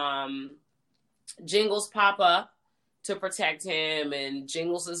makes Jingles pop up to protect him, and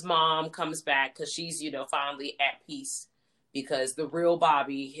Jingles' mom comes back because she's, finally at peace because the real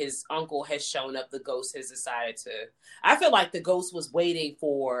Bobby, his uncle, has shown up. The ghost has decided to... I feel like the ghost was waiting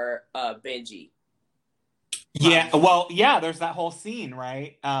for Benji. Yeah, well, yeah, there's that whole scene,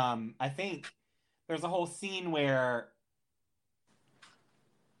 right? I think there's a whole scene where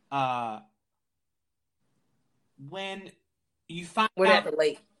when you find We're out... at the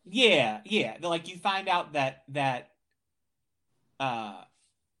lake. Yeah. Like, you find out that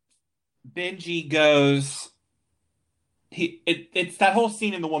Benji goes... It's that whole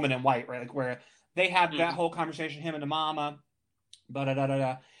scene in The Woman in White, right? Like, where they have that whole conversation, him and the mama,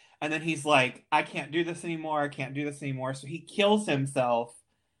 da-da-da-da-da. And then he's like, I can't do this anymore. So he kills himself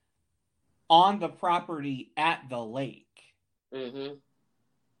on the property at the lake. Mm-hmm.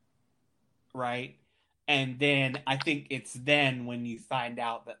 Right? And then I think it's then when you find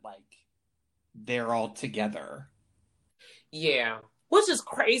out that, like, they're all together. Yeah. Which is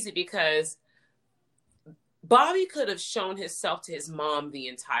crazy because Bobby could have shown himself to his mom the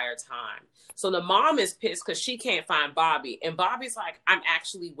entire time. So the mom is pissed because she can't find Bobby. And Bobby's like, I'm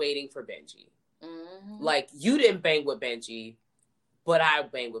actually waiting for Benji. Mm-hmm. Like, you didn't bang with Benji, but I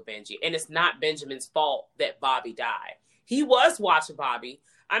banged with Benji. And it's not Benjamin's fault that Bobby died. He was watching Bobby.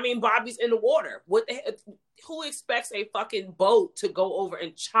 I mean, Bobby's in the water. Who expects a fucking boat to go over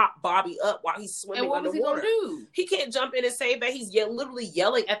and chop Bobby up while he's swimming underwater? And what was he gonna do? He can't jump in and save that. He's literally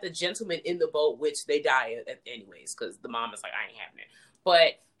yelling at the gentleman in the boat, which they die anyways, because the mom is like, I ain't having it.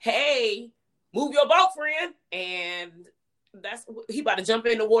 But, hey, move your boat, friend. And he about to jump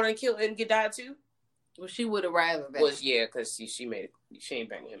in the water and kill and get died too? Well, she would have rather that. Well, yeah, because she ain't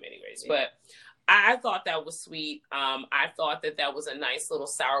banging him anyways. Yeah. But I thought that was sweet. I thought that was a nice little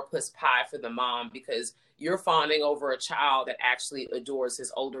sourpuss pie for the mom because you're fawning over a child that actually adores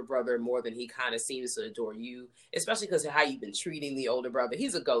his older brother more than he kind of seems to adore you, especially because of how you've been treating the older brother.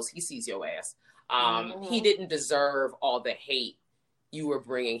 He's a ghost. He sees your ass. He didn't deserve all the hate you were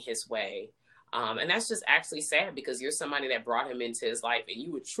bringing his way. And that's just actually sad because you're somebody that brought him into his life and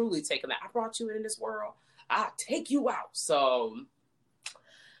you were truly taking that. I brought you in this world. I'll take you out. So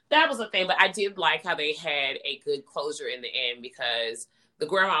that was a thing, but I did like how they had a good closure in the end because the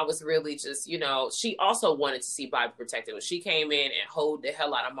grandma was really just, she also wanted to see Bobby protected. When she came in and hold the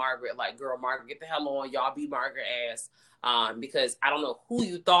hell out of Margaret, like, girl, Margaret, get the hell on. Y'all beat Margaret ass. Because I don't know who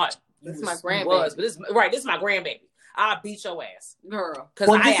you thought this my grandbaby. But this is my grandbaby. I'll beat your ass. Girl.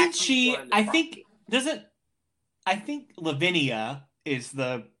 Well, I think Lavinia is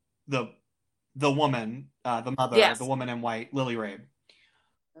the woman, the mother, yes. The woman in white, Lily Rabe.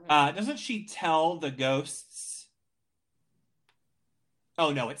 Doesn't she tell the ghosts?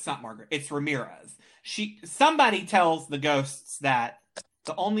 Oh no, it's not Margaret. It's Ramirez. Somebody tells the ghosts that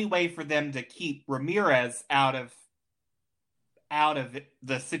the only way for them to keep Ramirez out of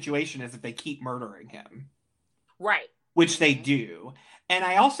the situation is if they keep murdering him. Right. Which they do. And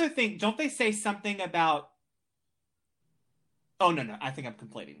I also think, don't they say something about... Oh, no. I think I'm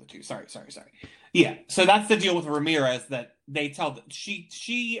conflating the two. Sorry. Yeah. So that's the deal with Ramirez, that they tell...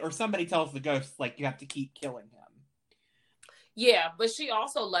 She or somebody tells the ghosts, like, you have to keep killing him. Yeah, but she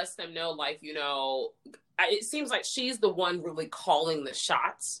also lets them know, like, it seems like she's the one really calling the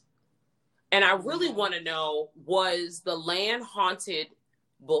shots. And I really want to know, was the land haunted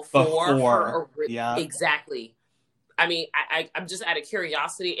before her? Yeah. Exactly. I mean, I'm just out of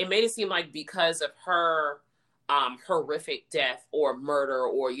curiosity. It made it seem like because of her horrific death or murder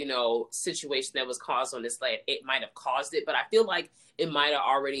or, situation that was caused on this land, it might have caused it. But I feel like it might have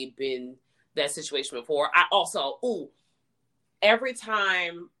already been that situation before. I also, every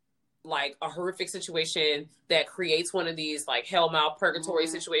time like a horrific situation that creates one of these like hellmouth purgatory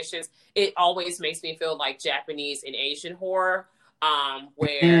situations, it always makes me feel like Japanese and Asian horror,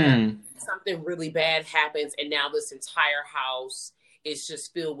 where something really bad happens and now this entire house is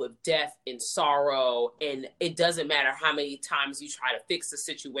just filled with death and sorrow, and it doesn't matter how many times you try to fix the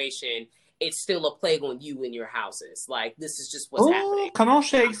situation, it's still a plague on you and your houses. Like, this is just what's happening. Come on,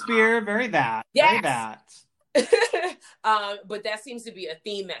 Shakespeare. Very that. Yes. Very that. But that seems to be a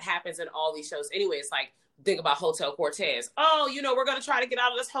theme that happens in all these shows. Anyway, it's like, think about Hotel Cortez. Oh, we're going to try to get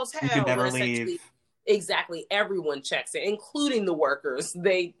out of this hotel. You can never leave. Exactly. Everyone checks it, including the workers.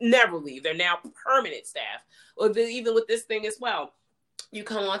 They never leave. They're now permanent staff. Or even with this thing as well. You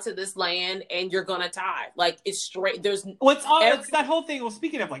come onto this land and you're gonna die. Like, it's straight. There's it's that whole thing. Well,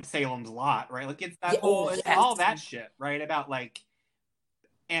 speaking of like Salem's Lot, right? Like, it's that it's all that shit, right? About like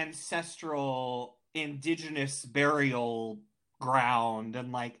ancestral indigenous burial ground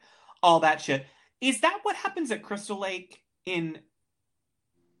and like all that shit. Is that what happens at Crystal Lake in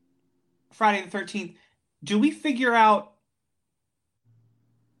Friday the 13th? Do we figure out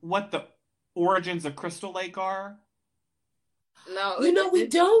what the origins of Crystal Lake are? No, we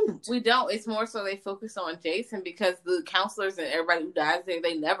don't. We don't. It's more so they focus on Jason because the counselors and everybody who dies there,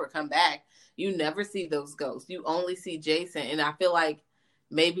 they never come back. You never see those ghosts. You only see Jason. And I feel like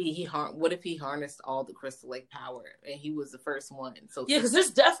maybe what if he harnessed all the Crystal Lake power and he was the first one? So yeah, because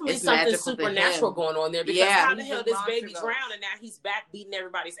there's definitely something supernatural going on there. Because how the hell this baby drowned and now he's back beating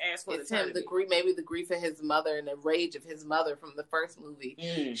everybody's ass for it's him. Maybe the grief of his mother and the rage of his mother from the first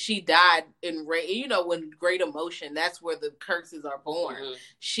movie. She died in rage. When great emotion, that's where the curses are born.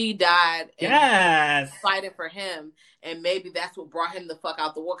 She died. Fighting for him. And maybe that's what brought him the fuck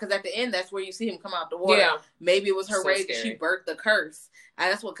out the war. Because at the end, that's where you see him come out the war. Yeah. Maybe it was her rage that she birthed the curse.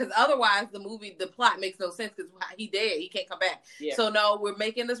 And that's what, because otherwise the plot makes no sense because he dead. He can't come back. Yeah. So no, we're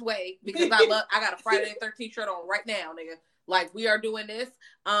making this way because I got a Friday the 13th shirt on right now, nigga. Like, we are doing this.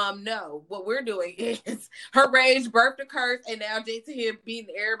 No, what we're doing is her rage birthed a curse, and now Jason here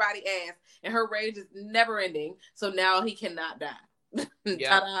beating everybody's ass, and her rage is never ending. So now he cannot die.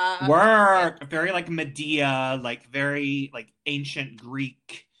 Yeah. Work. Very like Medea, like very like ancient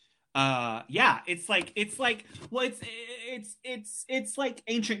Greek. It's like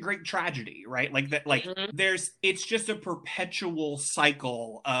ancient Greek tragedy, right? Like that, like it's just a perpetual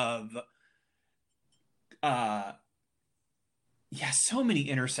cycle of so many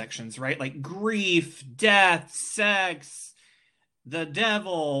intersections, right? Like grief, death, sex, the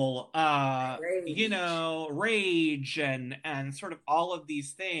devil, rage and sort of all of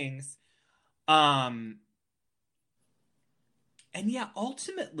these things. And yeah,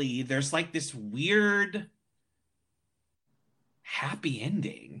 ultimately, there's like this weird happy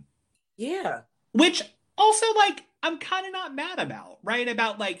ending. Yeah. Which also, like, I'm kind of not mad about, right?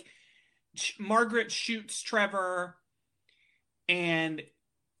 About, like, Margaret shoots Trevor and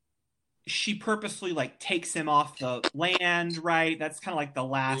she purposely, like, takes him off the land, right? That's kind of like the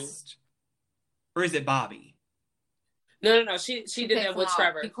last... Or is it Bobby? No. She did that with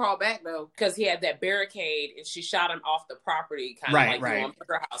Trevor. He crawled back though because he had that barricade, and she shot him off the property, kind of like on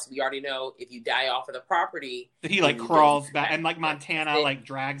her house. We already know if you die off of the property, he like crawls back, and like Montana like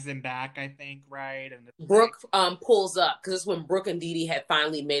drags him back. I think right, and Brooke pulls up because it's when Brooke and Dee Dee had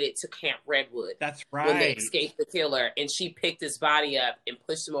finally made it to Camp Redwood. That's right. When they escaped the killer, and she picked his body up and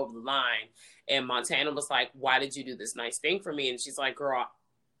pushed him over the line. And Montana was like, "Why did you do this nice thing for me?" And she's like, "Girl,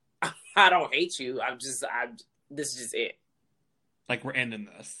 I don't hate you. This is just it. Like, we're ending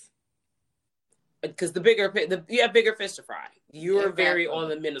this. Because you have bigger fish to fry. You're very on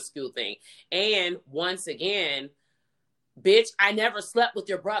the minuscule thing. And once again, bitch, I never slept with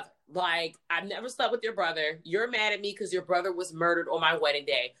your brother. Like, I've never slept with your brother. You're mad at me because your brother was murdered on my wedding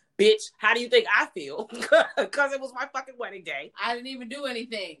day. Bitch, how do you think I feel? Because it was my fucking wedding day. I didn't even do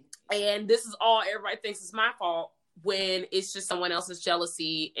anything. And this is all everybody thinks is my fault, when it's just someone else's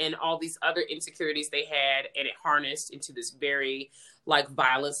jealousy and all these other insecurities they had, and it harnessed into this very like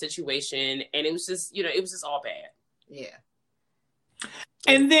violent situation, and it was just it was just all bad. Yeah.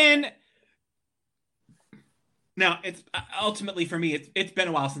 And then now it's ultimately for me it's been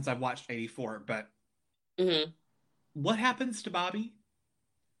a while since I've watched 84, but what happens to Bobby?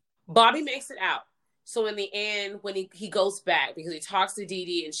 Bobby makes it out. So in the end, when he goes back, because he talks to Dee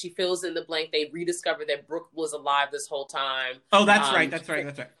Dee and she fills in the blank, they rediscover that Brooke was alive this whole time. Oh, that's right.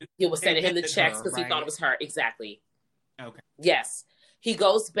 He was sending him the checks because he thought it was her. Exactly. Okay. Yes. He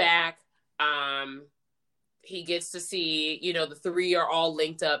goes back. He gets to see, the three are all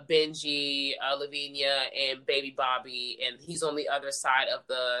linked up, Benji, Lavinia, and baby Bobby. And he's on the other side of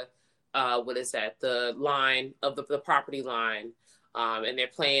what is that? The line of the property line. And they're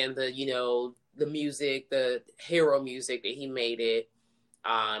playing the music, the hero music that he made it.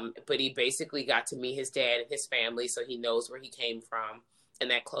 But he basically got to meet his dad and his family, so he knows where he came from. And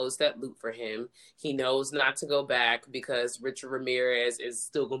that closed that loop for him. He knows not to go back because Richard Ramirez is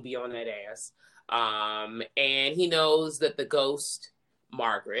still going to be on that ass. And he knows that the ghost,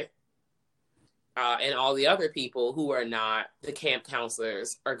 Margaret, and all the other people who are not the camp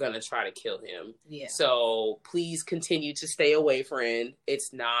counselors are going to try to kill him. Yeah. So please continue to stay away, friend.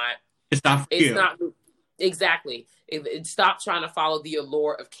 It's not for you. Not exactly. Stop trying to follow the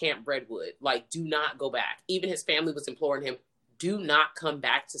allure of Camp Redwood. Like, do not go back. Even his family was imploring him, do not come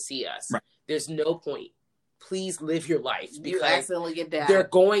back to see us. Right. There's no point. Please live your life because you accidentally get down. They're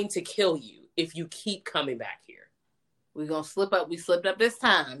going to kill you if you keep coming back here. We're going to slip up. We slipped up this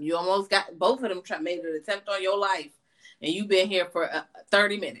time. You almost got both of them made an attempt on your life, and you've been here for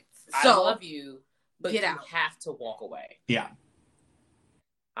 30 minutes. So I love you, but you have to walk away. Yeah.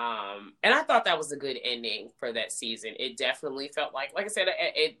 And I thought that was a good ending for that season. It definitely felt like I said,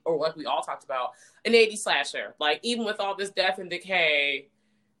 or like we all talked about, an 80s slasher. Like, even with all this death and decay,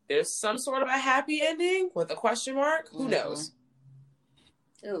 there's some sort of a happy ending with a question mark. Who knows?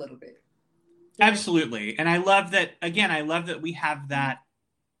 A little bit. Absolutely. And I love that we have that.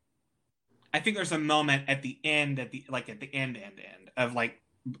 I think there's a moment at the end, at the end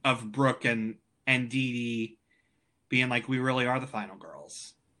of Brooke and Dee Dee being like, we really are the final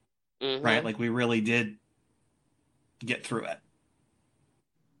girls. Mm-hmm. Right? Like, we really did get through it.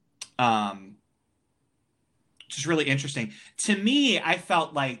 Which is really interesting. To me,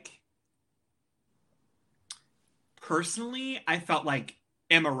 personally, I felt like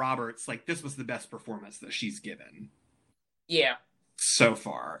Emma Roberts, like, this was the best performance that she's given. Yeah. So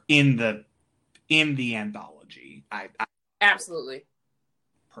far in the anthology. I absolutely.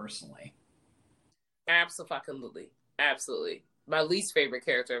 Personally. Absolutely. My least favorite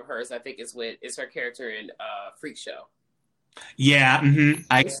character of hers, I think, is her character in Freak Show. Yeah, mm-hmm.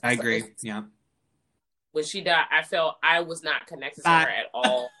 I agree. Yeah. When she died, I felt I was not connected to her at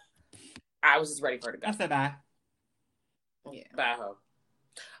all. I was just ready for her to go. I said bye. Yeah. Bye, ho.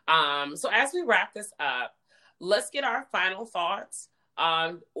 So as we wrap this up, let's get our final thoughts.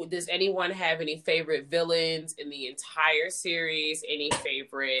 Does anyone have any favorite villains in the entire series? Any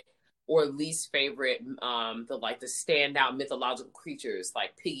favorite or least favorite, the standout mythological creatures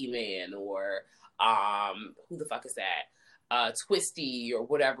like Piggy Man or who the fuck is that? Twisty or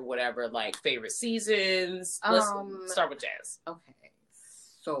whatever, like favorite seasons. Let's start with Jazz. Okay.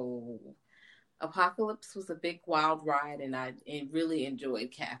 So Apocalypse was a big wild ride, and I really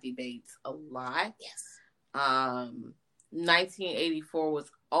enjoyed Kathy Bates a lot. Yes. 1984 was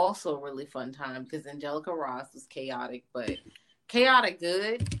also a really fun time because Angelica Ross was chaotic, but chaotic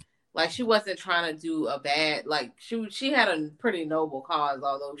good. Like, she wasn't trying to do a bad, like, she had a pretty noble cause,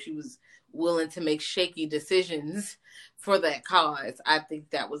 although she was willing to make shaky decisions for that cause. I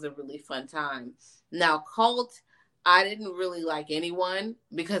think that was a really fun time. Now, Cult, I didn't really like anyone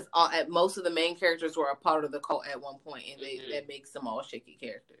because most of the main characters were a part of the cult at one point, and that makes them all shaky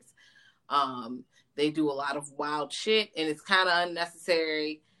characters. They do a lot of wild shit, and it's kind of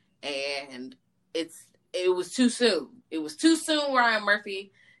unnecessary, and it was too soon. It was too soon, Ryan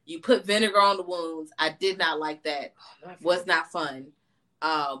Murphy. You put vinegar on the wounds. I did not like that. Was not fun.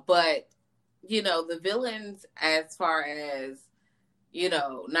 But, the villains, as far as,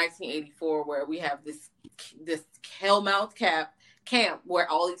 1984, where we have this Hellmouth camp where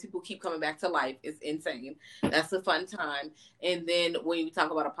all these people keep coming back to life, is insane. That's a fun time. And then when you talk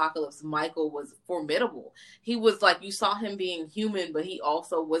about Apocalypse, Michael was formidable. He was like, you saw him being human, but he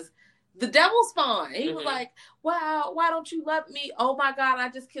also was the devil spawn. He was like, wow, why don't you love me? Oh my God, I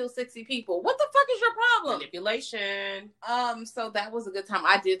just killed 60 people. What the fuck is your problem? Manipulation. So that was a good time.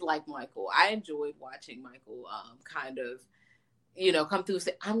 I did like Michael. I enjoyed watching Michael kind of, come through and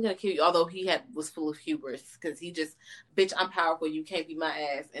say, I'm going to kill you. Although he was full of hubris because he just, bitch, I'm powerful. You can't beat my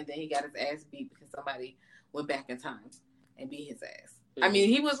ass. And then he got his ass beat because somebody went back in time and beat his ass. I mean,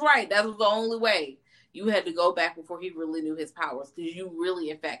 he was right. That was the only way. You had to go back before he really knew his powers, because you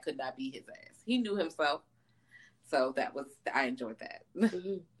really, in fact, could not beat his ass. He knew himself. So I enjoyed that.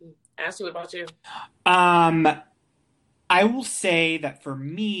 Ashley, what about you? I will say that for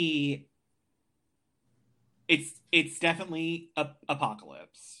me, it's definitely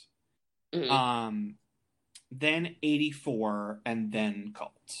Apocalypse. Mm-hmm. Then 84, and then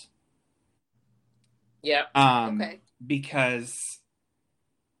Cult. Yeah. Okay. Because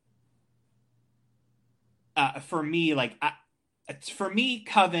for me,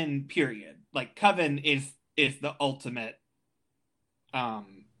 Coven, period. Like, Coven is the ultimate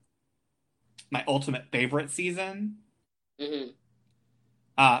my ultimate favorite season.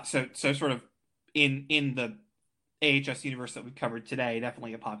 Mm-hmm. So sort of in the AHS universe that we've covered today,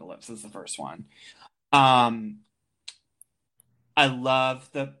 definitely Apocalypse is the first one. I love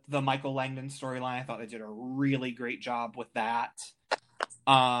the Michael Langdon storyline. I thought they did a really great job with that.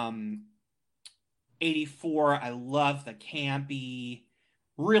 84, I love the campy,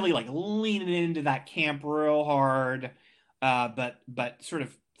 really like leaning into that camp real hard, but sort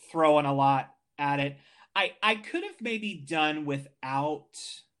of throwing a lot at it. I could have maybe done without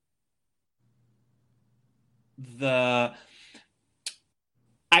the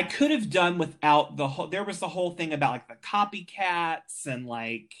whole, there was the whole thing about like the copycats and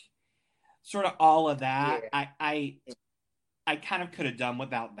like sort of all of that. Yeah. I kind of could have done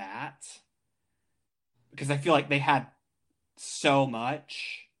without that because I feel like they had so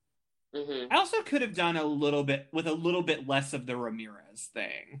much. Mm-hmm. I also could have done a little bit less of the Ramirez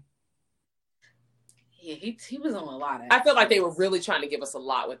thing. Yeah, he was on a lot of I feel like they were really trying to give us a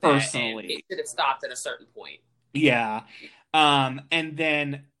lot with that. Personally. And it should have stopped at a certain point. Yeah. And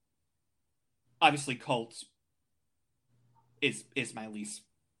then obviously Colt is my least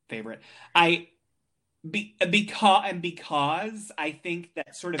favorite. Because I think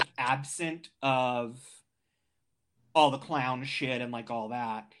that sort of absent of all the clown shit and like all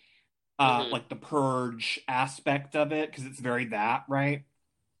that, like the purge aspect of it, because it's very that, right?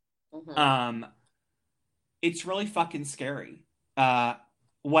 Mm-hmm. It's really fucking scary.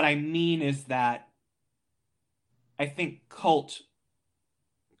 What I mean is that I think Colt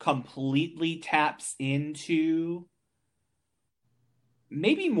completely taps into,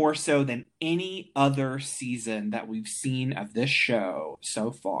 maybe more so than any other season that we've seen of this show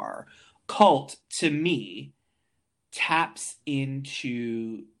so far, Colt, to me, taps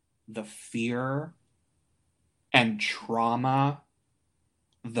into the fear and trauma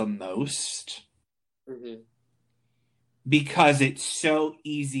the most. Mm-hmm. Because it's so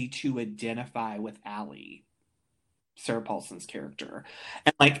easy to identify with Allie, Sarah Paulson's character.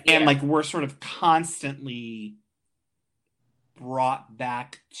 And we're sort of constantly brought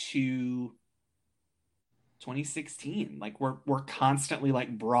back to 2016. Like we're constantly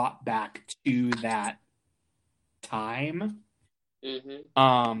like brought back to that time.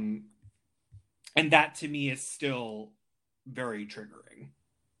 Mm-hmm. And that to me is still very triggering.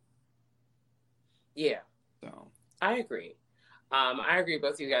 Yeah. So I agree. I agree with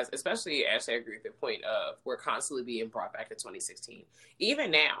both of you guys, especially Ashley. I agree with the point of we're constantly being brought back to 2016. Even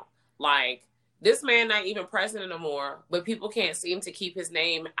now, like this man not even president no more, but people can't seem to keep his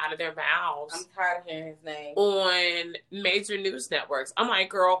name out of their mouths. I'm tired of hearing his name on major news networks. I'm like,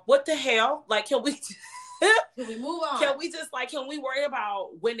 girl, what the hell? Like, can we move on? Can we worry about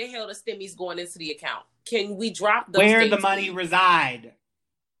when the hell the Stimmy's going into the account? Can we drop those where the dates, money please? reside?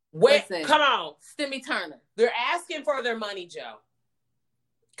 Where? Listen, come on, Stimmy Turner. They're asking for their money, Joe.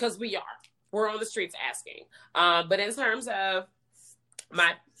 Because we're on the streets asking. But in terms of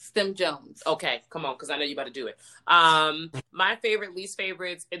my Stim Jones. Okay, come on, because I know you about to do it. My favorite, least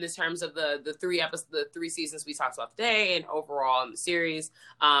favorites in the terms of the three seasons we talked about today and overall in the series.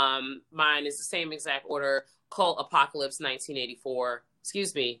 Mine is the same exact order. Cult, Apocalypse, 1984.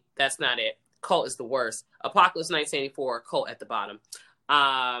 Excuse me, that's not it. Cult is the worst. Apocalypse, 1984. Cult at the bottom.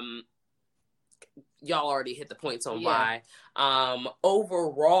 Y'all already hit the points on why.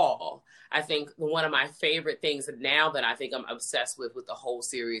 Overall, I think one of my favorite things now that I think I'm obsessed with the whole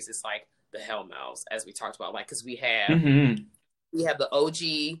series is like the Hellmouths, as we talked about, like because we have the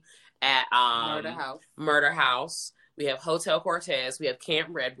OG at Murder House. We have Hotel Cortez. We have Camp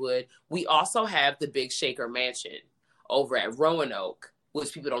Redwood. We also have the Big Shaker Mansion over at Roanoke,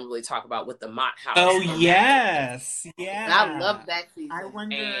 which people don't really talk about with the Mott House. Oh yes, yeah. I love that season. I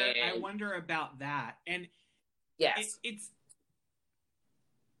wonder about that. And yes, it's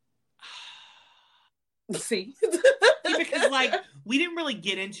see because like we didn't really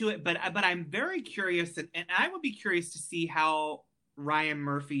get into it, but I'm very curious, and I would be curious to see how Ryan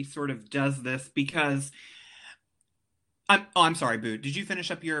Murphy sort of does this because I'm sorry, Boo. Did you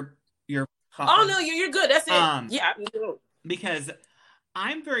finish up your? Oh no, you're good. That's it. Yeah, because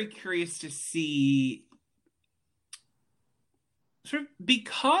I'm very curious to see sort of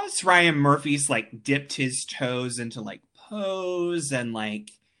because Ryan Murphy's like dipped his toes into like Pose and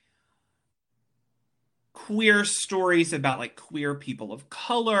like queer stories about like queer people of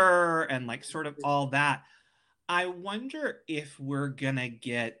color and like sort of all that. I wonder if we're gonna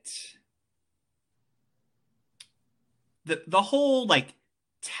get the whole like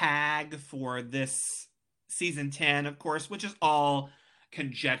tag for this season 10, of course, which is all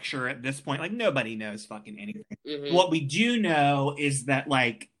conjecture at this point. Like nobody knows fucking anything. What we do know is that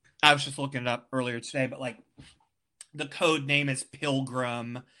like I was just looking it up earlier today, but like the code name is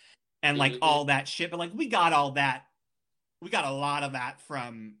Pilgrim and like all that shit. But like we got all that. We got a lot of that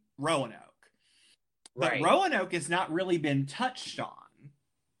from Roanoke. But Right. Roanoke has not really been touched on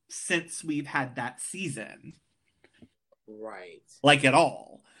since we've had that season. Right. Like at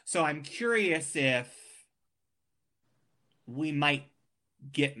all. So I'm curious if we might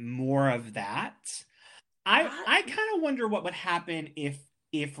get more of that. I kind of wonder what would happen if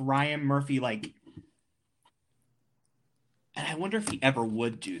Ryan Murphy, like, and I wonder if he ever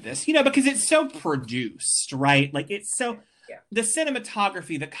would do this, you know, because it's so produced, right? Like it's so, the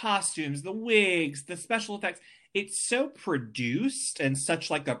cinematography, the costumes, the wigs, the special effects, it's so produced and such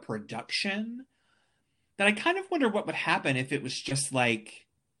like a production that I kind of wonder what would happen if it was just like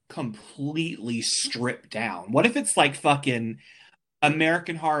completely stripped down. What if it's like fucking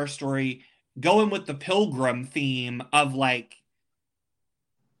American Horror Story going with the Pilgrim theme of like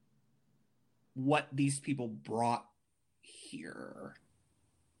what these people brought here?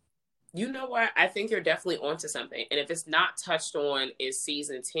 You know what? I think you're definitely onto something. And if it's not touched on in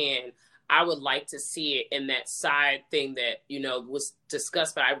season 10, I would like to see it in that side thing that, you know, was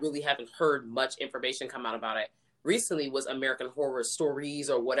discussed, but I really haven't heard much information come out about it. Recently was American Horror Stories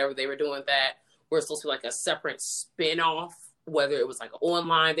or whatever they were doing with that, where it's supposed to be like a separate spin-off, whether it was like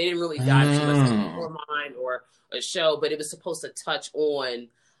online. They didn't really dive too much into online or a show, but it was supposed to touch on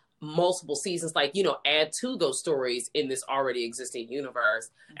multiple seasons, like, you know, add to those stories in this already existing universe.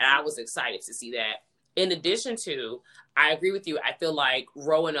 And I was excited to see that. In addition to, I agree with you, I feel like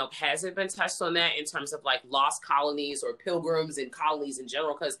Roanoke hasn't been touched on that in terms of like lost colonies or pilgrims and colonies in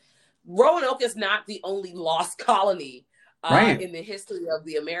general, because Roanoke is not the only lost colony in the history of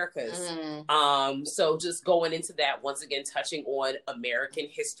the Americas. So just going into that, once again, touching on American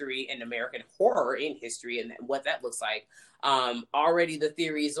history and American horror in history and what that looks like. Already the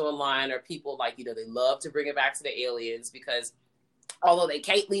theories online are people like, you know, they love to bring it back to the aliens because although they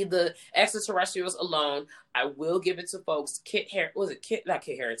can't leave the extraterrestrials alone, I will give it to folks. Not Kit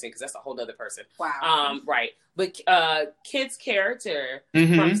Harington, because that's a whole other person. Wow. Right. But Kit's character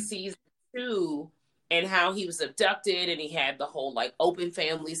from season 2 and how he was abducted and he had the whole like open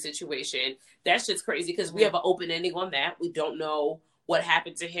family situation. That shit's crazy because we have an open ending on that. We don't know what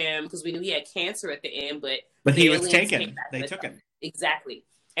happened to him because we knew he had cancer at the end, but he was taken. They took him. Exactly.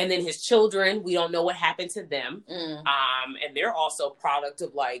 And then his children, we don't know what happened to them. And they're also product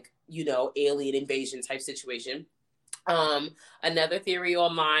of like, you know, alien invasion type situation. Another theory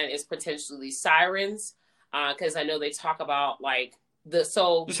online is potentially sirens. Because I know they talk about like this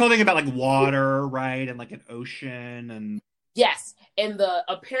whole thing about like water, right? And like an ocean and yes. And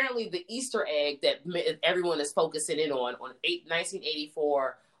apparently the Easter egg that everyone is focusing in on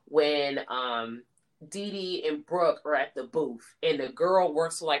 1984 when Dee Dee and Brooke are at the booth and the girl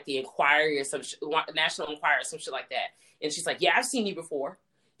works for like the Enquirer or some National Enquirer or some shit like that. And she's like, yeah, I've seen you before.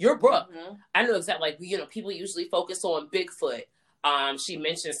 You're Brooke. I know exactly. Like, you know, people usually focus on Bigfoot. She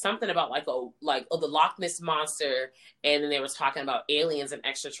mentioned something about the Loch Ness Monster, and then they were talking about aliens and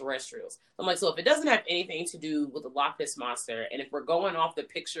extraterrestrials. I'm like, so if it doesn't have anything to do with the Loch Ness Monster, and if we're going off the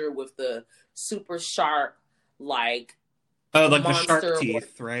picture with the super sharp, like the shark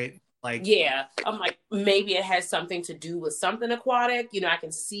teeth, right? Like, yeah, I'm like, maybe it has something to do with something aquatic. You know, I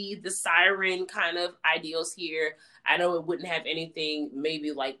can see the siren kind of ideals here. I know it wouldn't have anything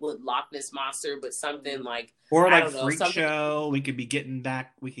maybe like with Loch Ness Monster, but something like, or like Freak Show. We could be getting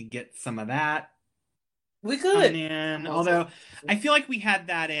back. We could get some of that. We could. Although I feel like we had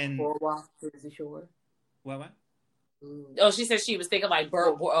that in Boardwalk, Jersey Shore. What? Oh, she said she was thinking like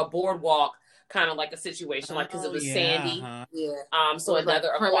Boardwalk. Kind of like a situation, like because it was Sandy. So another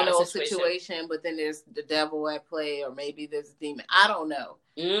like criminal situation, but then there's the devil at play, or maybe there's a demon. I don't know.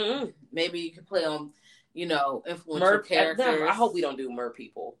 Maybe you can play on, you know, influential characters. I hope we don't do mer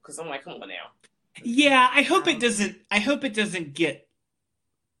people because I'm like, come on now. Yeah, I hope it doesn't. I hope it doesn't get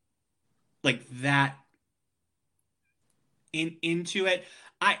like that into it.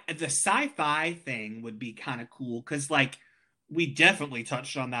 The sci-fi thing would be kind of cool because like. We definitely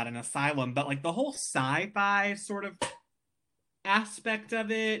touched on that in Asylum, but like the whole sci-fi sort of aspect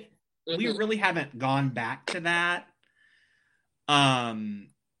of it, we really haven't gone back to that. So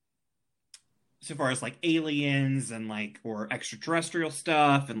far as like aliens and like, or extraterrestrial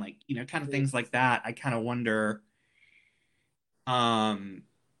stuff and like, you know, kind of things like that, I kind of wonder. Yeah,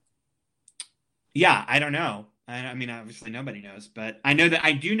 I don't know. I mean, obviously nobody knows, but I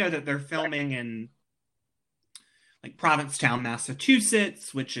do know that they're filming in like Provincetown,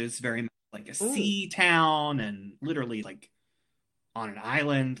 Massachusetts, which is very much like a sea town and literally like on an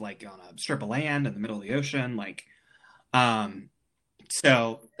island, like on a strip of land in the middle of the ocean. Like,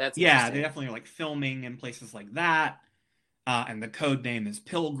 so That's yeah, they definitely are like filming in places like that. And the code name is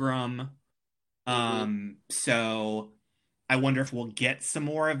Pilgrim. So I wonder if we'll get some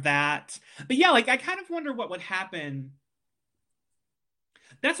more of that. But yeah, like I kind of wonder what would happen.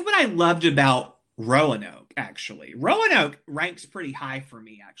 That's what I loved about Roanoke, actually. Roanoke ranks pretty high for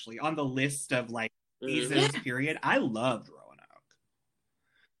me, actually, on the list of like seasons, period. I loved Roanoke.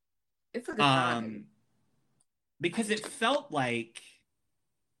 It's a good time. Because it felt like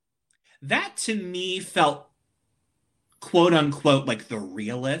that to me felt quote unquote like the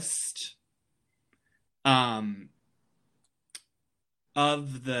realist of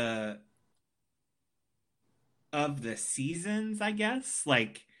the seasons, I guess.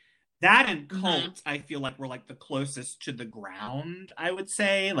 Like that and Cult, I feel like were like the closest to the ground, I would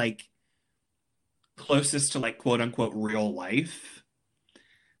say, like closest to like quote unquote real life.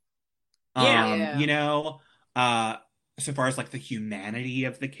 You know, so far as like the humanity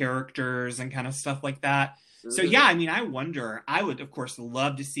of the characters and kind of stuff like that. So yeah, I mean, I wonder, I would of course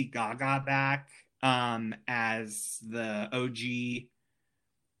love to see Gaga back as the OG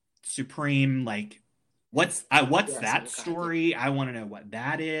Supreme. Like what's that story? I want to know what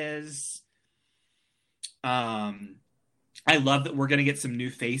that is. I love that we're going to get some new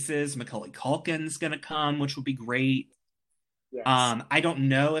faces. Macaulay Culkin's going to come, which will be great. Yes. I don't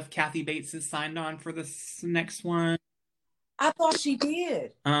know if Kathy Bates is signed on for this next one. I thought she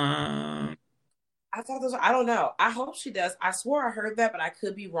did. I don't know. I hope she does. I swore I heard that, but I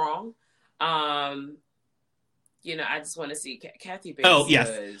could be wrong. You know, I just want to see Kathy Bates. Oh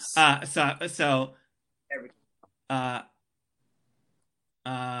yes.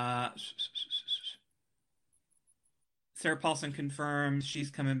 Sarah Paulson confirms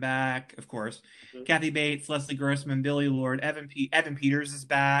she's coming back, of course. Kathy Bates, Leslie Grossman, Billy Lord, Evan Peters is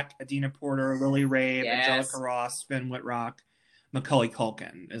back, Adina Porter, Lily Rabe, Angelica Ross, Finn Whitrock, Macaulay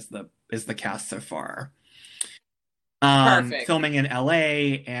Culkin is the cast so far. Perfect. Filming in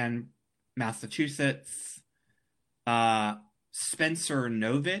LA and Massachusetts. Spencer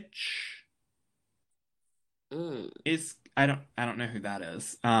Novich is I don't know who that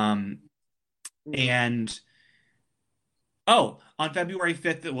is. And on February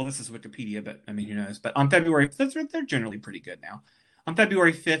 5th, well, this is Wikipedia, but I mean, who knows? But on February 5th, they're generally pretty good now. On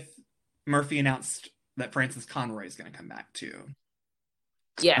February 5th, Murphy announced that Frances Conroy is going to come back too.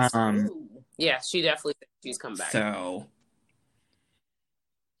 Yes. Yeah, she's come back. So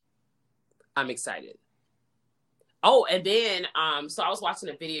I'm excited. Oh, and then, so I was watching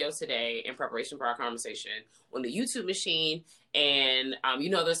a video today in preparation for our conversation on the YouTube machine, and you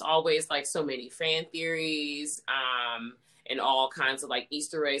know, there's always like so many fan theories, and all kinds of like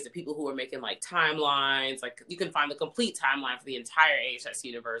Easter eggs that people who are making like timelines. Like you can find the complete timeline for the entire AHS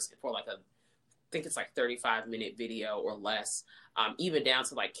universe for like I think it's like 35-minute video or less, even down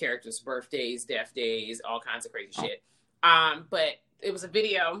to like characters' birthdays, death days, all kinds of crazy shit. But it was a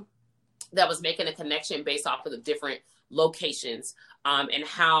video that was making a connection based off of the different locations, and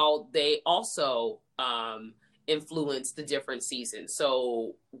how they also influence the different seasons.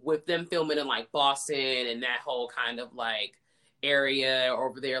 So with them filming in like Boston and that whole kind of like area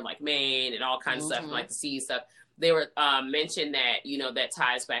over there, like Maine and all kinds of stuff, and like the sea stuff, they were mentioned that, you know, that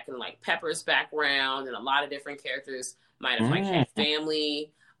ties back in like Pepper's background, and a lot of different characters might have like had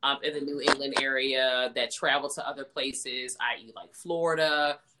family in the New England area that traveled to other places, i.e. like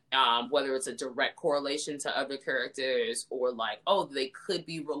Florida. Whether it's a direct correlation to other characters or like, oh, they could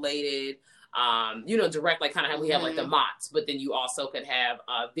be related, you know, direct, like kind of how we have like the Motts, but then you also could have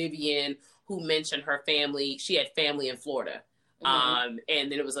Vivian, who mentioned her family. She had family in Florida. And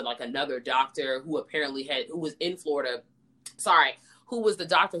then it was like another doctor who apparently who was in Florida, who was the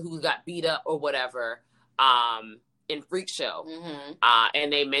doctor who got beat up or whatever in Freak Show.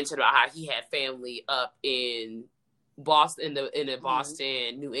 And they mentioned about how he had family up in Boston, in the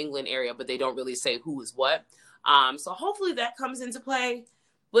Boston, New England area, but they don't really say who is what. So hopefully that comes into play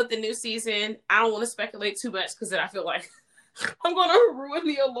with the new season. I don't want to speculate too much because then I feel like I'm going to ruin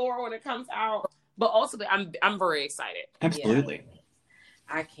the allure when it comes out. But ultimately, I'm very excited. Absolutely. Yeah.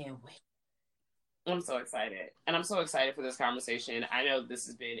 I can't wait. I'm so excited. And I'm so excited for this conversation. I know this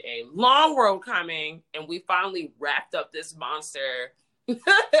has been a long road coming, and we finally wrapped up this monster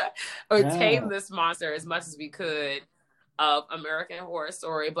or tamed this monster as much as we could of American Horror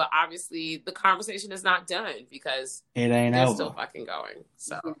Story. But obviously, the conversation is not done because it ain't they're over. still fucking going.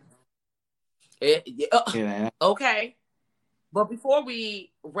 So, Okay. But before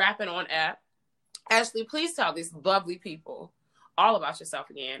we wrap it on up, Ashley, please tell these lovely people all about yourself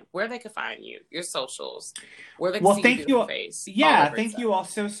again, where they can find you, your socials, where they can see your beautiful face. Yeah, thank you all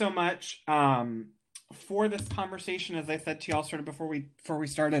so much for this conversation. As I said to y'all sort of before we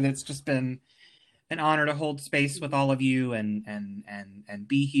started, it's just been an honor to hold space with all of you and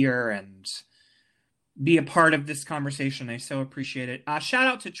be here and be a part of this conversation. I so appreciate it. Shout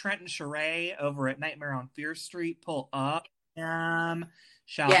out to Trent and Sheree over at Nightmare on Fear Street. Pull up.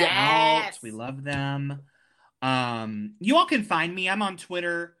 Shout out. We love them. You all can find me. I'm on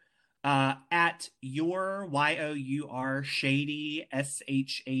Twitter at your shady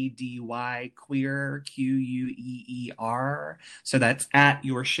SHADY queer QUEER. So that's at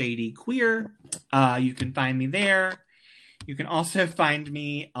your shady queer. You can find me there. You can also find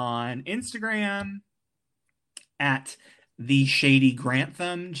me on Instagram at the Shady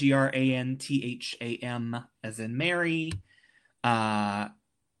Grantham, GRANTHAM as in Mary.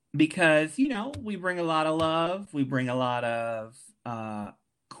 Because, you know, we bring a lot of love, we bring a lot of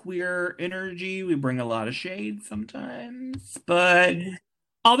queer energy, we bring a lot of shade sometimes, but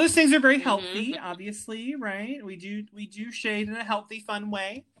all those things are very healthy, obviously, right? We do shade in a healthy, fun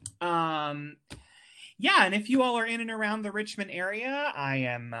way. Yeah, and if you all are in and around the Richmond area, I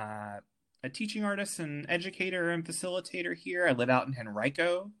am a teaching artist and educator and facilitator here. I live out in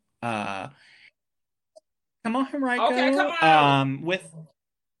Henrico. Come on, Henrico. Okay, come on. With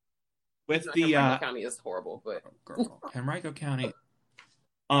the Henrico County is horrible, but Henrico County.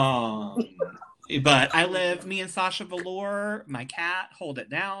 But I live, me and Sasha Velour, my cat, hold it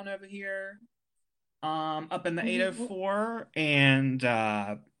down over here, up in the 804, and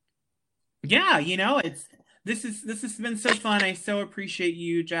yeah, you know, this has been so fun. I so appreciate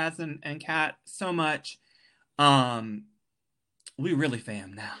you, Jazz and Kat, so much. We really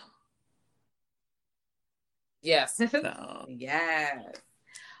fam now. Yes. So. Yes.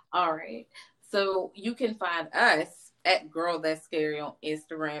 All right. So you can find us at Girl That's Scary on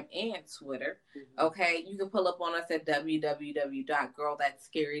Instagram and Twitter. Okay. You can pull up on us at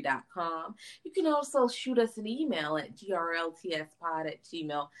www.girlthat'sscary.com. You can also shoot us an email at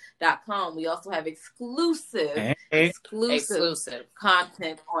grltspod@gmail.com. We also have exclusive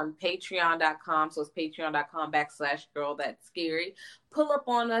content on patreon.com. So it's patreon.com/girlthat'sscary. Pull up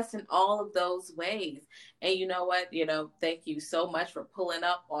on us in all of those ways. And you know what? You know, thank you so much for pulling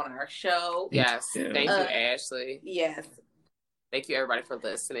up on our show. Yes. Thank you, Ashley. Yes. Thank you, everybody, for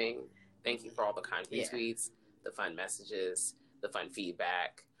listening. Thank you for all the kind retweets, the fun messages, the fun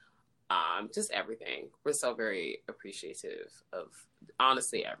feedback, just everything. We're so very appreciative of,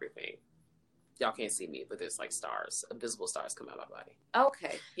 honestly, everything. Y'all can't see me, but there's like stars, invisible stars come out of my body.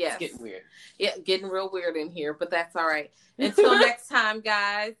 Okay. Yes. It's getting weird. Yeah, getting real weird in here, but that's all right. Until next time,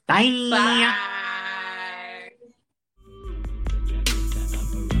 guys. Bye. Bye.